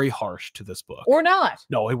be very harsh to this book. Or not.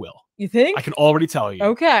 No, it will. You think? I can already tell you.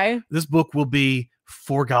 Okay. This book will be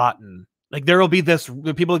forgotten. Like, there will be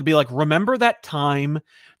people will be like, remember that time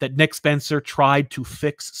that Nick Spencer tried to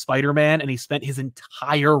fix Spider-Man and he spent his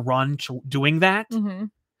entire run doing that?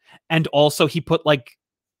 And also he put, like,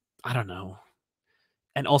 I don't know.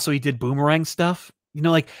 And also he did boomerang stuff. You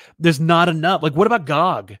know, like, there's not enough. Like, what about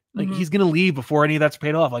Gog? Like, he's going to leave before any of that's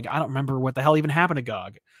paid off. Like, I don't remember what the hell even happened to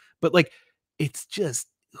Gog. But, like, it's just,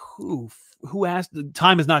 who asked?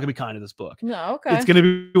 Time is not going to be kind to this book. No, okay. It's going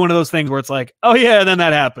to be one of those things where it's like, oh yeah, then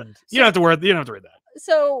that happened. You don't have to read that.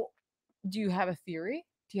 So, do you have a theory?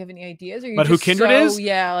 Do you have any ideas? But who Kindred is?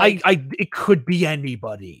 Yeah, like... it could be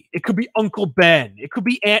anybody. It could be Uncle Ben. It could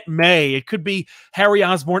be Aunt May. It could be Harry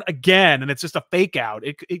Osborn again, and it's just a fake out.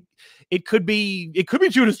 It could be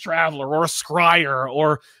Judas Traveler or a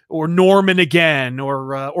Scryer or Norman again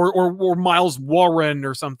or Miles Warren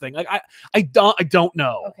or something. Like, I don't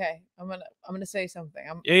know. Okay. I'm gonna say something.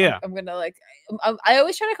 I'm gonna like. I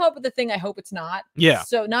always try to come up with the thing I hope it's not. Yeah.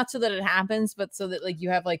 So not so that it happens, but so that like you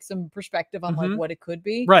have like some perspective on like what it could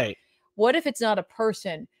be. Right. What if it's not a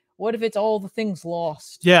person? What if it's all the things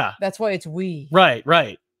lost? Yeah. That's why it's we. Right.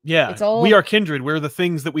 Right. Yeah. It's all we are kindred. We're the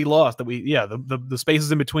things that we lost. The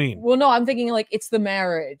spaces in between. Well, no, I'm thinking like it's the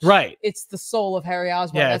marriage. Right. It's the soul of Harry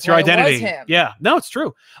Osborn. Yeah. That's It's your why identity. It was him. Yeah. No, it's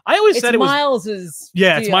true. I always said it was Miles's.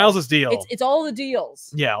 Yeah. Deal. It's Miles's deal. It's all the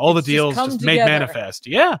deals. Yeah. All the deals just made manifest.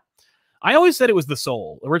 Yeah. I always said it was the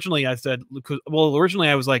soul. Originally, I said, originally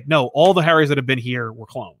I was like, no, all the Harrys that have been here were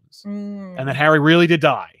clones. And that Harry really did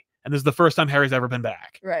die. And this is the first time Harry's ever been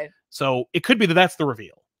back. Right. So it could be that that's the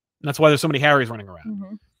reveal. And that's why there's so many Harrys running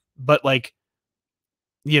around. But like,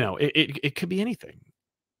 it could be anything.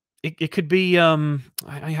 It could be, I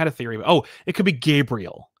had a theory. It could be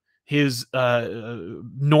Gabriel, his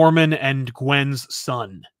Norman and Gwen's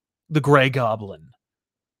son, the Grey Goblin,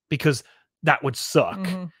 because that would suck.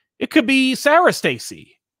 It could be Sarah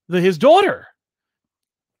Stacy, his daughter,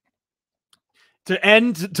 to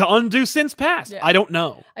undo sins past. I don't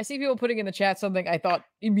know. I see people putting in the chat something I thought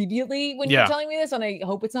immediately when you were telling me this, and I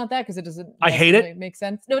hope it's not that because it doesn't. I hate it. Make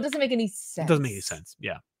sense. No, it doesn't make any sense. It doesn't make any sense.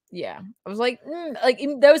 Yeah. Yeah. I was like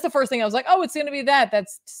that was the first thing I was like, oh, it's gonna be that.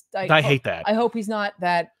 I hate that. I hope he's not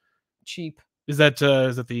that cheap. Is that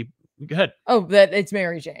the? Go ahead. Oh, that it's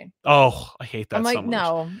Mary Jane. Oh, I hate that. I'm like, so much.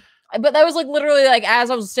 no. But that was like literally like as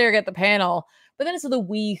I was staring at the panel. But then it's the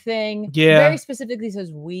we thing. Yeah. Very specifically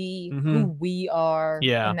says we, who we are.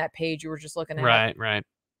 Yeah. In that page you were just looking at. Right.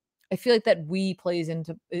 I feel like that we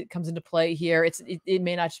comes into play here. It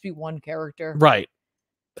may not just be one character. Right.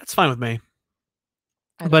 That's fine with me.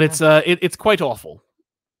 But it's quite awful.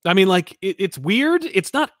 I mean, like it's weird.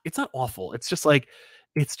 It's not awful. It's just like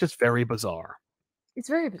it's just very bizarre. It's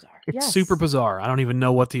very bizarre. It's super bizarre. I don't even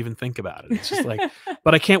know what to even think about it. It's just like,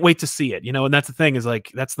 but I can't wait to see it, and that's the thing is like,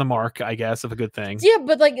 that's the mark, I guess, of a good thing. Yeah.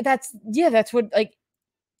 But like, that's what, like,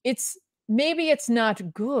 maybe it's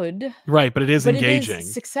not good. Right. But it is engaging. It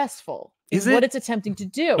is successful. Is it? What it's attempting to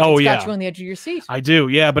do. Oh, it's yeah. got you on the edge of your seat. I do.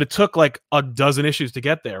 Yeah. But it took like a dozen issues to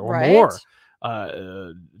get there or more.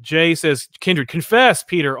 Jay says, Kindred, confess,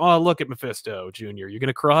 Peter. Oh, look at Mephisto Jr. You're going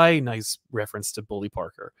to cry? Nice reference to Bully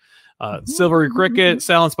Parker. Silvery Cricket,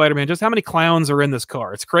 Sal and Spider-Man. Just how many clowns are in this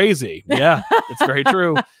car? It's crazy. Yeah, it's very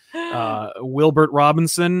true. Wilbert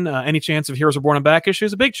Robinson. Any chance of Heroes Are Born on back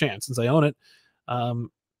issues? A big chance since I own it.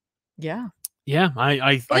 Yeah. Yeah,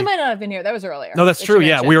 they might not have been here. That was earlier. No, that's true.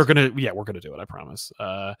 Yeah, we're gonna do it. I promise.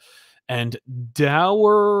 And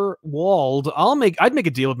Dower Wald, I'd make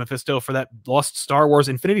a deal with Mephisto for that Lost Star Wars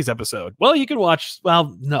Infinities episode. Well, you can watch.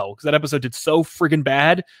 Well, no, because that episode did so friggin'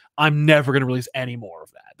 bad. I'm never gonna release any more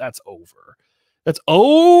of that. That's over. That's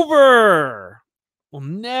over. We'll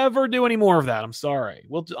never do any more of that. I'm sorry.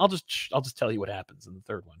 I'll just tell you what happens in the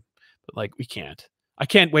third one. But like, we can't. I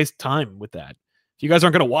can't waste time with that. If you guys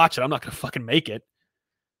aren't gonna watch it, I'm not gonna fucking make it.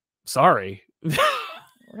 Sorry.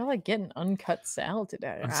 We're like getting uncut Sal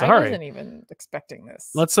today. I'm sorry. I wasn't even expecting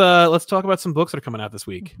this. Let's talk about some books that are coming out this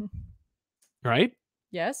week. Right?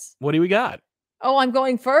 Yes. What do we got? Oh, I'm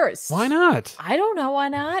going first. Why not? I don't know why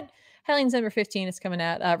not. Hellions number 15 is coming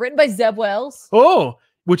out. Written by Zeb Wells. Oh,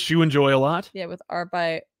 which you enjoy a lot. Yeah, with art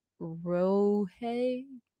by Roger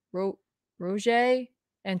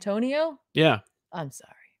Antonio. Yeah. I'm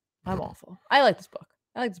sorry. I'm awful. I like this book.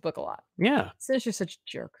 I like this book a lot. Yeah. Sinister's such a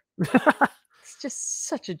jerk. It's just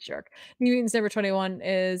such a jerk. New Mutants number 21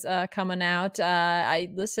 is coming out.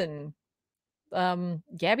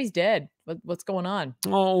 Gabby's dead. What's going on?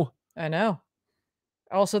 Oh, I know.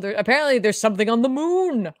 Also, apparently there's something on the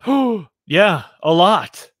moon. Yeah, a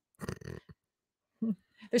lot.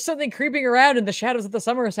 There's something creeping around in the shadows of the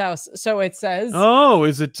Summers house. So it says. Oh,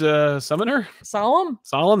 is it Summoner? Solemn?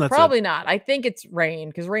 That's probably not. I think it's Rain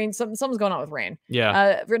because Rain. Something's going on with Rain.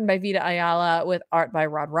 Yeah. Written by Vita Ayala with art by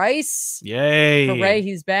Rod Rice. Yay! Hooray!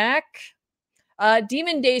 He's back.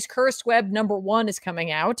 Demon Days Cursed Web number 1 is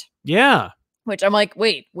coming out. Yeah. Which I'm like,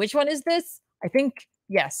 wait, which one is this? I think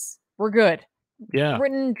yes, we're good. Yeah.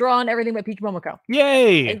 Written, drawn, everything by Peach Momoko.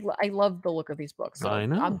 Yay! I love the look of these books. So I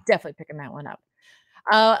know. I'm definitely picking that one up.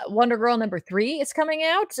 Wonder Girl number 3 is coming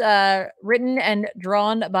out. Written and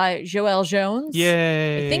drawn by Joelle Jones.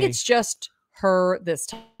 Yay! I think it's just her this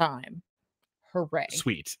time. Hooray!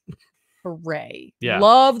 Sweet. Hooray! Yeah.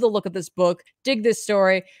 Love the look of this book. Dig this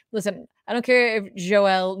story. Listen, I don't care if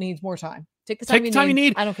Joelle needs more time. Take the time you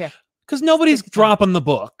need. I don't care. Because nobody's dropping the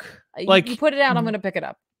book. Like you put it out, I'm going to pick it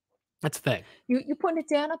up. That's the thing. You putting it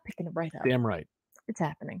down, I'm picking it right up. Damn right. It's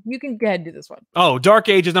happening. You can go ahead and do this one. Oh, Dark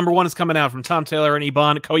Ages number 1 is coming out from Tom Taylor and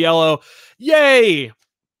Iban Coelho. Yay!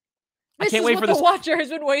 I can't wait for this. The Watcher has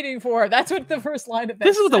been waiting for. That's what the first line of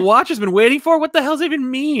this is what the Watcher's been waiting for. What the hell does it even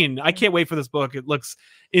mean? I can't wait for this book. It looks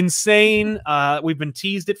insane. We've been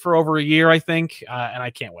teased it for over a year, I think, and I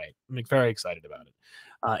can't wait. I'm very excited about it.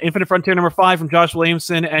 Infinite Frontier #5 from Josh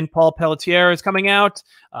Williamson and Paul Pelletier is coming out.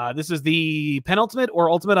 This is the penultimate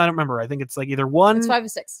or ultimate. I don't remember. I think it's like either one. It's 5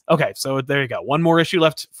 and 6. Okay, so there you go. One more issue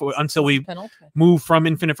left until we move from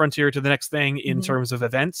Infinite Frontier to the next thing in terms of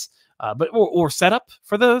events, or setup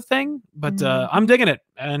for the thing. But I'm digging it.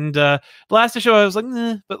 And the last issue, I was like,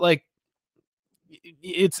 but like,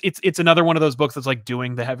 it's another one of those books that's like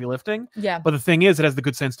doing the heavy lifting. Yeah. But the thing is, it has the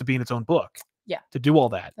good sense to be in its own book. Yeah. To do all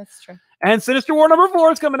that. That's true. And Sinister War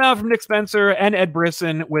 #4 is coming out from Nick Spencer and Ed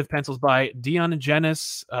Brisson with pencils by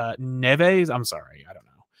Diogenes Neves. I'm sorry, I don't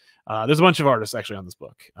know. There's a bunch of artists actually on this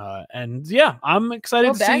book. And yeah, I'm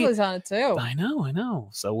excited to see. Bagley's on it too. I know.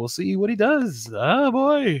 So we'll see what he does. Oh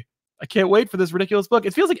boy. I can't wait for this ridiculous book.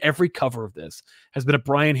 It feels like every cover of this has been a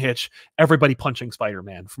Brian Hitch, everybody punching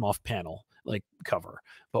Spider-Man from off panel, like cover.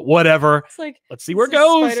 But whatever. It's like, let's see where it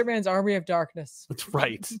goes. Spider-Man's Army of Darkness. That's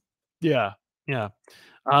right. Yeah.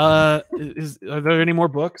 Are there any more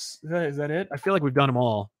books? Is that it? I feel like we've done them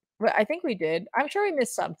all. But I think we did. I'm sure we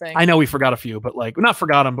missed something. I know we forgot a few, but like not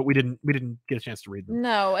forgot them, but we didn't get a chance to read them.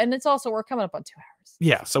 No, and it's also we're coming up on 2 hours.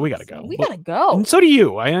 Yeah, so we gotta go. We gotta go. And so do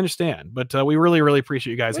you. I understand, but we really, really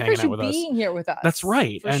appreciate you guys hanging out with us, being here with us. That's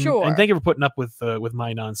right, for sure. And thank you for putting up with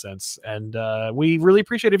my nonsense. And we really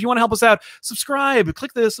appreciate it. If you want to help us out, subscribe.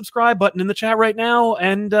 Click the subscribe button in the chat right now,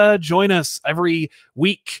 and join us every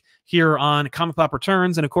week here on ComicPop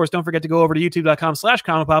Returns. And of course, don't forget to go over to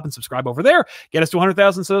youtube.com/ComicPop and subscribe over there. Get us to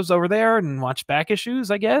 100,000 subs over there and watch back issues,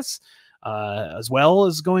 I guess. As well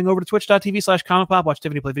as going over to twitch.tv/ComicPop, watch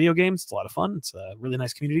Tiffany play video games. It's a lot of fun. It's a really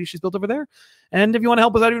nice community she's built over there. And if you want to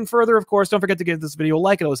help us out even further, of course, don't forget to give this video a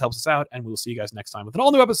like. It always helps us out. And we'll see you guys next time with an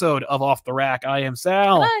all new episode of Off the Rack. I am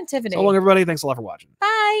Sal. And I'm Tiffany. So long, everybody. Thanks a lot for watching. Bye.